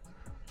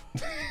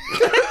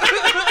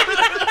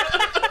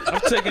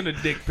 I've taken a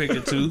dick pic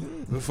or two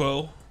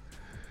before.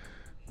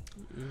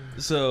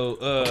 So,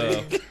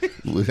 I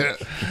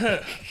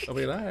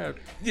mean, I have.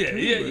 yeah,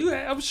 you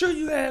have, I'm sure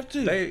you have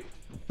too. They.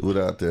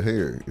 Without the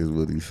hair is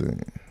what he's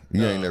saying.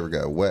 You ain't never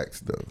got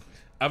waxed though.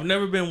 I've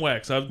never been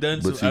waxed. I've done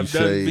But some, you I've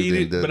done shaved beat and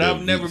it, done but that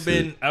I've never beat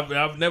been. shit.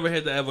 I've never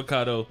had the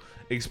avocado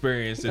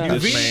experience that You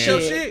this beat man.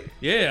 your shit?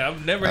 Yeah,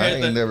 I've never I had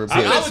ain't that. never I, put-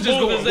 I was just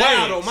going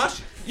wild on my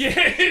shit. Yeah,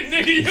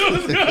 nigga, you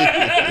was good.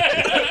 That's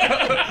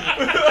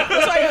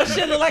why your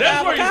shit look like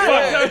That's where you fucked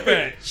avocado. up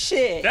at.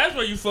 Shit. That's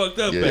where you fucked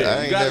up Yeah, at.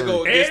 I ain't gotta never.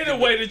 go- And the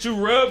way that you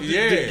rub to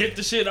Yeah. get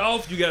the shit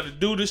off, you got to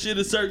do the shit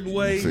a certain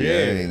way. See, Yeah, I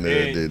ain't never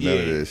and- did none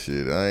of yeah. that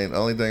shit.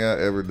 Only thing I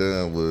ever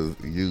done was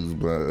use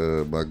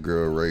my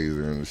girl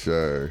razor in the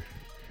shower.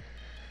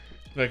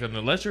 Like an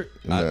electric.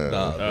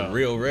 The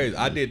real razor.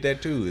 I did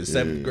that too in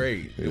 7th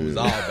grade. It was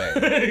all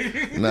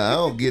bad. Nah, I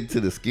don't get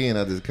to the skin.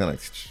 I just kind of,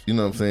 you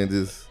know what I'm saying?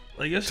 Just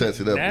Like your touch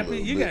shit it up a nappy.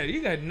 little You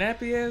bit. got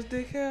nappy ass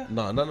dick hair.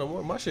 No, none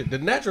of my shit. The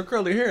natural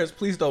curly hairs,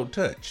 please don't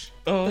touch.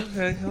 Oh,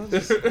 okay. I'm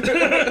just-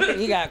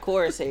 You got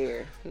coarse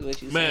hair. Is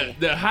what you Man, saying?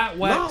 the hot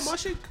No, wax. my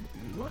shit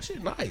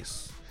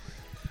nice.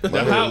 my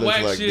the hair hot looks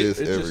wax like shit, this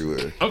it's just-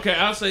 everywhere. Okay,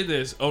 I'll say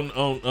this on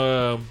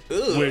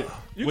with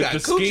You with got the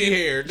coochie skin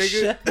hair,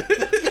 nigga.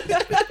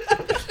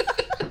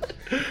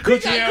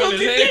 coochie hair on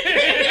his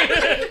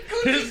head.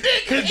 his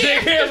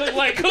dick hair look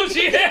like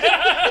coochie hair.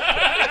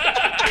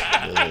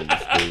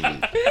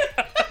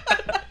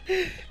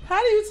 How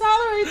do you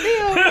tolerate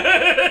them?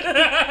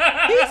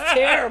 He's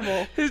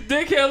terrible. His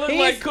dick hair look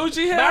like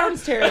coochie hair.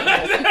 Byron's terrible.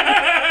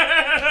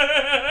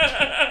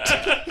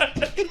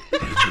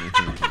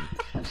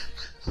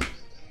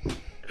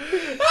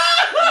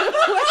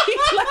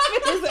 He's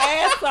laughing his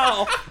ass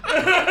off.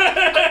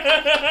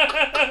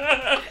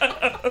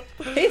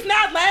 He's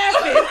not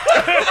laughing.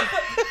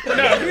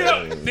 No,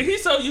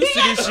 he's so used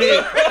to this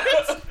shit.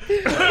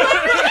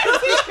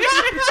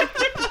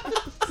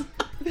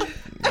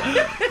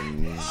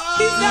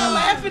 He's not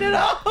laughing at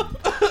all.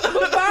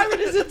 But Byron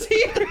is in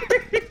tears.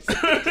 He's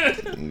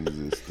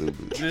just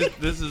stupid.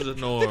 This is a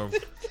norm.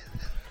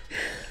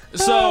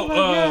 So, Oh my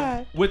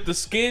God. with the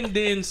Skin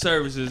Den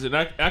services, and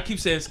I keep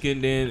saying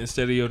Skin Den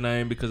instead of your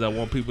name because I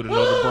want people to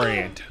know the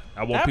brand.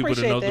 I want I people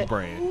to appreciate know the that.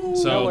 brand.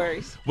 So, No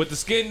worries. with the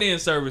Skin Den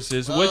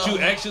services, what you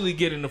actually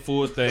get in the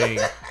full thing.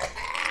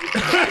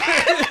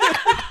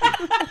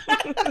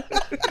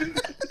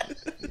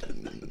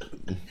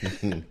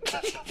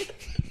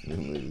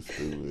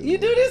 You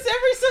do this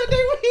every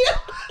Sunday with him?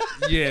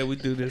 Yeah, we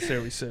do this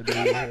every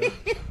Sunday.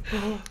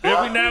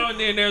 Every now and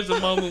then, there's a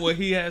moment where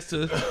he has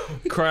to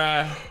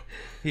cry.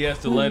 He has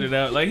to let it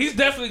out. Like, he's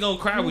definitely gonna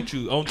cry with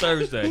you on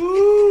Thursday.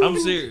 I'm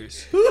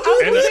serious.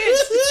 And,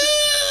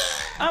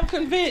 I'm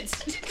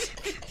convinced.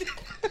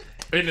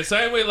 In the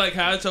same way, like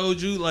how I told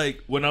you,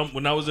 like when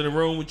I was in the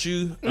room with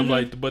you, I'm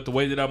like, but the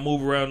way that I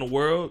move around the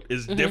world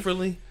is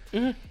differently.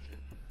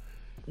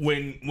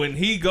 When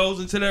he goes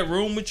into that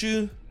room with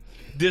you,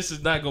 this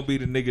is not gonna be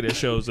the nigga that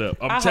shows up.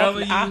 I'm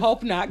telling you. I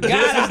hope not. God,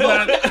 I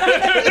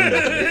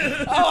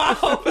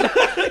hope not.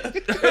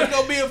 It's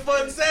gonna be a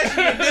fun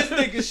session if this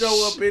nigga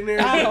show up in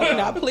there. I hope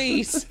not.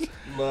 Please.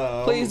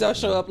 Nah, Please don't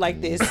show up like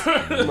this.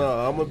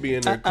 Nah, I'm gonna be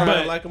in there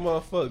crying like a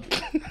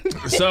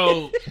motherfucker.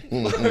 So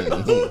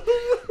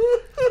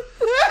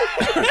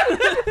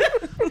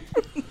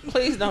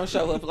Please don't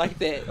show up like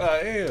that. I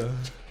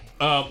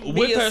am.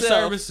 with her yourself.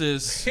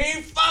 services,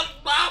 He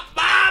fucked my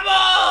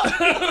mama.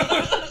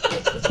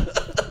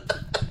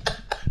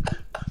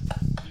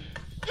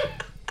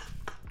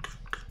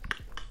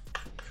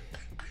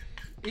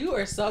 You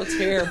are so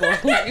terrible.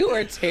 You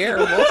are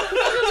terrible. what's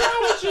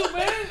wrong with you,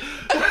 man?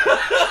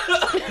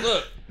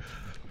 Look,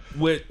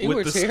 with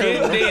were the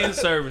terrible. skin den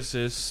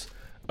services,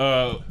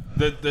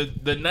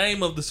 the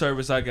name of the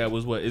service I got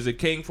was what? Is it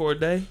King for a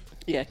Day?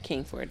 Yeah,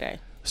 king for a day.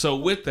 So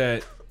with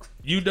that,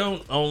 you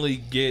don't only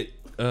get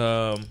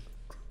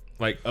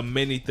like a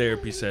mini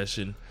therapy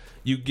session.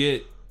 You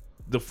get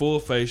the full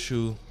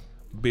facial,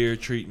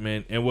 beard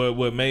treatment, and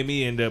what made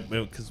me end up,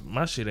 because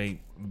my shit ain't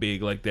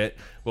big like that,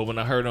 but when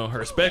I heard on her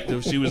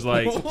perspective, she was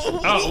like,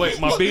 "Oh wait,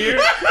 my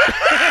beard."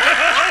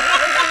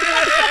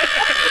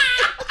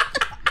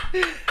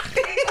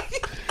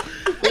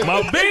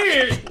 My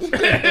beard. Why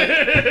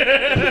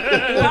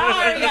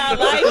are y'all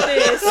like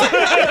this?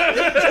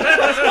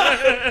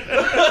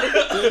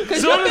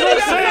 Because Soon as I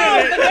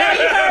said it.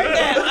 you heard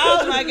that.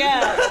 Oh my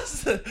god.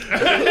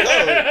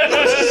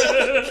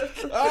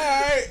 All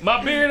right.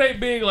 My beard ain't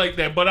big like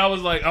that, but I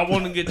was like, I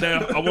want to get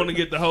down. I want to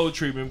get the whole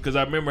treatment because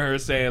I remember her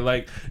saying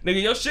like, "Nigga,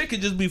 your shit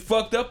could just be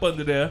fucked up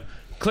under there.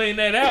 Clean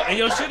that out, and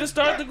your shit will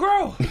start to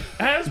grow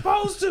as it's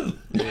supposed to."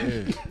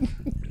 Yeah.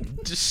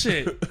 Just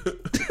shit.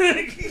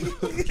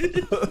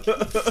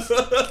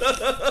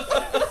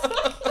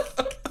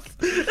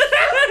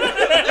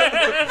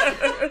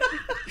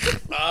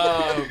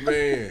 Oh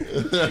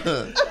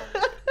man.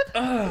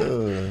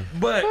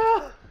 But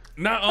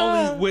not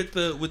only with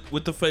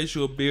the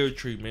facial beard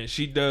treatment,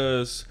 she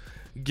does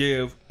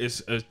give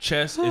it's a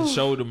chest and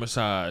shoulder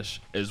massage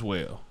as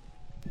well.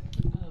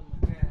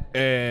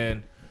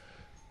 And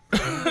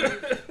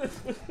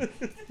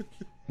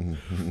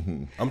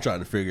I'm trying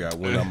to figure out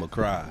when I'm gonna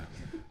cry.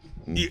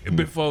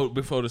 before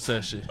the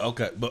session.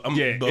 Okay, but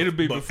it'll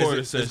be before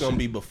the It's session. gonna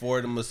be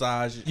before the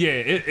massage. Yeah,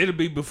 it'll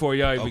be before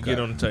y'all even Okay. get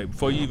on the table.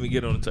 Before you even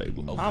get on the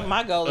table.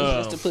 My goal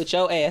is just to put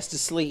your ass to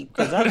sleep.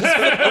 Because I'm just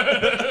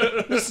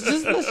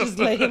let's just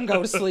let him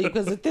go to sleep.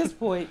 Because at this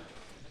point,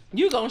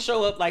 you gonna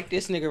show up like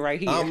this nigga right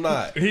here. I'm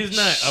not. He's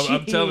not.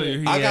 I'm telling you,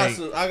 he I ain't.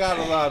 got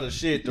a lot of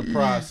shit to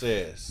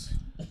process.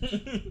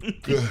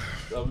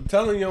 I'm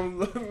telling you,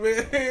 man,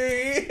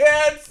 he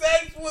had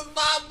sex with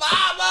my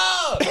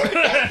mama.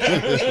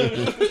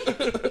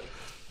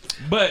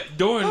 But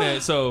during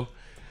that, so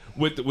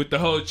with the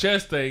whole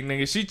chest thing,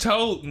 nigga, she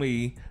told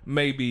me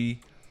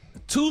maybe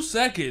 2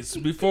 seconds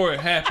before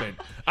it happened.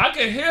 I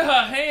could hear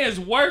her hands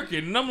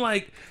working, and I'm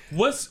like,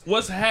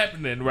 "What's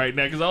happening right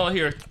now?" Because all I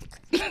hear.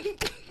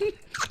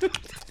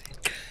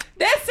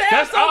 That sounds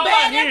That's so all I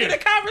bad hear. after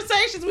the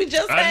conversations we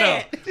just I know,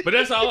 had. but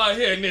that's all I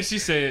hear. And then she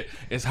said,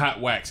 "It's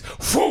hot wax."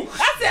 Whew.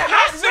 I said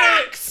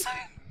hot rocks.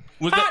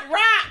 Was Hot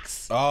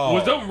rocks. Oh,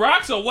 was them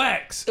rocks or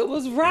wax? It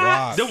was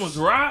rocks. Them was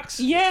rocks.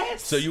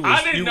 Yes. so you I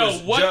was, didn't you know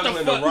was what the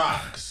juggling fuck- the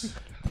rocks.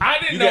 I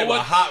didn't You know gave what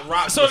a hot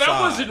rock. So that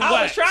massage. wasn't I was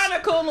wax. trying to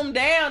cool him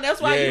down.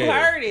 That's why you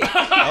Yeah. heard it.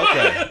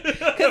 Okay.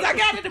 Because I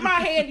got it in my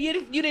hand. You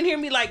didn't hear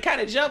me like kind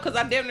of jump because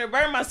I damn near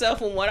burned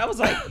myself with one. I was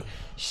like,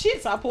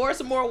 shit. So I poured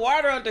some more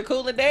water on to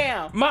cool it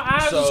down. My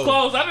eyes was So-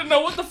 closed. I didn't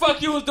know what the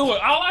fuck you was doing.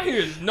 All I hear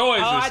is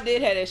noises. Oh, I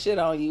did have that shit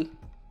on you.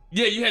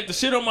 Yeah, you had the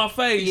shit on my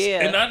face.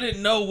 Yeah. And I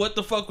didn't know what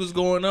the fuck was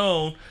going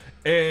on.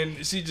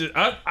 And she just,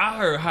 I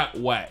heard hot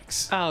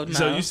wax. Oh, no.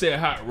 So you said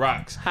hot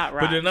rocks. Hot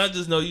But then I rocks.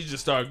 just know you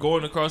just started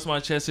going across my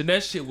chest, and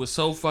that shit was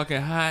so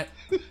fucking hot.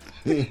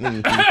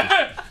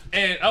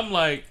 And I'm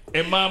like,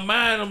 in my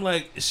mind, I'm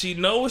like, she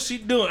know what she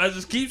doing. I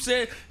just keep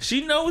saying,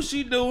 she know what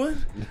she doing.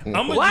 I'm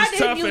gonna Why just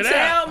tough didn't you it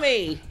tell out.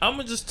 me? I'm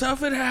gonna just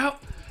tough it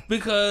out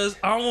because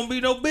I don't want to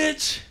be no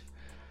bitch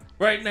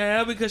right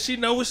now because she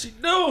know what she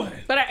doing.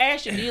 But I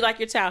asked you, do you like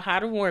your towel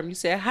hot or warm? You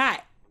said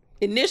hot.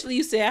 Initially,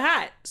 you said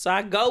hot. So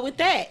I go with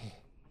that.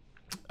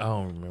 I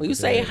don't remember. When you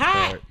say that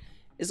hot, part.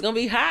 it's going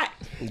to be hot.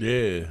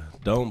 Yeah.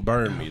 Don't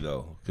burn me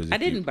though. 'cause if I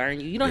didn't burn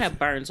you. You don't have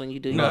burns when you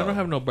do No, that. I don't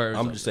have no birds.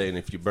 I'm just saying,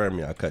 if you burn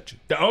me, I'll cut you.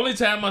 The only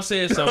time I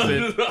said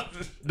something,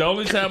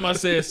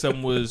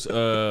 was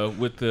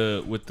with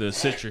the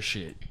citrus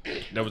shit.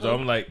 That was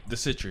I'm like the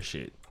citrus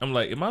shit. I'm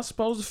like, am I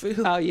supposed to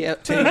feel? Oh, yeah.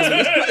 Tingle.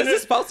 Is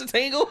it supposed to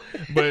tingle?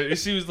 But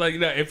she was like,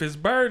 "Now, if it's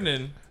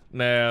burning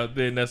now,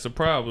 then that's a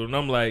problem." And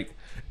I'm like,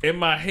 in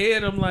my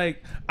head, I'm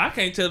like, I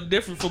can't tell the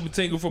difference from a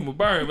tingle from a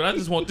burn, but I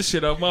just want this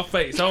shit off my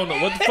face. I don't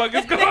know what the fuck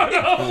is going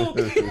on.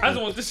 I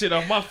just want this shit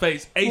off my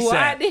face ASAP.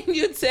 Why didn't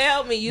you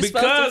tell me? You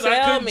supposed Because to I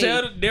tell couldn't me.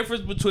 tell the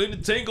difference between the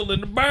tingle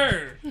and the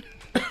burn.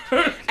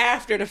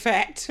 After the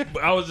fact.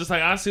 But I was just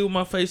like, I see what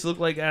my face looked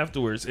like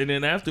afterwards. And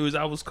then afterwards,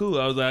 I was cool.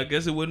 I was like, I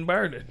guess it wouldn't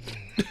burn it.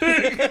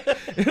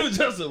 It was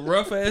just a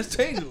rough ass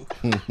tingle.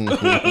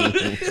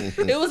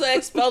 It was an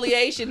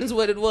exfoliation is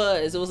what it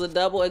was. It was a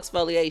double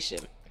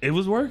exfoliation. It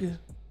was working.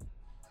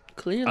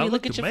 Clearly, I look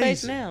looked at your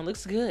face amazing. now.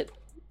 Looks good.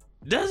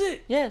 Does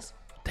it? Yes.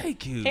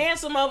 Thank you.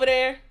 Handsome over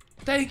there.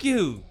 Thank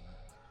you.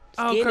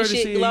 All Skin and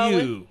shit courtesy of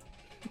glowing.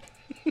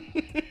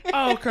 you.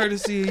 All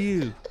courtesy of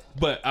you.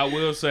 But I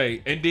will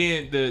say, and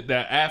then the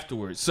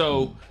afterwards.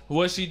 So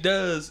what she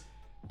did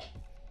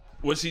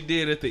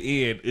at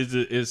the end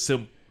is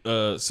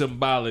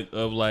symbolic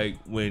of like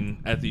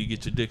when after you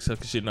get your dick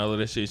sucked and shit and all of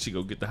that shit, she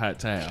go get the hot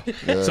towel.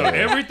 Yeah. So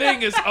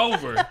everything is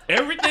over.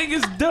 Everything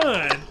is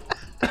done.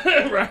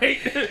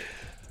 Right?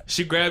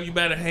 She grab you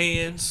by the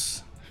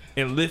hands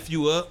and lift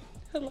you up.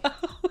 Hello.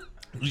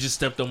 You just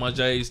stepped on my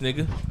J's,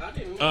 nigga.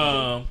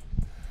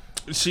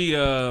 She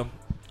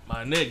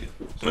my nigga.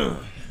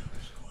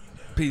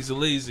 Piece of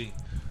lazy.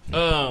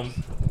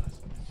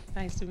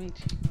 Nice to meet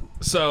you.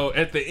 So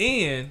at the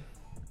end,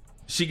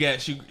 she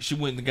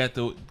went and got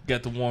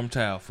the warm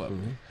towel for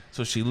me.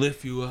 So she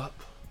lift you up,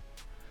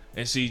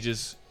 and she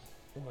just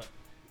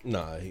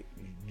Nah,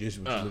 just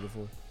what you looking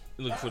for.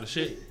 looking for the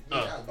shit. I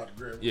was about to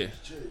grab Yeah.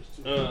 chairs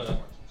too.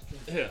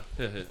 Yeah.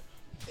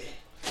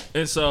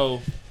 And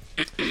so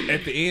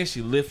at the end,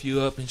 she lift you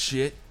up and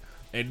shit,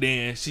 and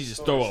then she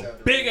just throw a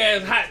big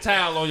ass hot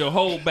towel on your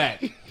whole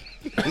back.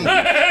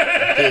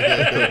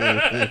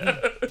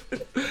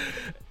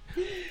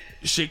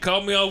 She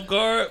caught me off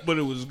guard, but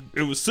it was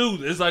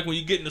soothing. It's like when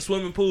you get in the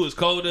swimming pool, it's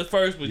cold at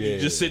first, but you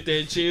just sit there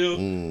and chill.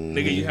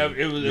 Nigga, you have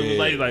it was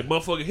like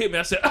motherfucker hit me.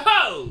 I said,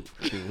 oh,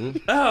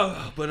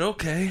 but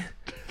okay.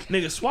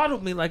 Nigga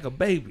swaddled me like a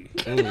baby.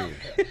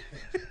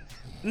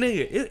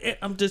 Nigga,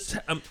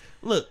 I'm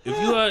look, if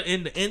you are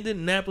in the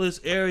Indianapolis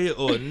area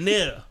or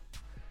near,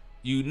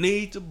 you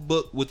need to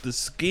book with the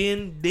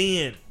Skin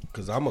Den.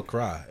 Cause I'm gonna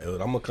cry. I'm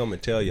gonna come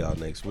and tell y'all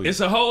next week. It's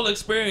a whole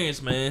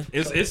experience, man.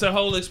 It's a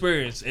whole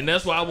experience, and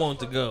that's why I want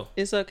to go.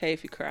 It's okay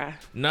if you cry.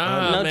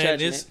 Nah, No man,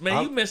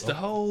 judgment. you missed the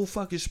whole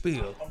fucking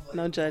spiel.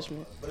 No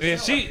judgment. And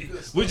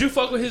would you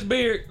fuck with his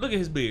beard? Look at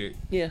his beard.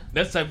 Yeah.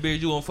 That's the type of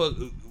beard you want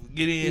to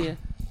get in. Yeah.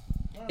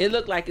 It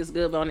looked like it's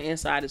good, but on the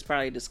inside it's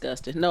probably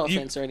disgusting. No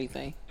offense or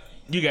anything.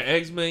 You got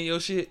eczema in your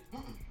shit?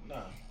 Nah,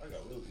 I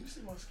got little. You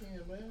see my skin,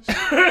 man?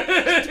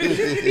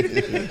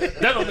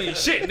 That don't mean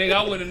shit, nigga.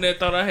 I went in there,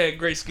 thought I had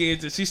great skin,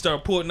 and she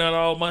started pulling out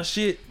all my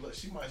shit. Look,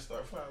 she might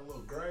start finding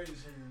little grays here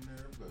and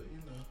there, but you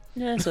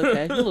know. Yeah, it's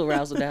okay. A little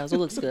razzle dazzle.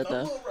 Looks good A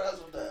though. little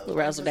razzle dazzle. Little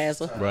razzle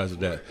dazzle. Razzle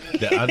dazzle.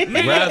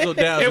 Nigga, Razzle if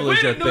dazzle we'd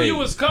is your have knew you thing.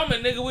 was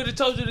coming, nigga, we'd have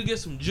told you to get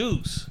some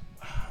juice.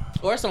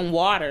 Or some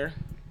water.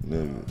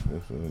 Nigga,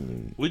 that's what I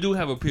need. We do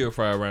have a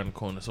purifier around the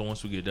corner, so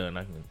once we get done,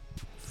 I can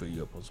fill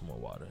you up on some more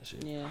water and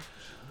shit. Yeah.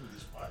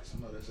 Get some ice.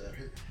 I know that's out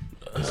here.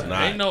 It's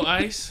not. Ain't no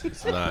ice.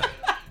 It's not.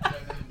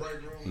 Nothing in the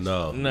break room.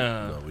 No.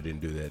 Nah. No, we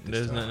didn't do that. This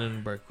There's time. nothing in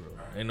the break room.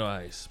 Ain't no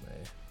ice, man.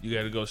 You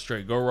gotta go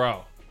straight. Go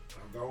raw.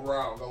 Go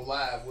raw. Go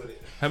live with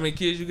it. How many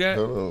kids you got?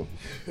 Hold on.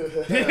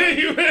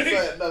 You ready?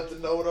 Sad enough to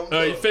know what I'm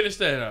doing. You finish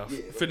that off.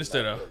 Yeah, Finish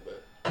that off.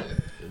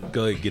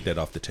 Go ahead and get that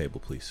off the table,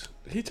 please.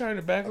 He turned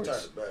it Turn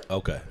backwards. it back.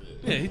 Okay.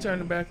 Yeah, he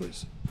turned it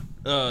backwards.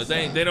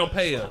 They don't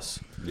pay us.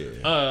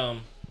 Yeah.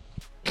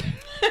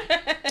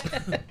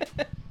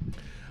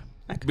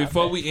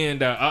 Before we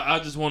end out, I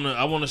just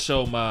wanna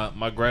show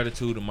my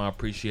gratitude and my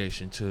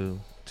appreciation to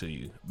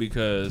you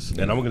because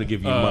And I'm gonna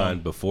give you mine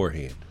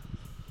beforehand.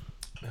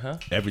 Huh?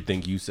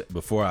 Everything you said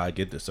before I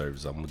get the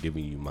service, I'm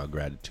giving you my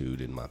gratitude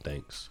and my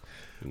thanks.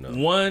 You know,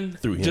 one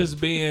through him. just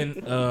being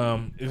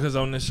because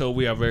on this show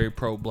we are very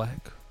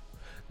pro-black.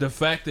 The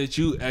fact that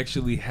you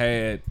actually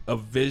had a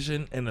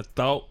vision and a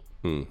thought,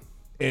 and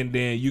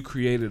then you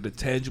created a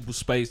tangible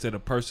space that a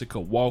person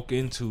could walk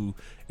into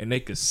and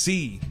they could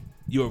see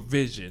your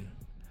vision.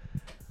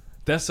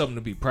 That's something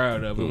to be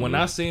proud of. And when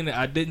I seen it,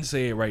 I didn't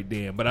say it right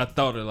then, but I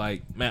thought it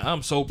like, man,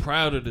 I'm so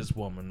proud of this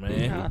woman,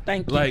 man. Oh,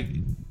 thank you. Like,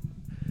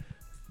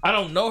 I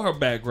don't know her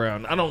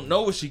background. I don't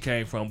know where she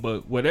came from,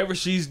 but whatever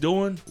she's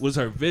doing was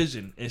her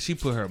vision, and she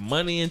put her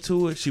money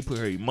into it. She put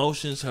her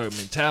emotions, her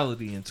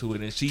mentality into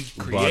it, and she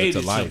created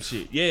some life.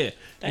 shit. Yeah, and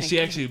Thank she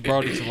you. actually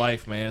brought it to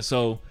life, man.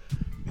 So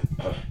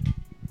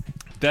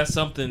that's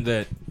something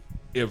that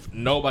if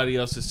nobody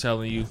else is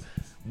telling you,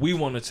 we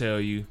want to tell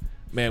you,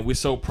 man. We're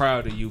so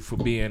proud of you for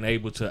being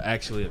able to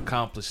actually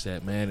accomplish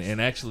that, man, and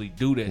actually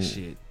do that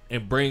shit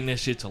and bring that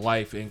shit to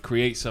life and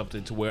create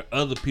something to where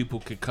other people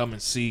can come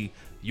and see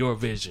your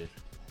vision.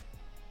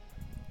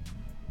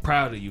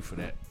 Proud of you for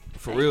that.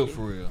 For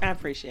real. I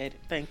appreciate it.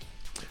 Thank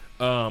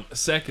you.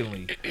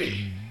 Secondly,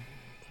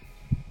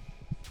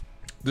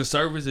 the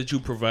service that you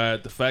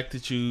provide, the fact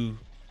that you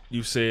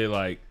said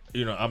like,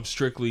 you know, I'm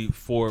strictly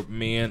for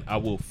men. I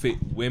will fit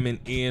women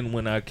in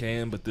when I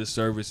can, but this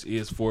service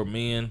is for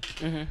men.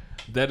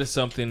 That is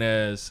something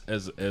as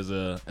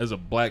a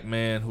black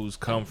man who's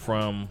come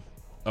from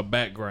a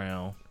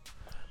background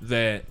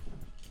that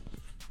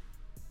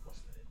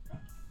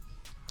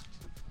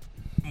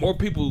more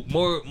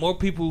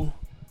people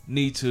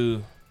need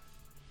to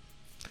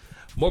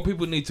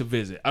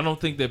visit. I don't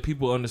think that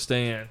people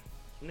understand.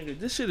 Nigga,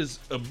 this shit is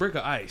a brick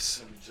of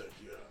ice. Let me check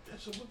you out.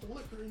 That's with the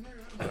liquor in there.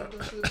 I got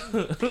that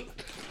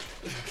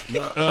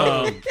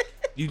shit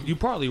in. You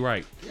probably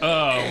right.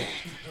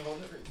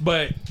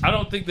 But I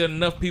don't think that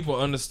enough people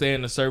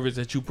understand the service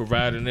that you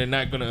provide, and they're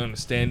not gonna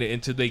understand it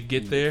until they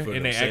get there For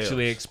and themselves. they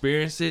actually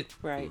experience it.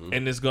 Right.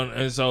 And it's gonna.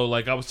 And so,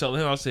 like I was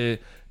telling him, I said,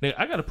 "Nigga,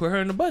 I gotta put her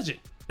in the budget.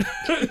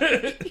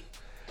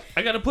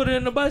 I gotta put her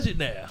in the budget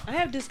now." I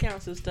have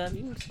discounts and stuff.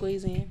 You can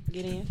squeeze in,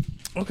 get in.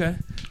 Okay.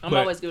 I'm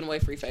always giving away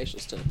free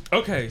facials too.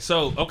 Okay.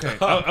 So okay.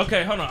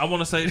 Okay. Hold on. I want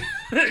to say.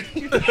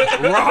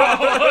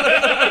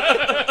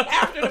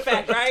 After the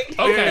fact, right?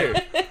 Okay.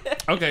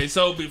 Okay,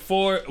 so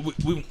before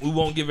we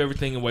won't give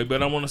everything away,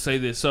 but I want to say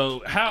this.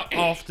 So, how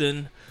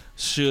often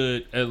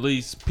should at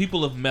least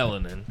people of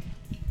melanin,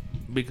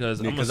 because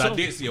I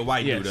did see a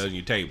white Yes. dude on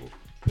your table.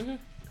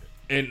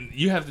 and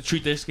you have to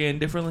treat their skin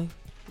differently?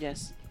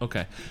 Yes.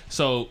 Okay.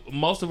 So,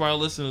 most of our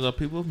listeners are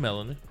people of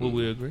melanin. Will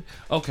we agree?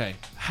 Okay.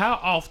 How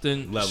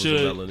often Levels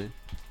should of melanin.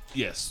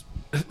 Yes.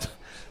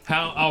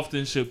 How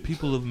often should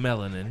people of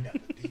melanin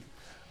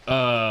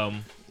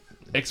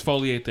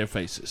exfoliate their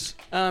faces?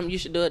 You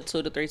should do it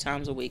 2 to 3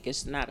 times a week.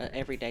 It's not an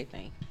everyday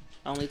thing.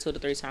 Only 2 to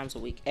 3 times a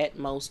week, at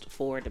most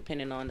 4,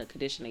 depending on the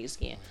condition of your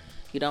skin.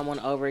 You don't want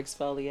to over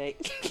exfoliate.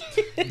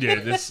 Yeah,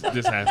 this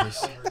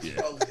happens.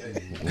 Yeah.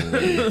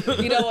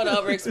 You don't want to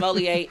over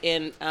exfoliate.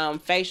 And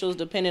facials,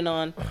 depending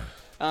on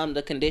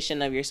the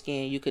condition of your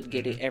skin, you could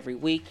get it every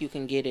week. You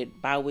can get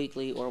it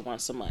bi-weekly or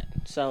once a month.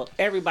 So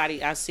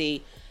everybody I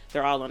see,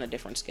 they're all on a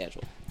different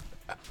schedule.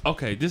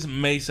 Okay, this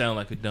may sound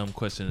like a dumb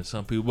question to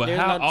some people, but There's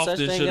how no such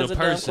often thing should as a a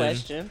dumb person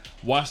question.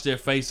 wash their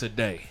face a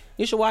day?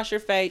 You should wash your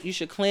face. You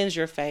should cleanse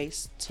your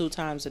face 2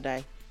 times a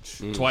day.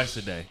 Twice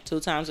a day. 2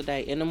 times a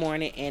day, in the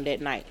morning and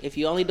at night. If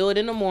you only do it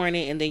in the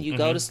morning and then you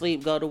go to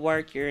sleep, go to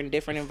work, you're in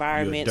different You a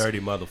environments. dirty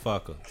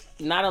motherfucker.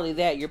 Not only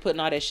that, you're putting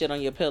all that shit on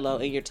your pillow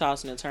and you're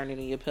tossing and turning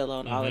in your pillow,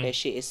 and all of that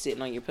shit is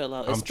sitting on your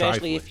pillow. I'm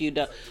Especially trifling. if you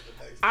don't.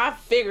 I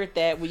figured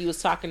that when you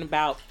was talking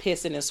about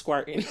pissing and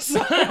squirting. So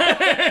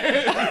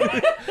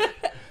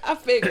I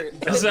figured.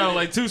 It sounded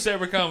like 2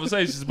 separate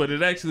conversations, but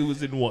it actually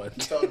was in one.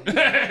 Tell him you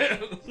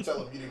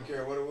didn't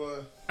care what it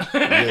was.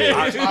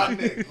 Yeah. Hot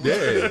nigga.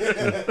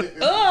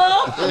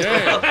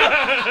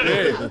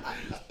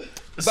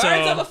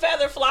 Birds of a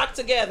feather flock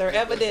together,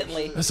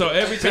 evidently. So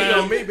every Tell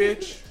time on me,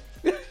 bitch.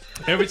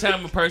 every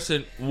time a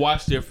person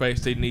wash their face,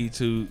 they need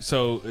to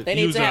They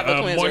need use to have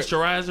a cleanser.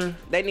 moisturizer.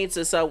 They need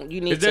to. So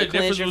you need Is there to a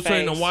cleanse difference your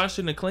between face. a wash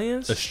and a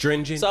cleanse?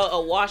 Astringent. So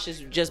a wash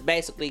is just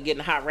basically getting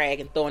a hot rag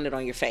and throwing it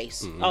on your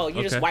face. Oh,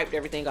 you just Okay. wiped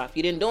everything off.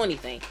 You didn't do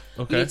anything.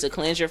 Okay. You need to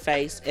cleanse your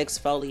face,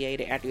 exfoliate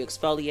it. After you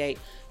exfoliate,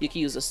 you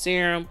can use a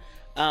serum.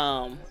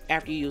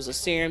 After you use a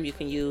serum, you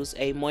can use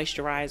a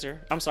moisturizer.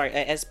 I'm sorry,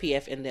 a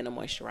SPF and then a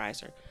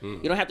moisturizer.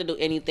 You don't have to do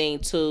anything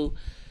too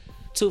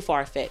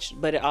far-fetched,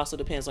 but it also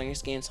depends on your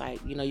skin type.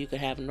 You know, you could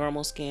have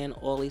normal skin,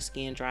 oily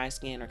skin, dry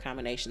skin, or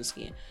combination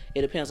skin.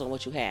 It depends on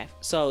what you have.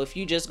 So if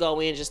you just go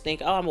in, just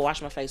think, oh, I'm gonna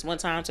wash my face 1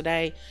 time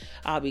today,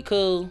 I'll be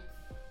cool.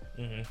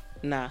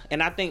 Nah.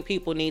 And I think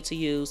people need to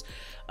use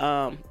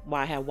I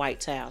have white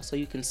towels so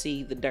you can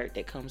see the dirt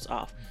that comes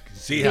off.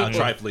 See how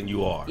trifling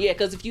you are. Yeah,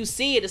 because if you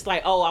see it, it's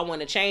like, oh, I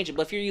want to change it.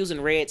 But if you're using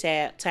red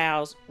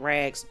towels,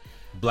 rags,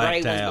 Black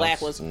gray ones, towels.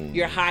 black ones,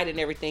 you're hiding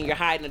everything. You're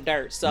hiding the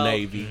dirt. So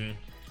Navy.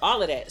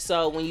 all of that.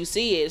 So when you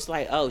see it, it's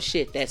like, oh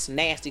shit, that's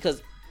nasty.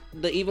 Because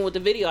even with the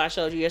video I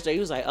showed you yesterday, he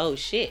was like, oh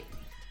shit.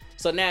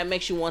 So now it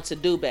makes you want to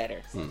do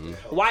better.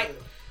 White,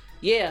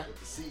 yeah.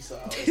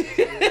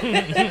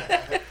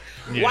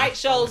 White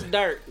shows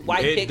dirt.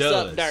 White It picks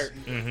does. up dirt.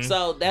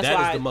 So that's That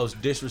why. is the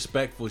most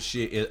disrespectful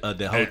shit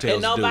the hotels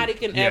and nobody do.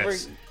 can Yes. ever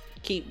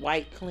keep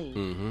white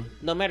clean.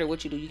 No matter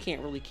what you do, you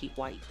can't really keep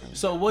white clean.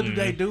 So what do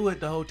they do at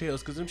the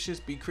hotels? Because them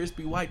shits be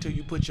crispy white till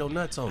you put your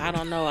nuts on I them.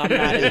 don't know. I'm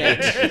not in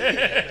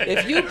that.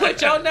 If you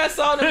put your nuts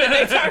on them and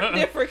they turn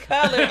different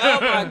color, oh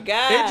my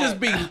god! It just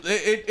be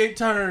it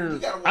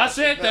turns. I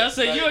said that. I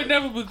said you ain't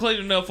never been clean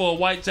enough for a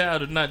white towel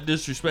to not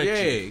disrespect you.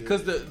 Yeah,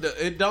 because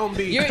it don't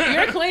be.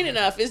 You're clean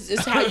enough.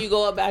 It's how you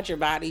go about your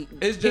body.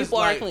 It's just People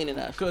like, are clean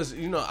enough. Because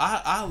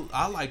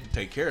I like to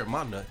take care of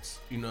my nuts.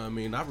 You know what I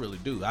mean? I really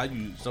do. I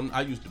use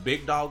the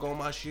big dog on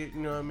my shit.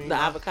 You know what I mean? The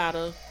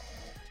avocado.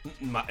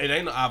 It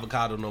ain't no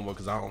avocado no more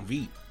because I don't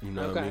eat. You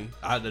know what I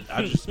Okay.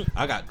 mean?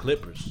 I got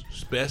clippers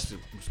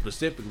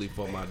specifically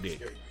for my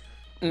dick.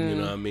 You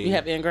know what I mean? You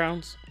have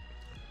ingrowns.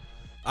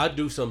 I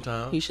do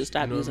sometimes. You should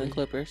stop know what using I mean?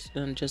 clippers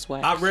and just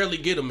wax. I rarely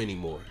get them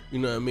anymore. You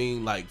know what I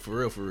mean? Like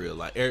for real.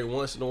 Like every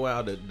once in a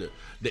while, the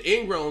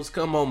ingrowns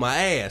come on my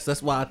ass.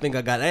 That's why I think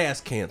I got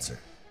ass cancer.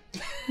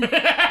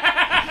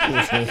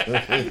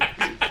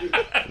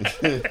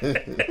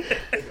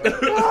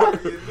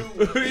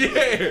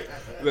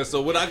 Yeah.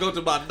 So when I go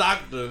to my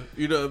doctor,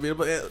 you know what I mean?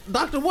 But,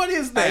 doctor, what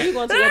is Are that? you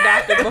going to your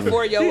doctor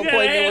before your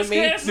appointment with me?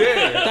 ass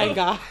Yeah. Thank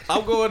God.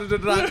 I'm going to the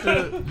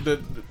doctor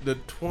the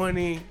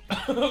 29th.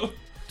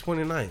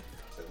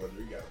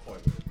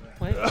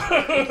 Wait.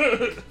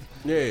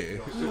 Yeah.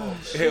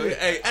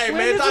 Hey, When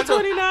man, is the doctor,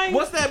 29th?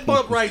 what's that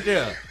bump right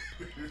there?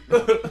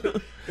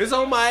 It's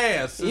on my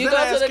ass. Is You that go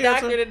ass to the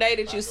cancer? doctor the day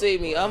that you see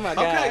me. Oh my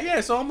God. Okay,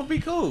 yeah, so I'm gonna be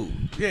cool.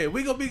 Yeah,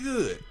 we gonna be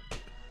good.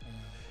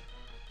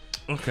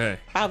 Okay.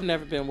 I've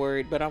never been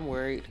worried, but I'm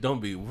worried.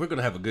 Don't be. We're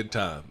gonna have a good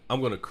time.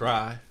 I'm gonna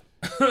cry.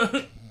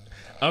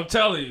 I'm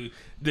telling you,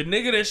 the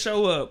nigga that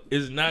show up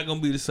is not gonna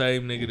be the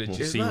same nigga that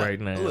you It's see not- right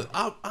now. Look,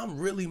 I'm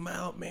really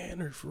mild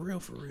mannered, for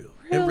real,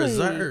 and Really?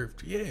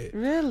 reserved. Yeah,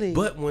 Really?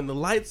 But when the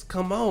lights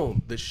come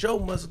on, the show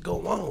must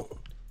go on.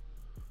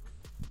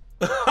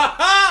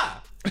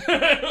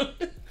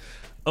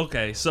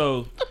 Okay,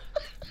 so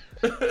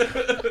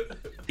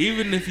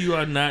even if you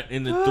are not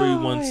in the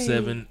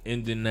 317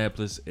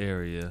 Indianapolis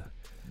area,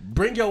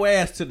 Bring your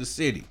ass to the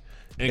city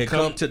and come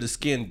come- to the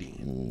skin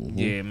den.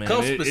 yeah, man,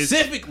 Come it's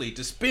specifically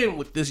to spend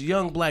with this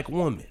young black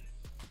woman.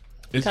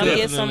 Come get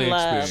some definitely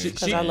love experience.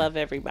 because I love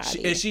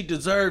everybody. And she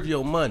deserve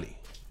your money.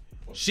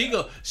 She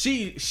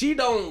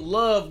don't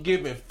love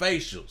giving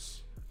facials.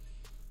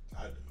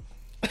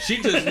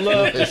 She just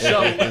love to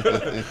show.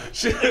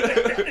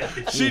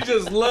 she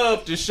just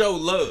love to show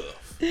love.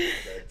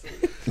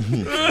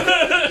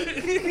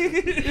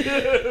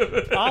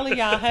 All of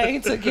y'all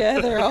hang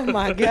together. Oh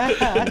my God.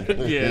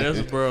 Yeah, that's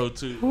a bro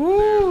too.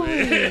 Y'all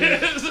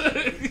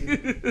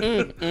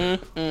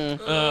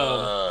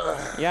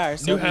are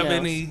Do you have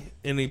something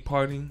any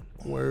parting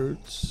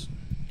words?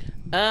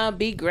 else.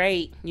 Be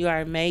great. You are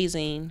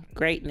amazing.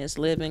 Greatness,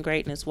 live in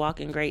greatness, walk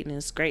in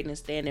greatness, greatness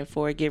standing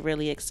for it. Get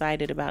really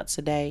excited about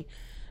today.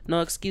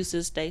 No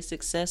excuses. Stay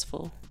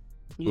successful.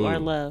 You are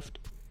loved.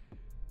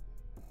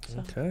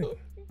 Okay.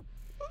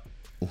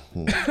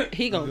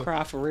 He gonna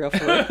cry for real,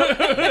 for real.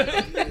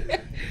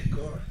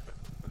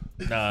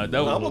 Nah, that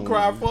was I'm gonna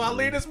cry before I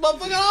leave this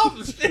motherfucker off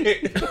the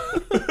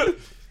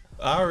shit.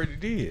 I already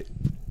did.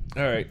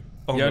 all right.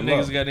 On Y'all the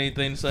niggas low. got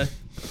anything to say?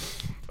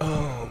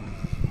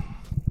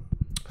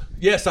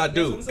 Yes, I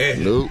do.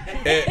 Nope.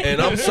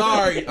 And I'm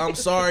sorry. I'm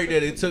sorry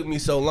that it took me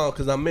so long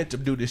because I meant to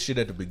do this shit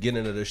at the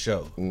beginning of the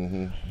show.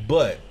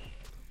 But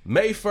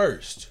May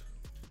 1st,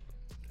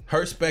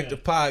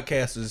 Herspective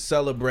Podcast is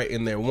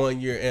celebrating their 1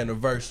 year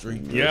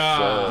anniversary.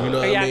 Yeah. You know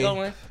Are what I y'all mean?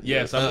 going?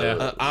 Yes, I'm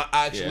there. I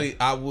actually,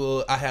 I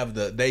will. I have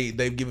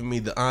they've given me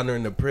the honor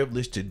and the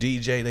privilege to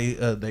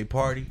DJ they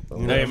party. You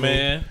know Hey what I mean?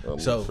 man. I'm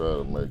So- gonna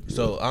try to make it.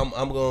 So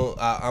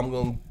I'm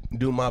gonna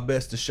do my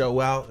best to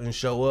show out and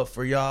show up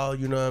for y'all.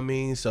 You know what I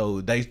mean?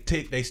 So they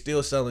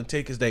still selling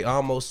tickets. They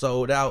almost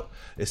sold out.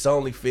 It's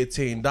only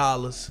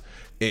 $15,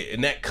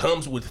 and that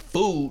comes with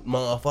food,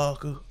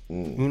 motherfucker.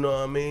 You know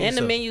what I mean? And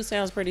the So- menu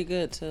sounds pretty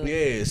good too.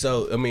 Yeah.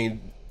 So I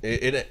mean,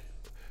 it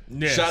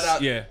Yes, shout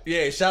out,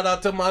 yeah. shout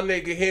out to my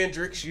nigga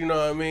Hendrix, you know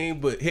what I mean?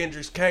 But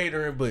Hendrix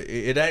Catering, but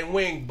it ain't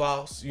Wing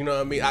Boss, you know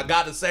what I mean? I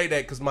gotta say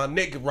that because my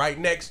nigga right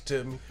next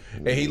to me,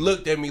 and he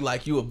looked at me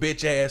like you a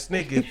bitch ass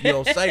nigga if you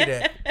don't say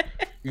that.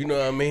 You know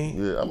what I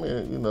mean? Yeah, I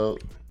mean, you know,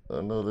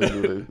 I know they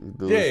do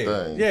Yeah, his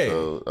thing. yeah.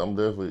 So I'm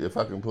definitely, if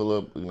I can pull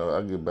up, you know,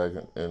 I get back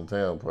in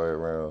town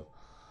probably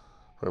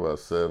about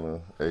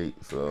 7, 8.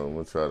 So I'm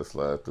gonna try to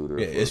slide through there.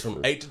 Yeah, it's from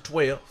 8 to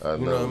 12. I You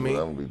know what I mean?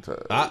 I'm gonna be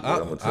tired. I'm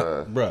gonna try.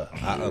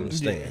 bruh, I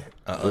understand.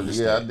 I But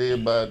understand. yeah, I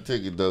did buy a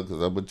ticket though, cause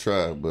I'm gonna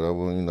try. But I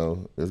want, you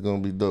know, it's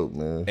gonna be dope,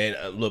 man.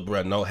 And look,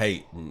 bro, no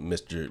hate,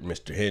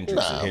 Mr.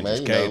 Hendrix Nah, and Hendrix man,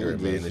 you know, Catering,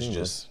 we man. just, It's you know.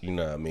 just, you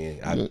know what I mean?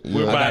 I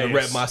We're gotta biased.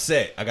 rep my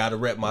set. I gotta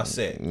rep my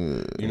set.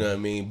 You know what I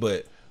mean?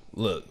 But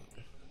look,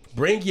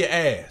 bring your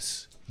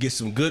ass. Get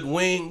some good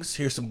wings.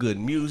 Hear some good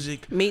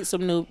music. Meet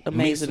some new Meet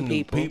amazing some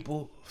new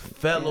people.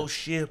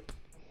 fellowship.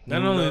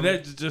 Not only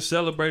that, just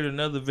celebrate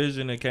another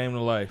vision that came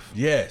to life.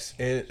 Yes,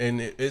 and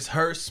it's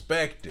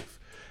Herspective.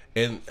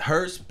 And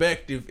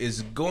Herspective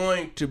is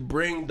going to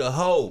bring the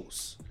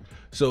hoes.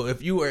 So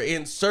if you are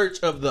in search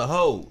of the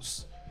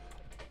hoes,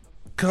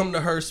 come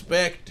to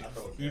Herspective.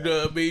 You know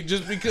what I mean?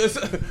 Just because,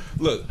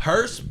 look,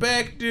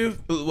 Herspective,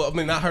 well, I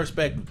mean, not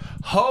Herspective,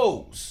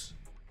 hoes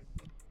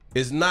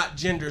is not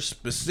gender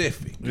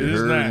specific. It is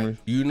heard not. me?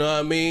 You know what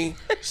I mean?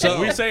 So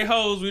We say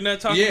hoes, we're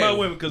not talking Yeah. about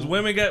women because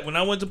women got. When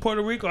I went to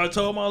Puerto Rico, I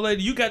told my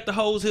lady, "You got the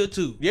hoes here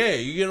too." yeah,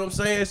 you get what I'm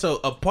saying? So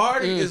a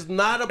party is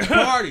not a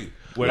party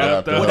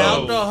Without the without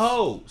hoes. the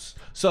hoes.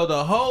 So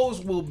the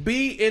hoes will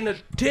be in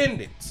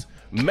attendance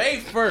May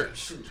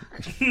 1st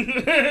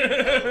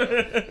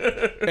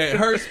at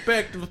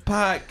Herspective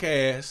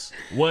Podcast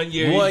 1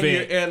 year 1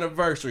 event. year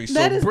anniversary. So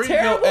That is bring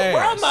terrible your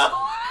ass. promo.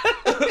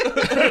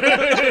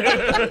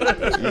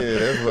 Yeah,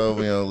 that's why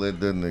we don't let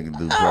that nigga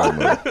do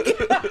promo.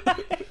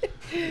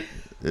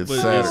 It's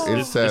But Saturday.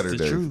 it's It's the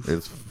Saturday. truth.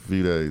 It's a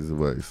few days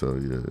away, so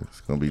yeah,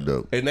 it's gonna be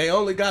dope. And they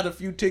only got a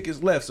few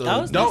tickets left. So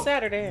Oh, it's don't this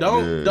Saturday.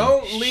 Yeah.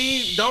 don't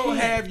leave. Don't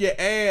have your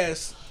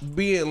ass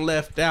being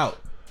left out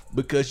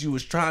because you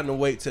was trying to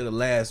wait till the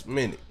last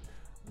minute.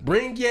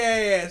 Bring your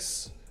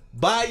ass,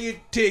 buy your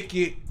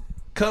ticket,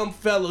 come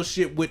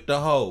fellowship with the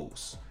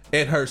hoes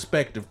at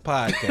Herspective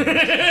Podcast.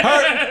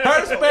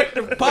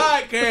 Herspective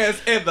Podcast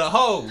and the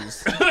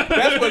hoes.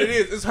 That's what it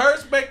is. It's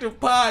Herspective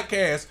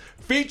Podcast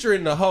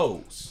featuring the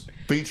hoes.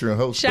 featuring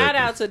host. Shout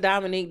out to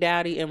Dominique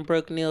Dowdy and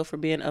Brooke Neal for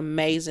being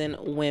amazing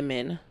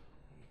women.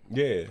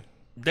 Yeah.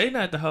 They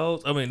not the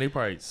hoes. I mean, they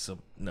probably some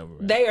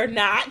number. They are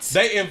not.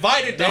 They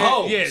invited the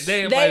hoes. Yeah,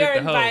 they They are the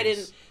inviting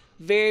hoes.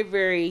 very,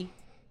 very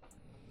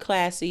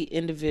classy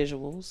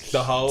individuals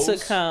The hoes? to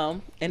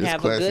come and It's have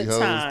a classy good hoes,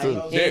 time too.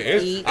 and Yeah,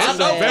 it's- eat. I know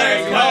well.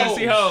 very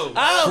Classy hoes.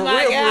 Oh For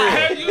my real, God.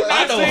 Have you I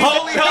not know seen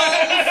holy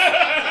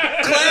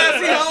hoes,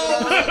 classy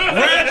hoes,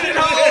 ratchet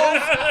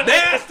hoes,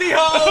 nasty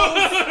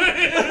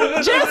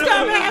hoes. Just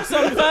come have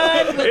some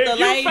fun with the you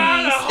ladies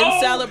find a hoe,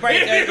 and celebrate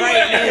their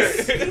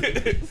greatness.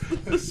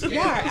 Y'all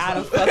are out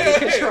of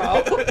fucking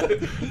control.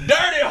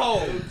 Dirty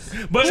hoes.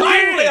 But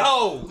Trifling again,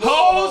 hoes.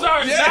 hoes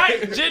are Yeah.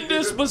 not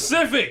gender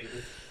specific.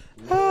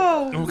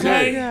 Oh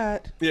Okay. my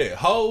God. Yeah,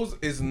 hoes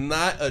is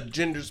not a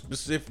gender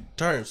specific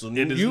term. So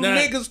It is you not.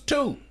 niggas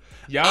too.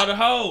 Y'all the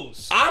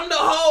hoes. I'm the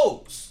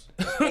hoes.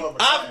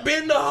 I've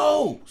been the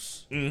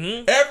hoes.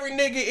 Mm-hmm. Every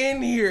nigga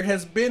in here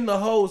has been the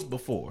hoes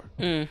before.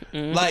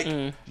 Like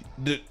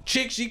the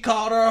chick, she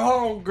called her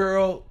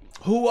homegirl,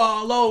 who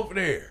all over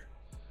there.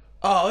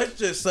 Oh, it's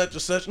just such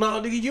and such.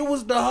 No, nigga, you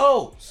was the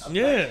hoes.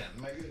 Yeah.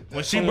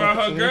 When she brought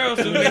her girls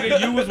to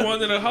nigga, you was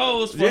one of the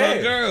hoes for Yeah.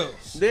 her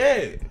girls.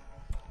 Yeah.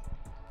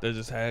 That's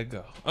just how it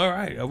go. All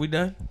right, are we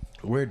done?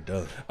 We're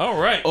done. All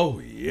right. Oh,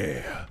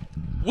 yeah.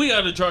 We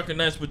are the Drunken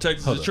Knights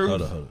Protectors of Truth.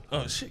 Hold on.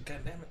 Oh shit,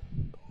 goddamn it.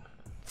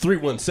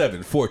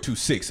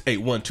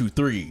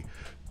 317-426-8123.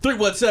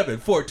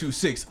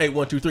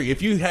 317-426-8123.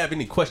 If you have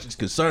any questions,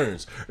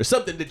 concerns, or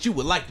something that you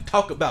would like to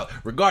talk about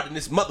regarding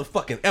this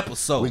motherfucking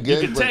episode, We You gave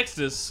can him, text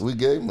us. we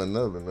gave him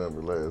another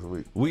number last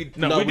week. we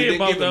No, no, we we did didn't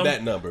both give him of that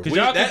them. number. 'Cause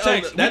y'all can that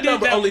text. that We did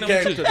number that only number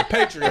came too. to the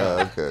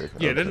Patreon. Okay.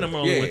 Yeah, that number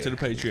only Yeah. went to the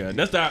Patreon.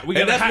 That's the we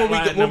got And a that's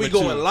hotline when we number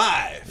going too.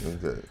 live.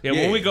 Okay. Yeah,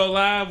 Yeah. when we go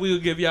live, we'll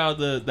give y'all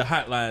the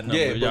hotline number.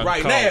 Yeah, Y'all but can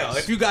right call now, us.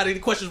 if you got any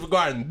questions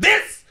regarding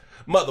this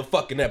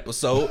motherfucking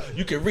episode,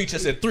 you can reach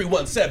us at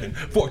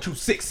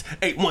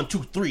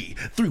 317-426-8123.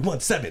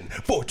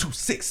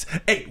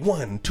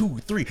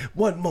 317-426-8123.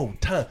 One more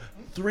time.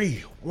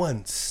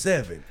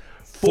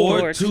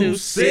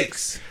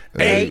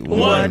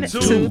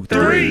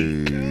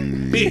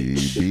 317-426-8123.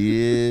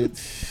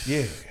 Bitch.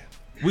 Yeah.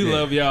 we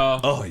love y'all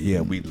Oh,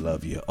 yeah, we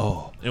love you.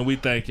 Oh, and we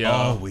thank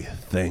y'all we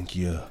thank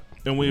you.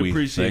 and we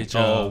appreciate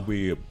y'all. Oh,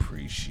 we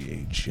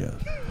appreciate you.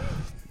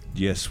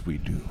 Yes, we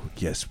do.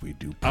 Yes, we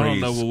do. I don't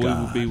know Praise what God.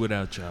 we would be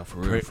without y'all for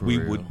real. For We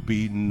real. would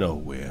be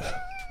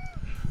nowhere.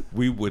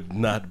 We would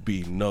not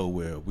be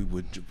nowhere. We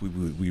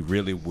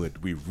really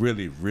would. We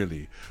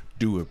really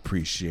do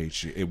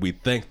appreciate you, and we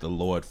thank the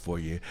Lord for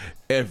you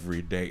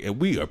every day. And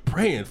we are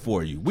praying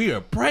for you. We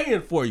are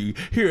praying for you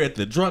here at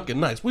the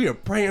Drunken Knights. We are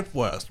praying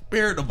for a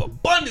spirit of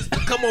abundance to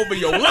come over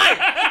your life.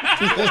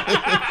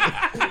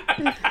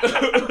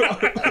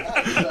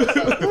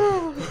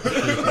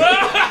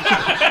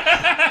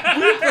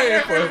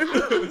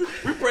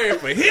 We're praying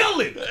for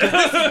healing. This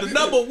is the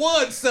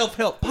 #1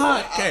 self-help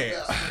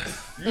podcast.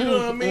 You know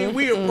what I mean?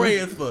 We are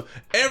praying for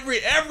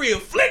every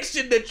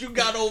affliction that you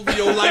got over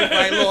your life,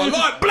 right, Lord?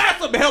 Lord, bless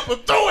them, help them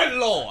through it,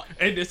 Lord.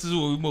 And this is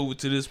when we move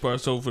to this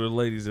part. So for the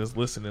ladies that's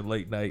listening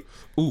late night,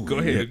 Ooh, go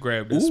ahead yeah. and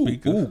grab that Ooh,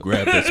 speaker. Ooh,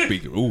 grab that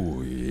speaker.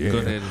 Ooh, yeah. Go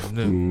ahead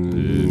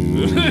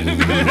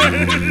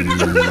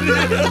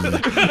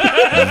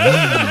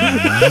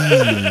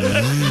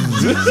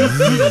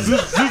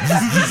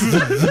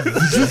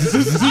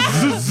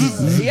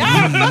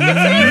Y'all fucking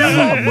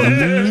terrible.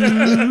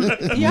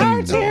 Y'all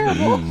are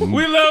terrible.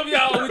 We love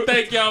y'all. We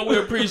thank y'all. We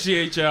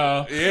appreciate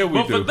y'all. Yeah, we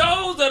but do. for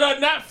those that are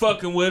not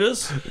fucking with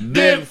us,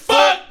 Then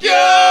fuck you,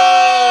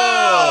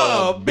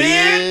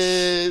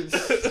 bitch.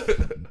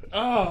 Bitch.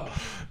 oh.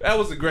 That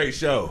was a great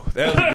show. That was a